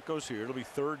the Broncos here. It'll be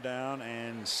 3rd down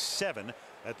and 7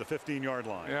 at the 15-yard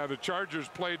line. Yeah, the Chargers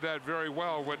played that very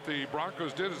well. What the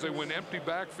Broncos did is they went empty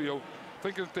backfield,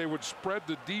 thinking that they would spread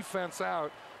the defense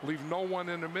out, leave no one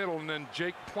in the middle, and then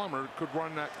Jake Plummer could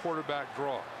run that quarterback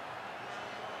draw.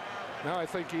 Now I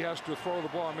think he has to throw the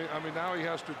ball. I mean, now he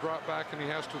has to drop back and he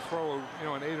has to throw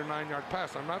an 8 or 9 yard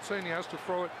pass. I'm not saying he has to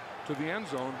throw it to the end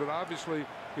zone, but obviously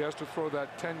he has to throw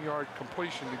that 10-yard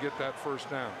completion to get that 1st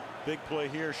down. Big play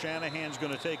here. Shanahan's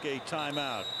going to take a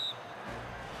timeout.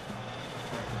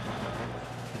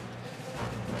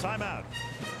 Timeout.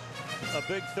 A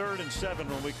big 3rd and 7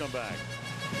 when we come back.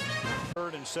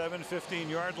 3rd and 7,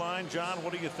 15-yard line. John,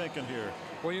 what are you thinking here?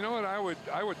 Well, you know what I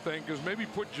would think is maybe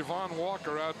put Javon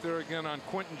Walker out there again on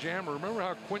Quentin Jammer. Remember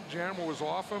how Quentin Jammer was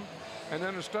off him? And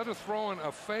then instead of throwing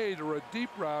a fade or a deep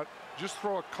route, just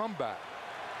throw a comeback.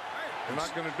 They're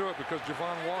not going to do it because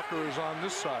Javon Walker is on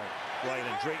this side. Right,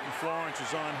 and Drayton Florence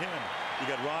is on him. You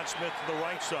got Rod Smith to the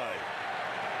right side.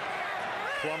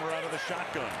 Plummer out of the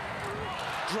shotgun.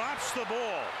 Drops the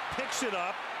ball, picks it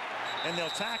up, and they'll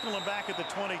tackle him back at the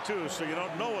 22. So you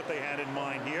don't know what they had in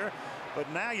mind here. But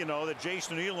now you know that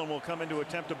Jason Elam will come in to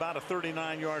attempt about a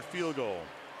 39-yard field goal.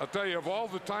 I'll tell you, of all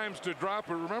the times to drop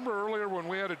it, remember earlier when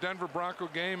we had a Denver Bronco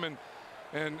game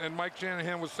and Mike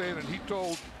Shanahan was saying, and he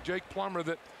told Jake Plummer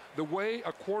that the way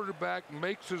a quarterback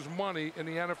makes his money in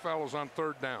the NFL is on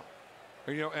 3rd down.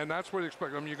 And that's what you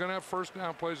expect. I mean, you're going to have 1st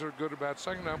down plays that are good or bad,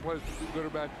 2nd down plays good or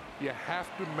bad. You have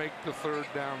to make the 3rd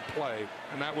down play,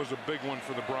 and that was a big one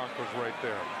for the Broncos right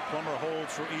there. Plummer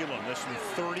holds for Elam. This from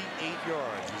 38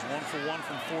 yards. He's 1 for 1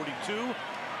 from 42.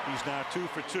 He's now 2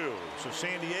 for 2. So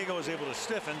San Diego is able to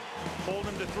stiffen, hold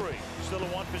him to 3. Still a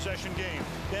 1-possession game.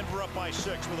 Denver up by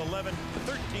 6 with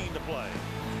 11:13 to play.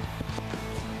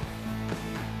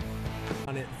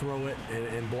 On it, throw it,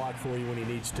 and block for you when he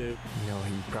needs to. You know,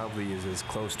 he probably is as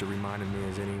close to reminding me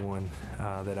as anyone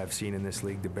that I've seen in this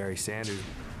league to Barry Sanders.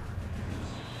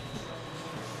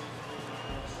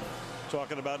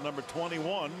 Talking about number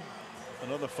 21,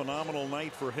 another phenomenal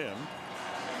night for him.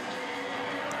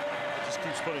 Just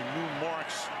keeps putting new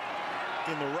marks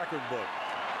in the record book.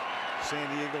 San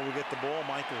Diego will get the ball.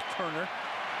 Michael Turner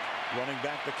running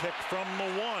back the kick from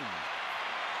the 1.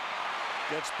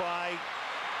 Gets by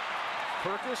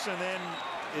Perkis and then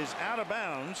is out of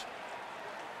bounds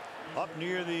up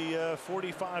near the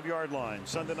 45-yard line.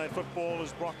 Sunday Night Football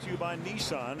is brought to you by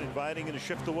Nissan, inviting you to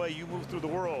shift the way you move through the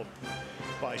world.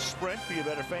 By Sprint, be a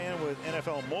better fan with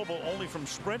NFL Mobile, only from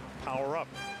Sprint. Power up.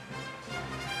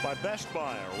 By Best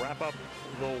Buy, wrap up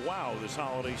the wow this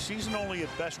holiday season only at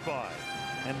Best Buy.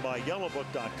 And by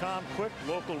yellowbook.com, quick,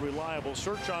 local, reliable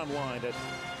search online at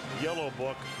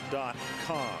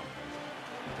yellowbook.com.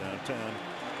 Downtown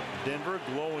Denver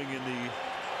glowing in the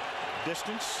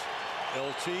distance.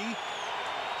 LT,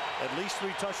 at least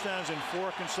 3 touchdowns in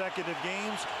 4 consecutive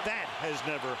games. That has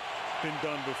never been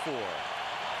done before.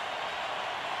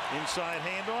 Inside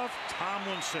handoff,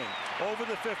 Tomlinson over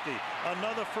the 50.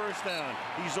 Another 1st down.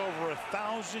 He's over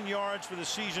 1,000 yards for the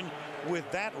season with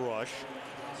that rush,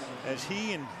 as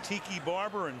he and Tiki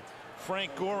Barber and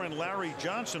Frank Gore and Larry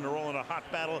Johnson are all in a hot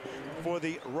battle for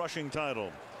the rushing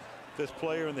title. 5th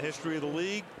player in the history of the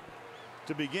league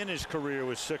to begin his career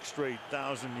with 6 straight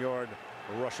 1,000-yard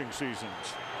rushing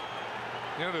seasons.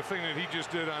 The other thing that he just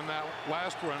did on that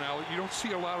last run, Al, you don't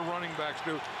see a lot of running backs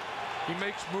do. He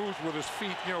makes moves with his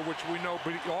feet, which we know,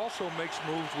 but he also makes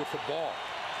moves with the ball.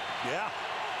 Yeah.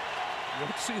 You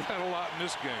don't see that a lot in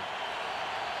this game.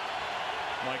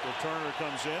 Michael Turner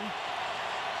comes in.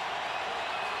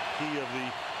 He of the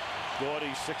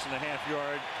gaudy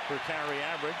 6.5-yard per carry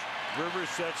average. Rivers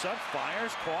sets up,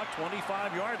 fires, caught,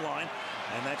 25-yard line,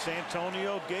 and that's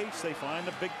Antonio Gates. They find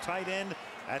the big tight end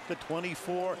at the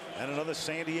 24, and another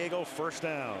San Diego 1st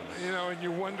down. And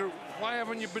you wonder, why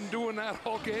haven't you been doing that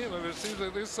all game? It seems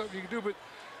like there's something you can do, but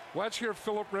watch here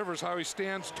Phillip Rivers, how he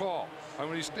stands tall. And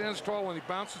when he stands tall and he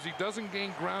bounces, he doesn't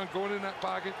gain ground going in that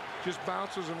pocket, just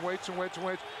bounces and waits and waits and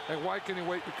waits. And why can he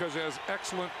wait? Because he has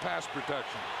excellent pass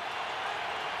protection.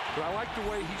 But I like the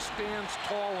way he stands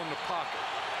tall in the pocket.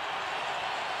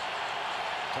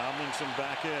 Tomlinson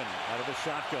back in, out of the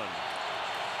shotgun.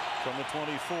 From the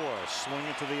 24, swing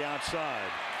it to the outside.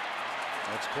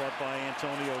 That's caught by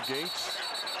Antonio Gates.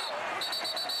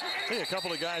 Hey, a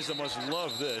couple of guys that must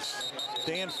love this.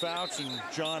 Dan Fouts and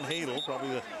John Hadel, probably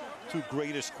the two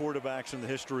greatest quarterbacks in the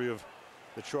history of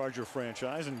the Charger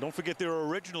franchise. And don't forget their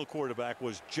original quarterback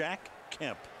was Jack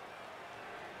Kemp.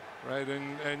 Right,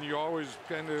 and you always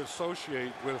kind of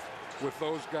associate with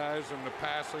those guys and the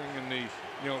passing and the,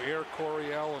 Air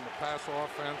Coryell and the pass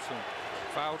offense, and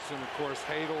Fouts, and of course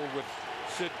Hadel with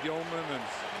Sid Gilman,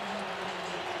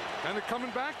 and they're coming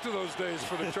back to those days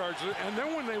for the Chargers. And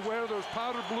then when they wear those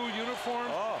powder blue uniforms,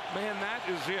 man, that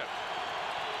is it.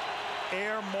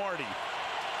 Air Marty,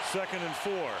 2nd and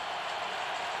 4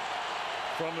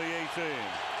 from the 18.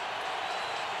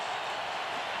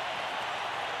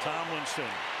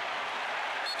 Tomlinson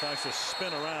tries to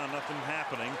spin around, nothing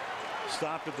happening.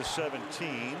 Stopped at the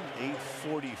 17,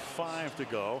 8:45 to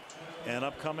go, and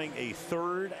upcoming a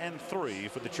 3rd and 3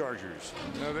 for the Chargers.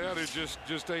 Now they ought to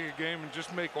just take a game and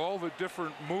just make all the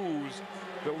different moves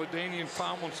that LaDainian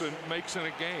Tomlinson makes in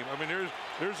a game. I mean,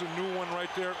 there's a new one right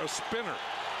there, a spinner.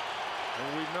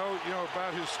 And we know,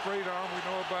 about his straight arm.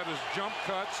 We know about his jump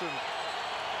cuts, and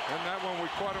that one we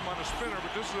caught him on a spinner.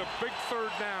 But this is a big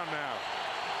 3rd down now.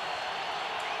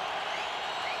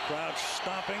 Crowd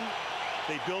stopping.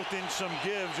 They built in some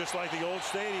give, just like the old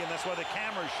stadium. That's why the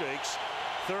camera shakes.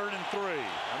 3rd and 3.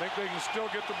 I think they can still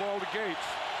get the ball to Gates.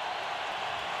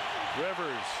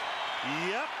 Rivers.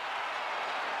 Yep.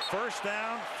 1st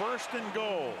down, 1st and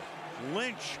goal.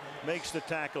 Lynch makes the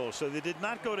tackle. So they did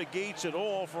not go to Gates at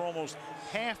all for almost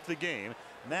half the game.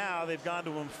 Now they've gone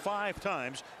to him 5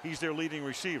 times. He's their leading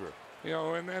receiver.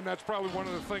 And that's probably one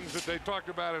of the things that they talked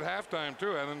about at halftime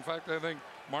too. And in fact, I think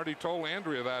Marty told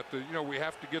Andrea that we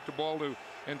have to get the ball to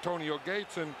Antonio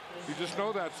Gates, and you just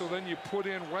know that. So then you put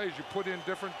in ways, you put in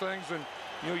different things, and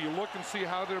you look and see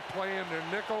how they're playing their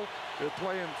nickel. They're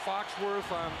playing Foxworth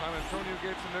on Antonio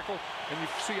Gates and nickel, and you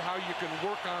see how you can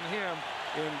work on him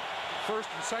in 1st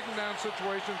and 2nd down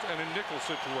situations and in nickel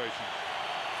situations.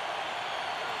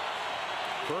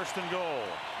 1st and goal.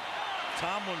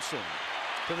 Tomlinson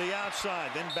to the outside,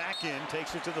 then back in,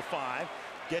 takes it to the 5,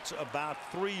 gets about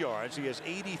 3 yards. He has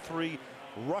 83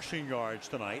 rushing yards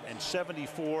tonight and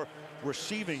 74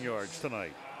 receiving yards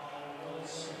tonight.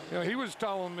 He was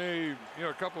telling me,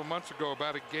 a couple of months ago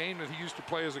about a game that he used to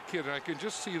play as a kid, and I can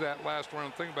just see that last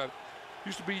round. Think about it.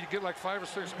 Used to be you get like 5 or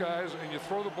 6 guys, and you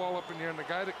throw the ball up in the air, and the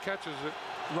guy that catches it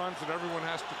runs, and everyone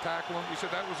has to tackle him. He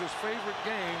said that was his favorite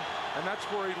game, and that's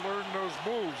where he learned those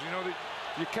moves.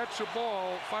 You catch the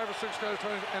ball, 5 or 6 guys,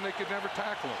 and they could never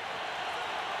tackle him.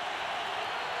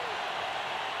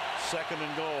 2nd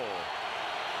and goal.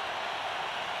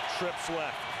 Trips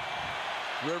left.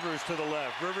 Rivers to the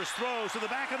left. Rivers throws to the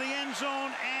back of the end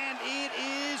zone, and it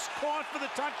is caught for the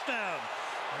touchdown.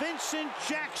 Vincent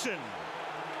Jackson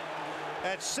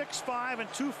at 6'5"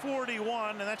 and 241,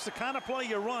 and that's the kind of play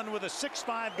you run with a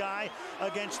 6'5" guy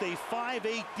against a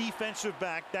 5'8" defensive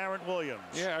back, Darren Williams.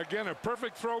 Yeah, again, a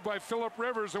perfect throw by Phillip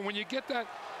Rivers, and when you get that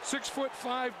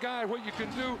 6'5" guy, what you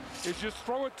can do is just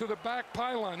throw it to the back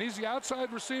pylon. He's the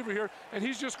outside receiver here, and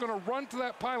he's just going to run to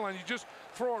that pylon. You just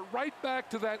throw it right back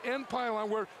to that end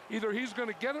pylon where either he's going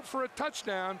to get it for a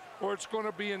touchdown or it's going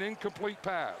to be an incomplete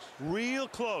pass. Real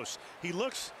close. He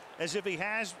looks as if he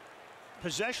has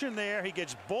possession there. He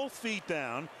gets both feet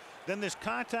down. Then there's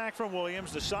contact from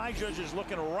Williams. The side judge is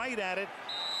looking right at it,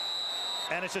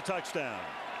 and it's a touchdown.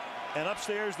 And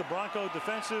upstairs, the Bronco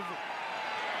defensive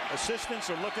assistants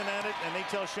are looking at it, and they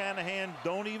tell Shanahan,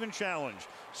 don't even challenge.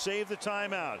 Save the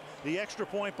timeout. The extra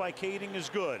point by Kading is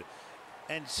good.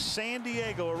 And San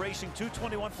Diego erasing 2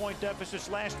 21-point deficits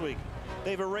last week.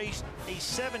 They've erased a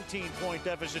 17-point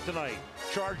deficit tonight.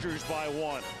 Chargers by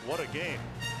 1. What a game.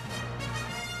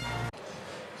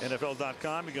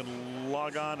 NFL.com, you can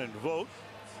log on and vote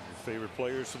your favorite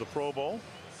players for the Pro Bowl.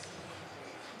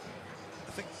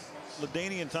 I think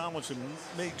LaDainian Tomlinson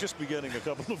may just be getting a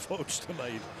couple of votes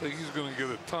tonight. I think he's going to get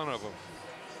a ton of them.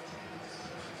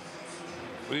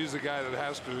 But he's the guy that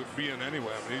has to be in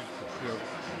anyway. I mean,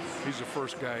 he's the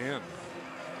first guy in.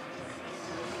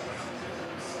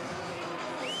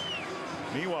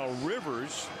 Meanwhile,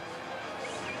 Rivers,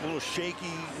 a little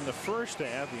shaky in the first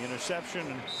half, the interception,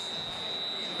 and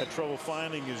had trouble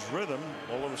finding his rhythm.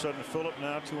 All of a sudden, Phillip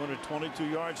now 222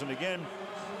 yards. And again,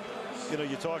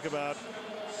 you talk about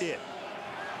it,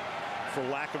 for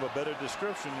lack of a better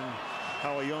description, and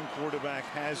how a young quarterback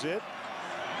has it.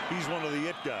 He's one of the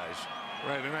it guys.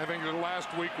 Right, and I think the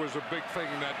last week was a big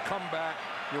thing in that comeback.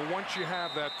 Once you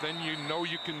have that, then you know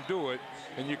you can do it,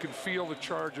 and you can feel the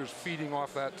Chargers feeding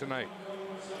off that tonight.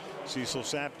 Cecil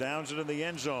Sapp downs it in the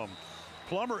end zone.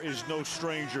 Plummer is no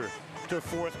stranger to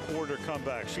fourth quarter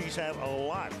comebacks. He's had a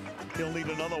lot. He'll need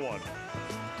another one.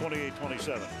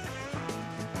 28-27.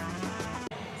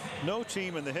 No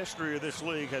team in the history of this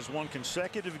league has won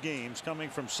consecutive games coming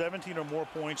from 17 or more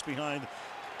points behind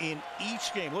in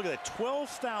each game. Look at that,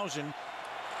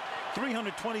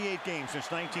 12,328 games since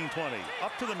 1920.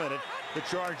 Up to the minute, the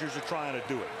Chargers are trying to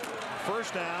do it.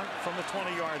 First down from the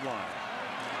 20-yard line.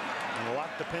 And a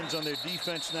lot depends on their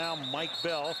defense now. Mike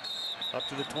Bell up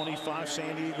to the 25.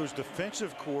 San Diego's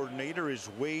defensive coordinator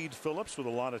is Wade Phillips, with a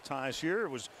lot of ties here. It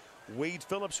was Wade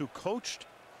Phillips who coached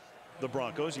the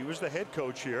Broncos. He was the head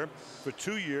coach here for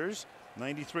 2 years,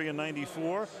 93 and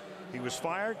 94. He was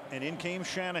fired, and in came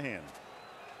Shanahan.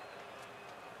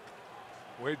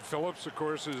 Wade Phillips, of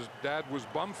course, his dad was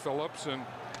Bum Phillips, and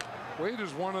Wade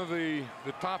is one of the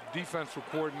top defensive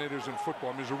coordinators in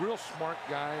football. I mean, he's a real smart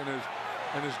guy, and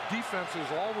his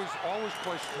defenses always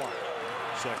play smart.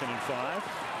 2nd and 5.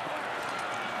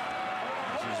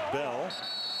 This is Bell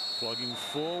plugging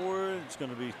forward. It's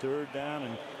going to be 3rd down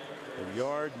and a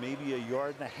yard, maybe a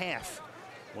yard and a half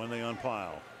when they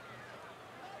unpile.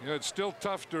 You know, it's still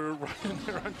tough to run in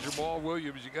there on Jamal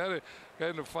Williams. You got to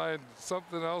kind of find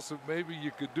something else that maybe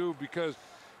you could do, because,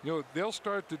 you know, they'll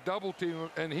start the double team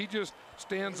and he just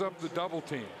stands up the double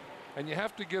team, and you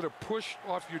have to get a push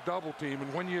off your double team.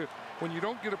 And when you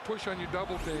don't get a push on your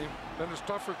double team, then it's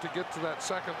tougher to get to that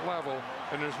second level,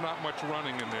 and there's not much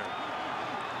running in there.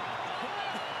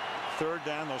 3rd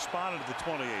down, they'll spot it at the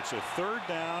 28. So 3rd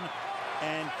down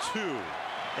and 2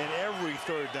 in every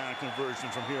 3rd down conversion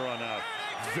from here on out.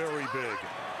 Very big.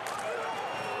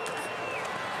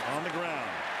 On the ground.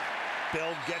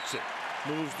 Bell gets it.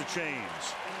 Moves the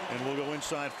chains. And we'll go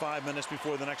inside 5 minutes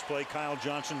before the next play. Kyle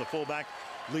Johnson, the fullback,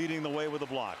 leading the way with a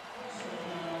block.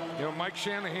 You know, Mike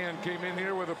Shanahan came in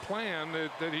here with a plan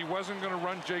that he wasn't going to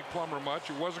run Jake Plummer much.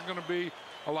 It wasn't going to be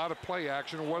a lot of play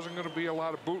action. It wasn't going to be a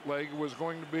lot of bootleg. It was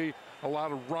going to be a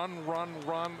lot of run,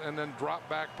 and then drop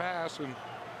back pass. And,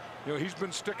 you know, he's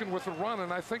been sticking with the run,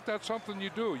 and I think that's something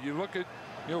you do. You look at,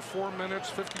 you know, 4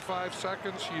 minutes, 55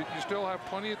 seconds. You still have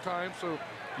plenty of time, so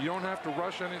you don't have to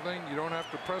rush anything. You don't have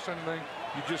to press anything.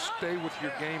 You just stay with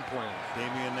your game plan.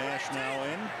 Damian Nash now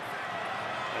in.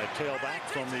 A tailback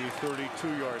from the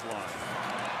 32-yard line.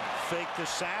 Fake the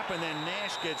sap, and then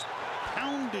Nash gets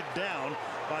pounded down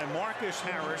by Marcus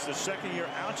Harris, the second-year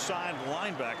outside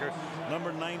linebacker,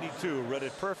 number 92. Read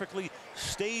it perfectly,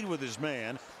 stayed with his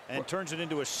man, and turns it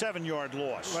into a 7-yard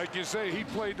loss. Like you say, he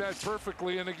played that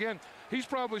perfectly. And again, he's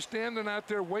probably standing out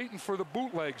there waiting for the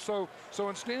bootleg. So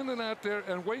in standing out there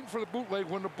and waiting for the bootleg,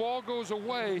 when the ball goes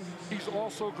away, he's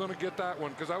also going to get that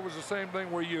one, because that was the same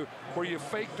thing where you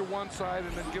fake to one side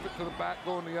and then give it to the back,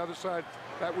 go on the other side.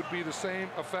 That would be the same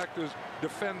effect as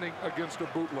defending against a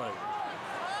bootleg.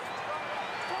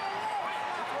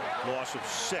 Loss of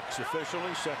 6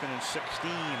 officially. 2nd and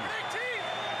 16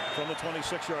 from the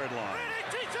 26-yard line.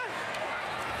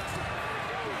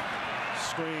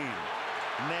 Screen.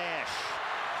 Nash.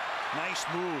 Nice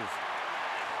move.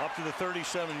 Up to the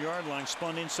 37-yard line.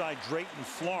 Spun inside Drayton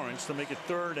Florence to make it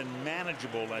 3rd and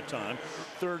manageable that time.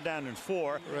 3rd down and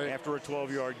 4 after a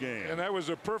 12-yard gain. And that was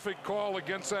a perfect call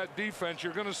against that defense.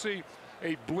 You're going to see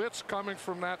a blitz coming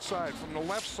from that side, from the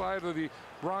left side of the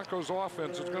Broncos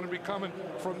offense. It's going to be coming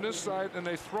from this side, and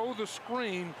they throw the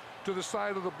screen to the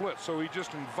side of the blitz. So he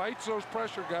just invites those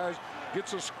pressure guys,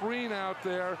 gets a screen out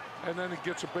there, and then it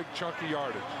gets a big chunky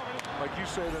yardage. Like you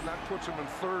say, then that puts him in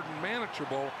 3rd and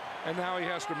manageable, and now he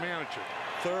has to manage it.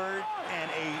 3rd and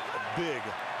a big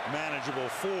manageable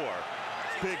 4.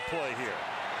 Big play here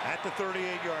at the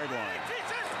 38-yard line.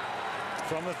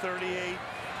 From the 38,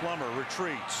 Plummer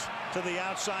retreats. To the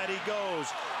outside he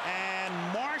goes, and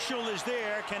Marshall is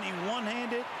there. Can he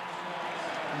one-hand it?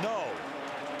 No.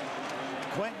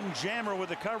 Quentin Jammer with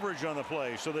the coverage on the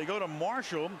play. So they go to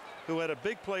Marshall, who had a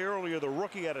big play earlier, the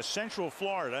rookie out of Central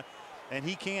Florida, and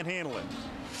he can't handle it.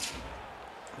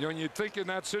 You know, and you'd think in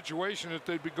that situation that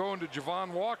they'd be going to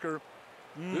Javon Walker.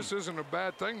 This isn't a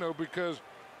bad thing, though, because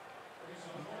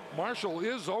Marshall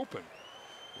is open.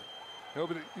 You know,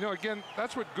 but, you know, again,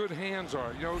 that's what good hands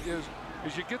are. You know, is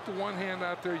you get the one hand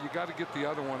out there, you got to get the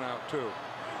other one out, too.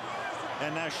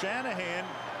 And now Shanahan,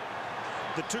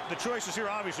 the choices here,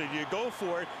 obviously, do you go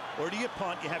for it or do you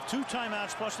punt? You have 2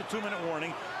 timeouts plus the 2-minute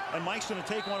warning, and Mike's going to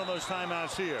take one of those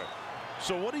timeouts here.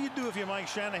 So what do you do if you're Mike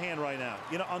Shanahan right now?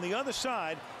 You know, on the other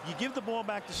side, you give the ball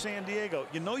back to San Diego.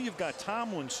 You know you've got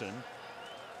Tomlinson.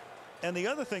 And the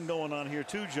other thing going on here,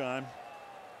 too, John,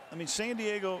 I mean, San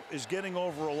Diego is getting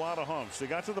over a lot of humps. They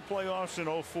got to the playoffs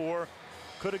in 04.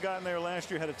 Could have gotten there last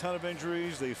year, had a ton of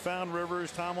injuries. They found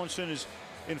Rivers. Tomlinson is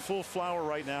in full flower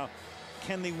right now.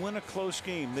 can they win a close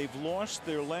game? They've lost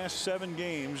their last 7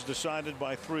 games decided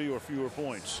by 3 or fewer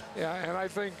points. Yeah, and I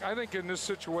think in this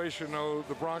situation, though,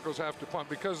 the Broncos have to punt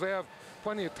because they have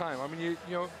plenty of time. I mean, you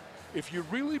know, if you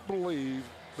really believe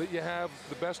that you have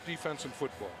the best defense in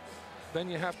football, then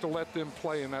you have to let them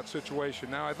play in that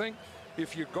situation. Now, I think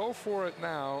if you go for it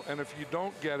now, and if you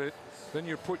don't get it, then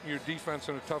you're putting your defense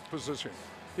in a tough position.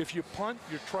 If you punt,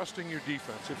 you're trusting your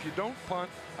defense. If you don't punt,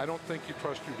 I don't think you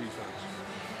trust your defense.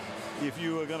 If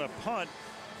you were going to punt,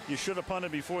 you should have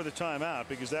punted before the timeout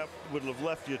because that would have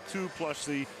left you 2 plus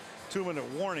the 2-minute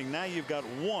warning. Now you've got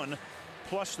 1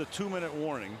 plus the 2-minute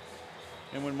warning.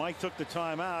 And when Mike took the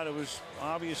timeout, it was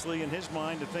obviously in his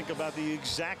mind to think about the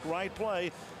exact right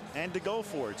play and to go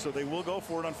for it. So they will go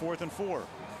for it on 4th and 4.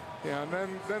 Yeah, and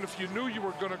then if you knew you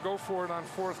were going to go for it on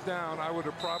 4th down, I would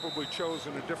have probably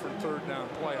chosen a different 3rd down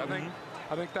play. I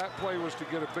think that play was to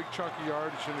get a big chunk of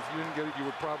yardage, and if you didn't get it, you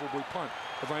would probably punt.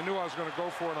 If I knew I was going to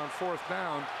go for it on 4th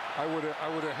down, I would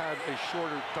have had a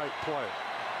shorter type play.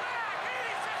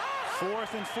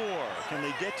 4th and 4. Can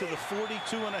they get to the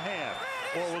 42.5?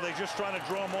 Or will they just try to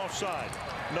draw them offside?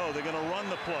 No, they're going to run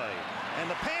the play. And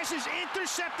the pass is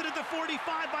intercepted at the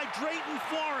 45 by Drayton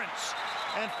Florence.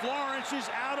 And Florence is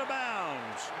out of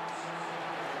bounds.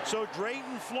 So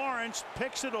Drayton Florence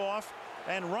picks it off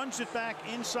and runs it back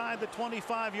inside the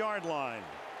 25-yard line.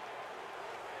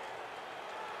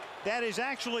 That is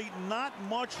actually not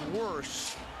much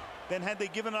worse than had they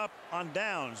given up on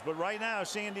downs. But right now,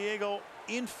 San Diego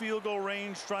in field goal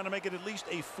range, trying to make it at least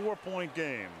a 4-point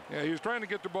game. Yeah, he was trying to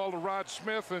get the ball to Rod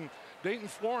Smith, and Dayton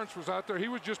Florence was out there. He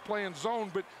was just playing zone,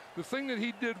 but the thing that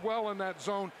he did well in that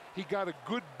zone, he got a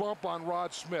good bump on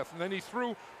Rod Smith, and then he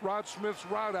threw Rod Smith's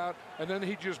route out, and then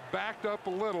he just backed up a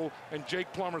little, and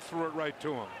Jake Plummer threw it right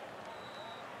to him.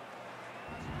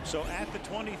 So at the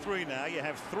 23 now, you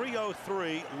have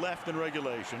 3:03 left in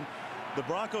regulation. The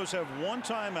Broncos have 1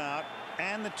 timeout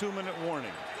and the 2-minute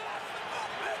warning.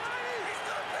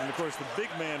 And of course, the big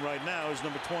man right now is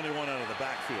number 21 out of the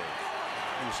backfield.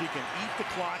 Because he can eat the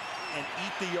clock and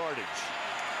eat the yardage.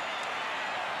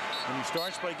 And he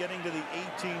starts by getting to the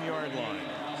 18-yard line.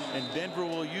 And Denver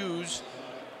will use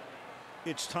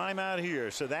its timeout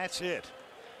here. So that's it.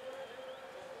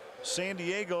 San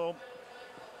Diego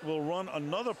will run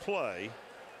another play.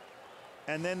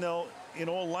 And then they'll, in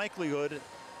all likelihood,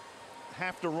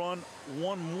 have to run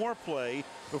 1 more play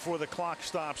before the clock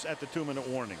stops at the 2-minute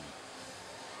warning.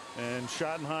 And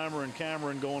Schottenheimer and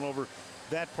Cameron going over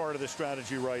that part of the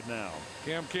strategy right now.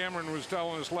 Cam Cameron was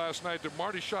telling us last night that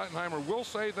Marty Schottenheimer will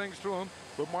say things to him,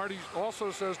 but Marty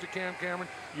also says to Cam Cameron,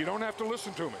 you don't have to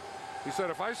listen to me. He said,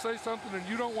 if I say something and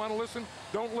you don't want to listen,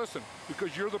 don't listen,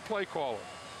 because you're the play caller.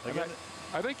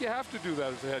 I think you have to do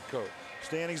that as the head coach.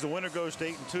 Standings, the winner goes to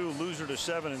 8-2, loser to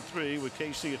 7-3, with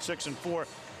KC at 6-4.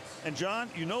 And John,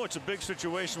 you know it's a big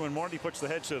situation when Marty puts the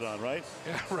headset on, right?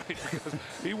 Yeah, right, because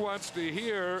he wants to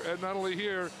hear, and not only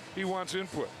hear, he wants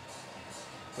input.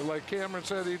 But like Cameron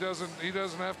said, he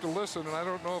doesn't have to listen, and I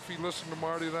don't know if he listened to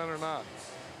Marty then or not,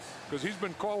 because he's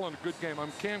been calling a good game.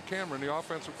 Cam Cameron, the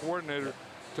offensive coordinator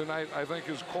tonight, I think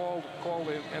has called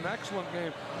an excellent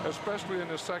game, especially in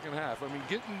the second half. I mean,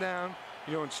 getting down,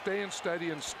 you know, and staying steady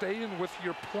and staying with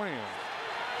your plan.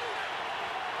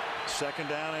 2nd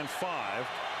down and 5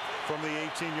 from the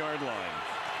 18-yard line.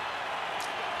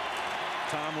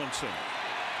 Tomlinson.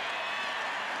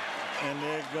 And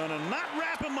they're going to not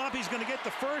wrap him up. He's going to get the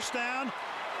 1st down.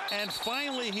 And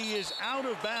finally, he is out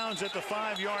of bounds at the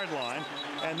 5-yard line.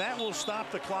 And that will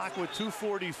stop the clock with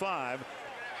 2:45.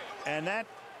 And that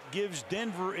gives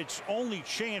Denver its only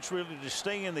chance really to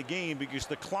stay in the game, because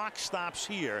the clock stops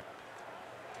here.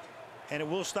 And it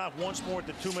will stop once more at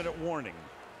the 2-minute warning.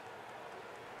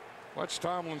 Watch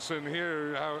Tomlinson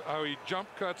here, how he jump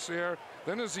cuts there.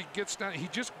 Then as he gets down, he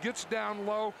just gets down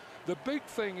low. The big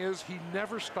thing is he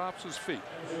never stops his feet.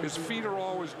 His feet are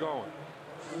always going.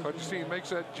 But you see, he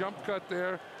makes that jump cut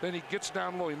there. Then he gets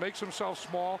down low. He makes himself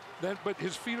small. But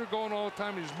his feet are going all the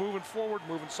time. He's moving forward,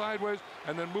 moving sideways,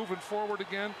 and then moving forward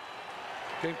again.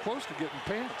 Came close to getting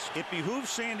pants. It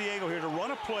behooves San Diego here to run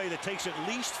a play that takes at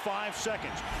least 5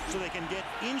 seconds so they can get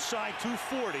inside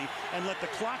 2:40 and let the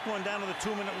clock run down to the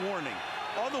 2-minute warning.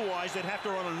 Otherwise, they'd have to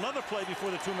run another play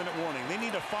before the 2-minute warning. They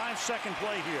need a 5-second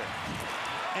play here.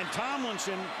 And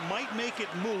Tomlinson might make it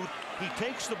moot. He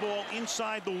takes the ball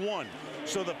inside the 1.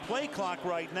 So the play clock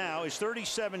right now is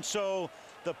 37. So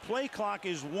the play clock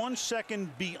is 1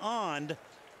 second beyond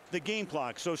the game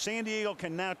clock. So San Diego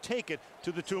can now take it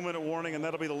to the 2-minute warning, and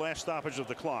that'll be the last stoppage of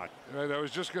the clock. Right, I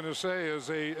was just going to say, as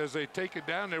they take it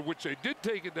down there, which they did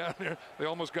take it down there, they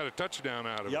almost got a touchdown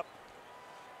out of it. Yep.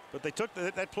 But they took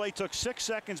that play took 6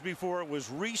 seconds before it was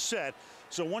reset.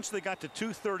 So once they got to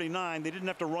 2:39, they didn't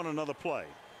have to run another play.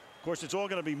 Of course, it's all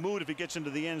going to be moot if he gets into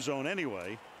the end zone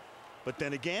anyway. But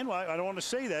then again, well, I don't want to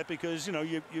say that because, you know,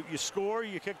 you score,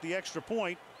 you kick the extra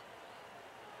point.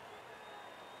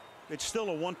 It's still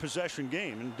a one-possession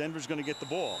game, and Denver's going to get the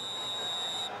ball.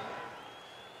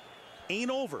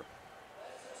 Ain't over.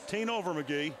 Tain't over,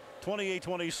 McGee.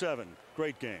 28-27.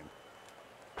 Great game.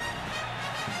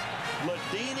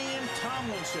 LaDainian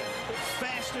Tomlinson,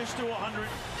 fastest to 100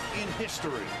 in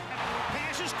history.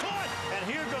 Pass is caught,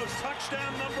 and here goes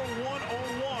touchdown number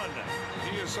 101.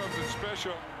 He is something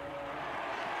special.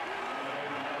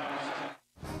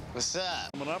 What's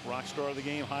up? Coming up, rock star of the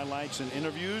game highlights and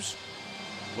interviews.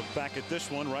 Look back at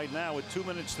this one right now with 2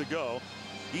 minutes to go.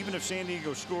 Even if San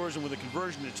Diego scores and with a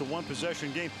conversion, it's a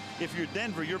one-possession game. If you're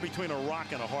Denver, you're between a rock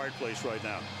and a hard place right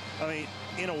now. I mean,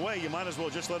 in a way, you might as well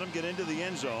just let them get into the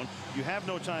end zone. You have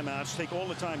no timeouts. Take all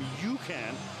the time you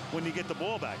can when you get the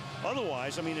ball back.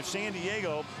 Otherwise, I mean, if San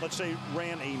Diego, let's say,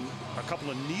 ran a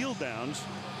couple of kneel downs,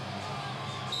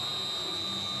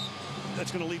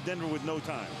 that's going to leave Denver with no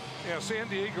time. Yeah, San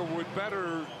Diego would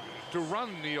better to run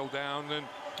kneel down than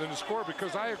to score,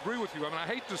 because I agree with you. I mean, I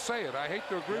hate to say it. I hate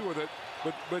to agree with it.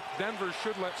 But Denver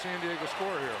should let San Diego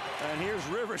score here. And here's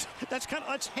Rivers. That's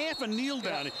half a kneel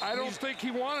down. Yeah, I don't think he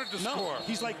wanted to score.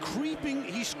 He's like creeping.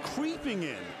 He's creeping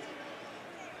in.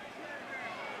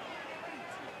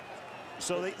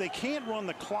 So they can't run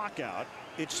the clock out.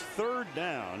 It's 3rd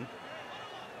down.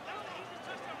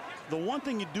 The one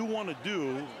thing you do want to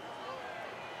do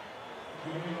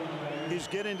is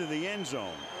get into the end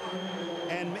zone.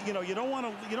 And you know, you don't want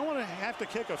to have to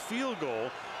kick a field goal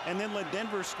and then let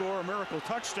Denver score a miracle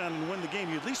touchdown and win the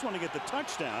game. You at least want to get the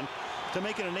touchdown to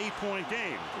make it an 8-point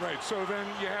game. Right. So then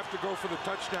you have to go for the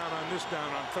touchdown on this down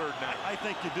on 3rd down. I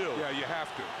think you do. Yeah, you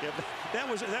have to. Yeah,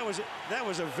 that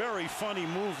was a very funny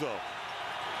move, though.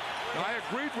 No, I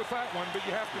agreed with that one, but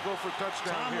you have to go for a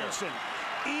touchdown Tomlinson.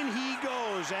 Here. In he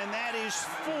goes, and that is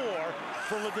 4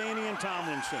 for LaDainian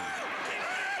Tomlinson.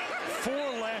 4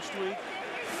 last week,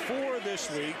 4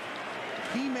 this week.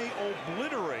 He may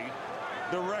obliterate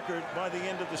the record by the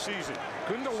end of the season.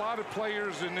 Couldn't a lot of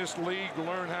players in this league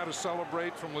learn how to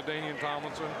celebrate from LaDainian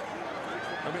Tomlinson?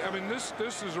 I mean, this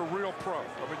is a real pro.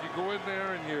 I mean, you go in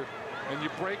there and you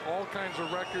break all kinds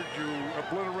of records. You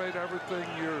obliterate everything.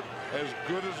 You're as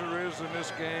good as there is in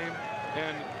this game,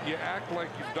 and you act like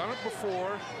you've done it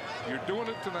before. You're doing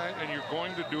it tonight, and you're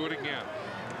going to do it again.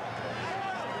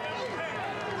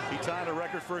 He tied a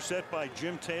record first set by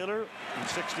Jim Taylor in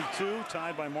 '62,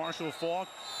 tied by Marshall Faulk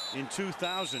in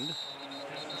 2000.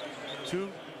 2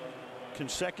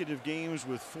 consecutive games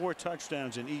with 4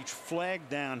 touchdowns in each. Flag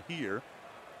down here.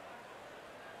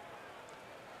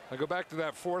 I go back to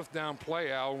that 4th down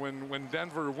play, Al, when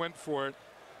Denver went for it.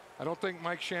 I don't think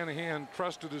Mike Shanahan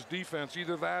trusted his defense.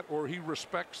 Either that or he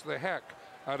respects the heck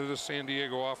out of the San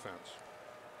Diego offense.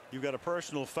 You've got a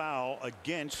personal foul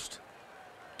against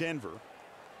Denver,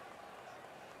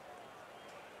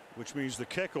 which means the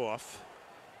kickoff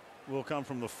will come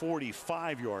from the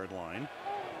 45-yard line.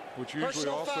 Which usually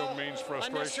Personal also foul, means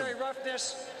frustration. Unnecessary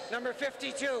roughness, number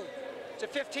 52. It's a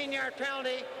 15-yard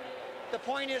penalty. The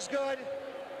point is good.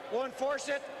 We'll enforce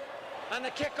it on the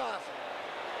kickoff.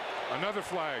 Another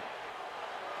flag.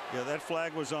 Yeah, that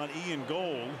flag was on Ian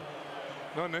Gold.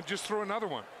 No, and then just throw another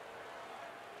one.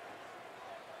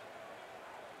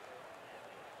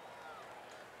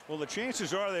 Well, the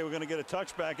chances are they were going to get a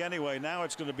touchback anyway. Now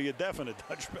it's going to be a definite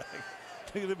touchback.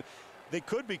 They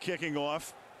could be kicking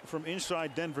off from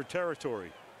inside Denver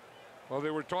territory. Well,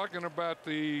 they were talking about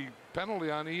the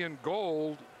penalty on Ian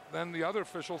Gold. Then the other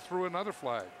official threw another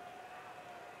flag.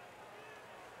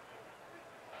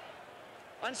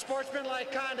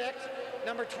 Unsportsmanlike conduct,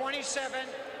 number 27,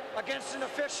 against an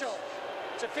official.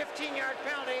 It's a 15-yard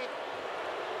penalty.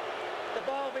 The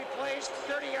ball will be placed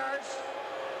 30 yards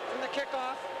from the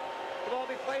kickoff. The ball will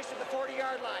be placed at the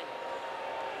 40-yard line.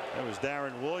 That was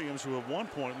Darren Williams, who at one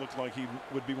point looked like he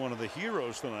would be one of the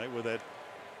heroes tonight with that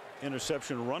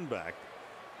interception run back.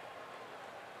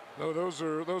 No, those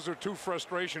are 2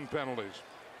 frustration penalties.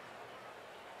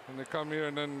 And they come here,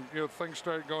 and then things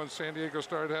start going. San Diego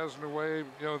started having their way.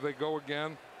 They go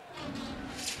again.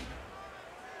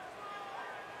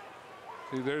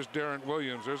 See, there's Darren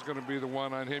Williams. There's going to be the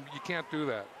one on him. You can't do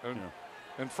that.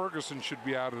 And Ferguson should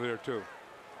be out of there too.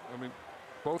 I mean,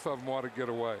 both of them ought to get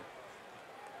away.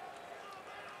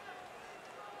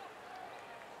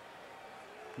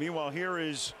 Meanwhile, here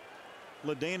is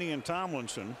LaDainian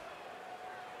Tomlinson,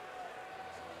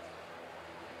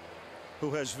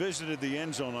 who has visited the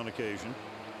end zone on occasion.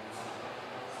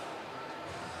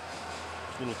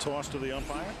 Little toss to the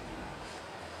umpire.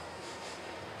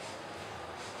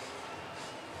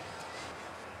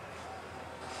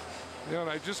 And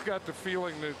I just got the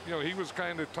feeling that, he was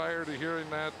kind of tired of hearing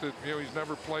that he's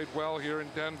never played well here in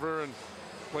Denver and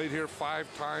played here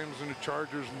 5 times, and the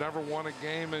Chargers never won a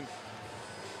game. And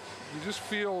you just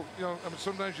feel,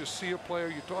 sometimes you see a player,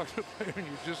 you talk to a player, and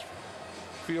you just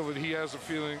feel that he has a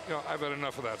feeling, I've had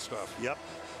enough of that stuff. Yep.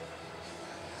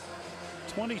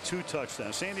 22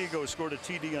 touchdowns. San Diego has scored a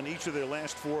TD on each of their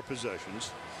last 4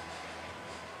 possessions.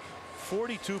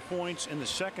 42 points in the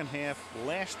second half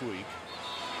last week.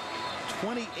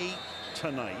 28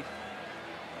 tonight.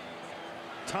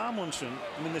 Tomlinson,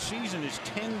 the season is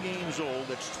 10 games old.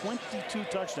 That's 22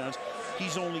 touchdowns.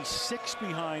 He's only 6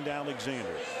 behind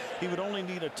Alexander. He would only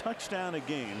need a touchdown a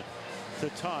game to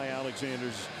tie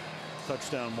Alexander's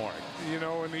touchdown mark.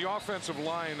 And the offensive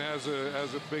line has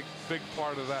a big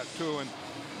part of that too. And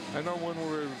I know when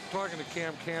we were talking to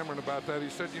Cam Cameron about that, he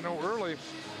said, early,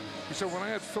 he said, when I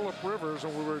had Phillip Rivers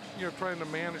and we were, trying to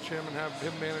manage him and have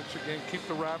him manage the game, keep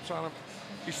the wraps on him,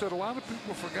 he said a lot of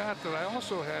people forgot that I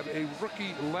also had a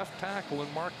rookie left tackle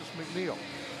in Marcus McNeil.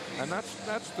 And that's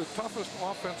the toughest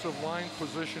offensive line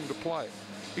position to play.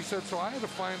 He said, so I had to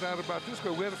find out about this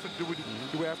guy.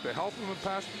 Do we have to help him in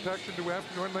pass protection? Do we have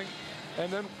to do anything?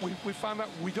 And then we found out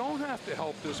we don't have to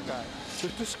help this guy.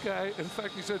 That this guy, in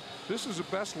fact, he said, this is the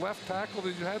best left tackle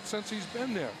that he's had since he's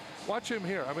been there. Watch him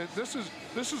here. This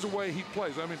is the way he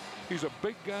plays. He's a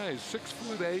big guy. He's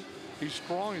 6'8". He's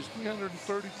strong. He's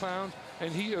 330 pounds,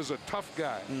 and he is a tough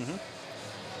guy.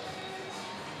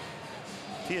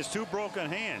 He has 2 broken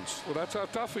hands. Well, that's how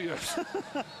tough he is.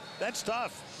 That's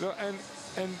tough. And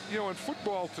in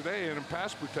football today and in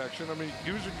pass protection,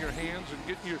 using your hands and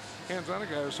getting your hands on a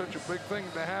guy is such a big thing.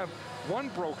 To have 1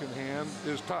 broken hand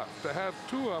is tough. To have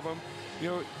 2 of them,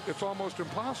 it's almost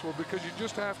impossible, because you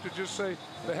just have to say,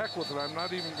 the heck with it. I'm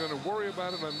not even going to worry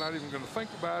about it. I'm not even going to think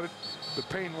about it. The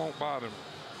pain won't bother me.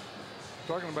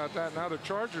 Talking about that, now the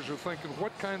Chargers are thinking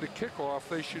what kind of kickoff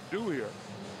they should do here.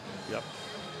 Yep.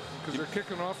 Because they're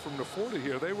kicking off from the 40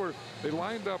 here. They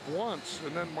lined up once,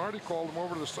 and then Marty called them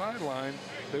over to the sideline.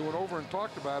 They went over and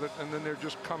talked about it, and then they're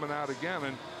just coming out again.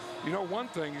 And one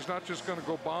thing, he's not just going to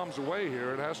go bombs away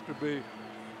here. It has to be.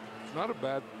 It's not a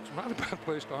bad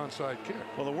place to onside kick.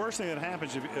 Well, the worst thing that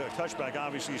happens if a touchback,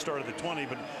 obviously you start at the 20,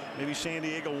 but maybe San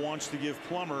Diego wants to give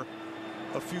Plummer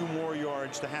a few more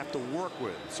yards to have to work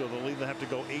with, so they'll either have to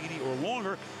go 80 or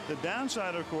longer. The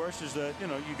downside, of course, is that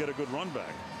you get a good run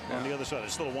back on the other side.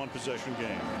 It's still a 1-possession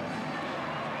game,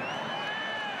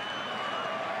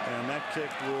 and that kick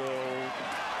will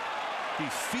be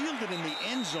fielded in the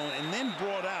end zone and then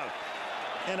brought out.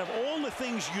 And of all the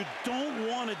things you don't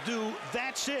want to do,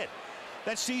 that's it.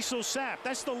 That's Cecil Sapp.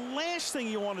 That's the last thing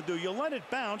you want to do. You let it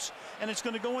bounce, and it's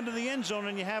going to go into the end zone,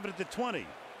 and you have it at the 20.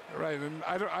 Right, and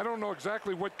I don't know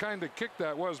exactly what kind of kick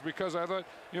that was, because I thought,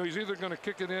 he's either going to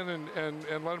kick it in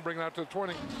and let him bring it out to the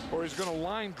 20, or he's going to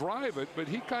line drive it, but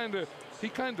he kind of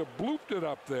blooped it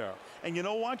up there. And you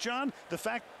know what, John? The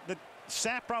fact that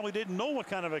Sapp probably didn't know what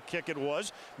kind of a kick it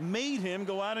was made him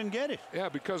go out and get it. Yeah,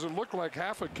 because it looked like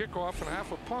half a kickoff and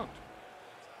half a punt.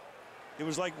 It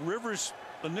was like Rivers'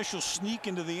 initial sneak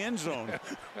into the end zone.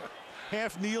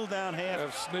 Half kneel down,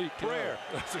 half sneak prayer.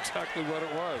 Yeah. That's exactly what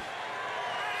it was.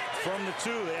 From the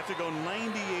 2, they have to go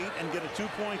 98 and get a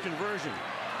 2-point conversion,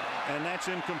 and that's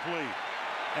incomplete.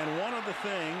 And one other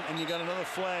thing, and you got another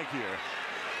flag here.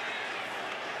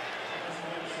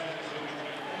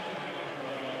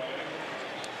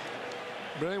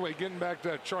 But anyway, getting back to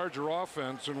that Charger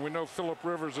offense, and we know Phillip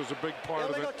Rivers is a big part of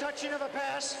it. Illegal touching of a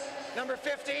pass, number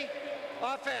 50,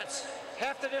 offense.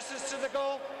 Half the distance to the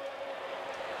goal.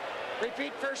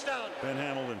 Repeat, first down. Ben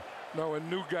Hamilton. No, and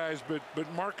new guys, but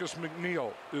Marcus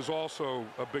McNeil is also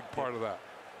a big part of that.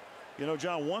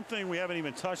 John, one thing we haven't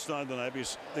even touched on tonight,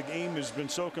 because the game has been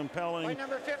so compelling By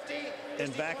number 50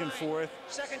 and back and forth,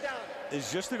 second down,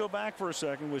 is just to go back for a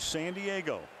second with San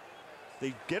Diego.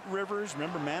 They get Rivers.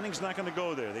 Remember, Manning's not going to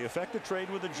go there. They effect a trade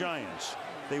with the Giants.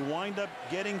 They wind up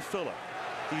getting Phillip.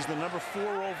 He's the number 4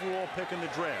 overall pick in the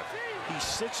draft. He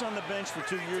sits on the bench for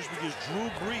 2 years because Drew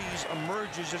Brees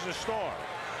emerges as a star.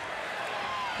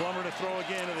 Plummer to throw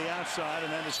again to the outside,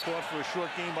 and that is caught for a short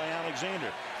gain by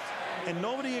Alexander. And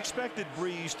nobody expected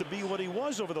Brees to be what he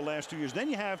was over the last 2 years. Then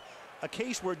you have a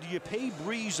case where, do you pay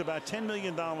Brees about $10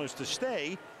 million to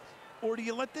stay, or do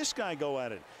you let this guy go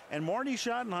at it? And Marty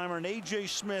Schottenheimer and A.J.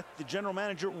 Smith, the general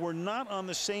manager, were not on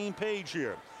the same page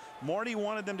here. Marty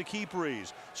wanted them to keep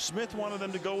Brees. Smith wanted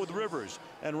them to go with Rivers.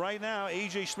 And right now,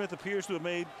 A.J. Smith appears to have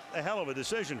made a hell of a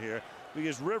decision here,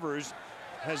 because Rivers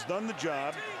has done the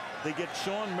job. They get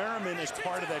Sean Merriman as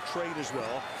part of that trade as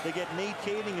well. They get Nate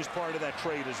Kading as part of that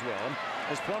trade as well.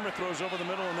 As Plummer throws over the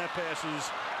middle, and that pass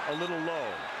is a little low.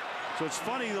 So it's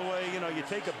funny the way, you know, you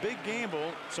take a big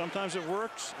gamble. Sometimes it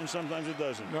works, and sometimes it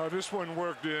doesn't. No, this one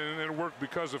worked, and it worked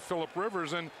because of Phillip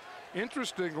Rivers. And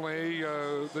interestingly,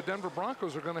 the Denver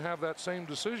Broncos are going to have that same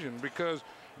decision because,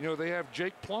 you know, they have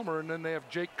Jake Plummer, and then they have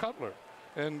Jake Cutler.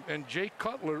 And Jake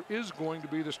Cutler is going to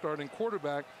be the starting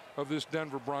quarterback of this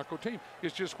Denver Bronco team.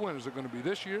 It's just when. Is it going to be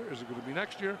this year? Is it going to be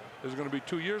next year? Is it going to be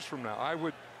 2 years from now? I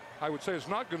would say it's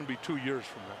not going to be 2 years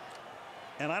from now.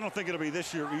 And I don't think it'll be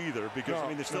this year either because, I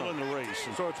mean, they're still in the race.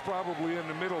 So it's probably in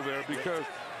the middle there because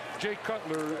Jake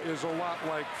Cutler is a lot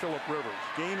like Phillip Rivers.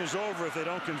 Game is over if they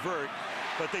don't convert.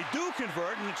 But they do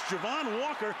convert, and it's Javon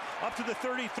Walker up to the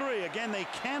 33. Again, they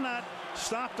cannot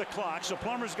stop the clock, so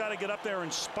Plummer's got to get up there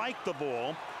and spike the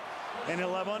ball. And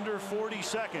he'll have under 40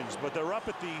 seconds. But they're up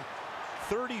at the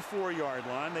 34-yard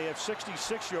line. They have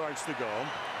 66 yards to go.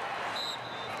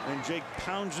 And Jake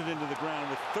pounds it into the ground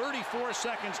with 34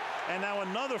 seconds, and now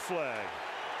another flag.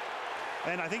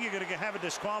 And I think you're going to have a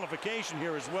disqualification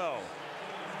here as well.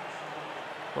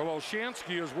 Well,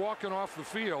 Olshansky is walking off the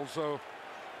field, so,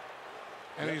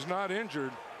 and he's not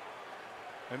injured.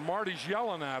 And Marty's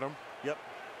yelling at him. Yep.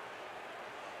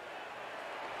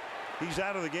 He's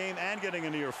out of the game and getting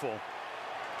an earful.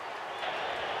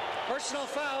 Personal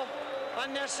foul,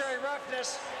 unnecessary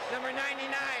roughness, number 99.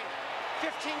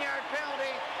 15-yard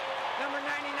penalty. Number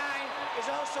 99 is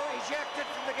also ejected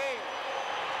from the game.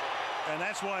 And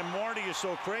that's why Marty is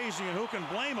so crazy, and who can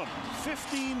blame him?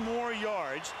 15 more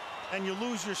yards, and you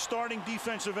lose your starting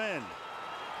defensive end.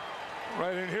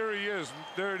 Right, and here he is.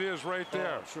 There it is right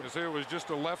there. Sure. You see, it was just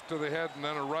a left to the head and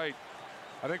then a right.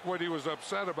 I think what he was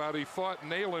upset about, he thought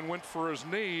Nalen went for his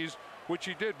knees, which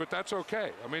he did, but that's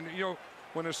okay. I mean, you know,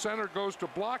 when a center goes to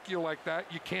block you like that,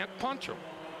 you can't punch him.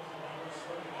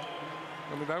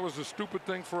 I mean, that was a stupid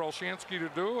thing for Olshansky to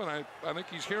do, and I think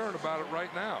he's hearing about it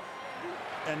right now.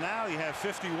 And now you have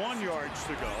 51 yards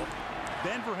to go.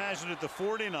 Denver has it at the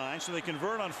 49, so they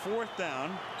convert on 4th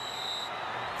down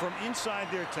from inside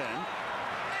their 10.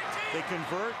 They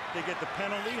convert, they get the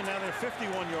penalty, and now they're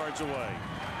 51 yards away.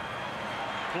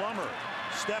 Plummer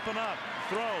stepping up,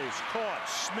 throws, caught.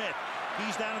 Smith,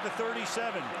 he's down at the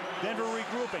 37. Denver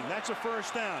regrouping. That's a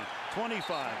first down.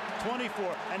 25,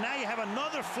 24, and now you have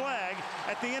another flag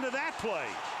at the end of that play.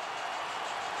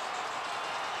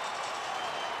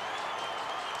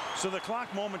 So the clock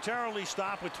momentarily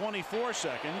stopped with 24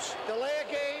 seconds. Delay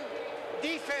a game,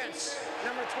 defense,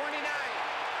 number 29.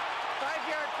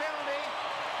 5-yard penalty,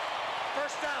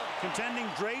 first down. Contending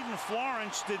Drayton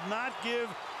Florence did not give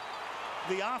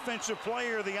the offensive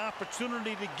player the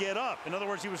opportunity to get up. In other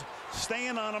words, he was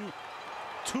staying on him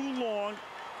too long,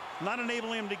 not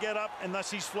enabling him to get up, and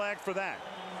thus he's flagged for that.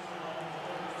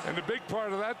 And the big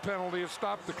part of that penalty is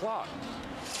stop the clock.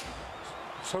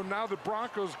 So now the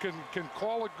Broncos can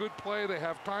call a good play. They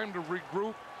have time to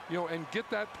regroup, you know, and get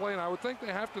that play. And I would think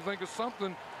they have to think of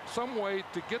some way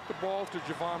to get the ball to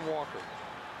Javon Walker.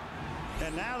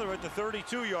 And now they're at the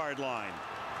 32-yard line.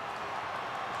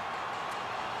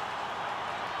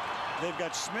 They've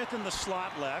got Smith in the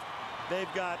slot left.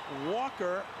 They've got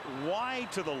Walker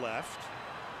wide to the left.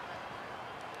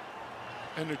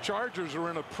 And the Chargers are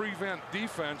in a prevent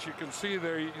defense. You can see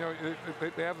there, you know,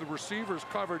 they have the receivers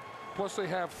covered, plus they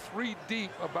have 3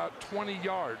 deep about 20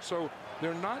 yards. So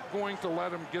they're not going to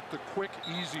let him get the quick,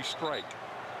 easy strike.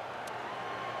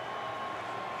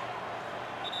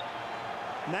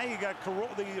 Now you got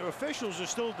the officials are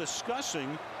still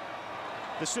discussing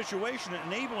the situation,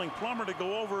 enabling Plummer to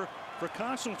go over for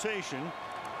consultation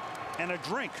and a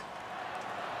drink.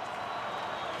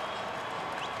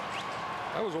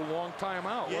 That was a long time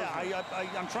out. Yeah,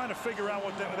 I'm trying to figure out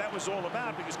what that was all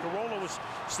about, because Carolla was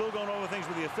still going over things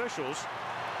with the officials.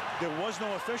 There was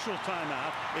no official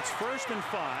timeout. It's 1st and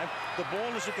 5. The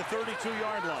ball is at the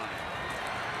 32-yard line.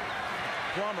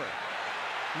 Plummer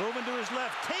moving to his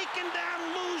left, taken down,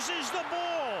 loses the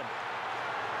ball.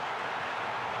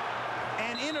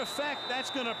 And in effect, that's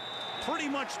going to pretty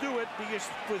much do it, because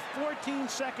with 14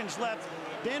 seconds left,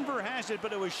 Denver has it,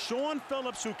 but it was Sean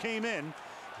Phillips who came in.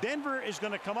 Denver is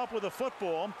going to come up with a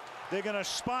football. They're going to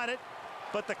spot it,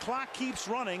 but the clock keeps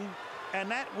running, and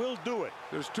that will do it.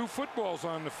 There's 2 footballs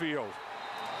on the field.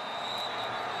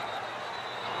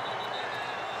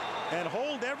 And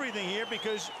hold everything here,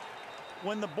 because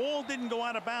when the ball didn't go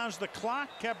out of bounds, the clock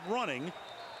kept running.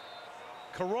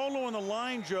 Carolla and the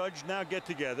line judge now get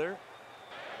together.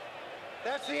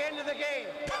 That's the end of the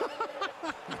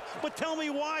game. But tell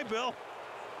me why, Bill.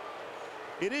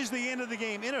 It is the end of the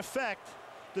game. In effect,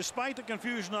 despite the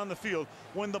confusion on the field,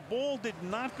 when the ball did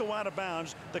not go out of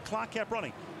bounds, the clock kept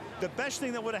running. The best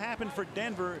thing that would have happened for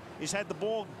Denver is had the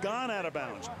ball gone out of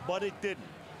bounds, but it didn't.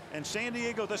 And San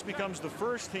Diego thus becomes the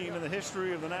first team in the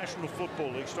history of the National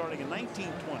Football League, starting in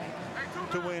 1920,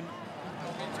 to win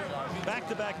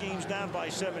back-to-back games down by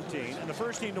 17, and the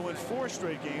first team to win 4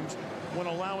 straight games when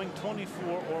allowing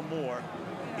 24 or more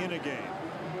in a game.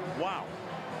 Wow.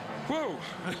 Whoa.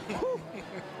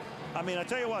 I mean, I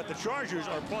tell you what, the Chargers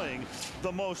are playing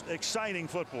the most exciting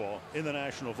football in the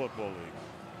National Football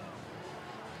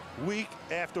League. Week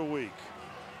after week.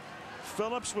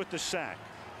 Phillips with the sack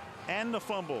and the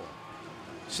fumble.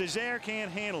 Cesare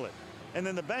can't handle it. And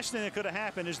then the best thing that could have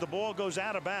happened is the ball goes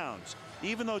out of bounds.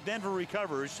 Even though Denver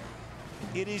recovers,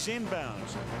 it is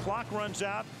inbounds. Clock runs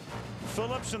out.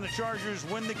 Phillips and the Chargers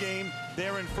win the game.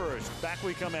 They're in first. Back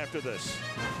we come after this.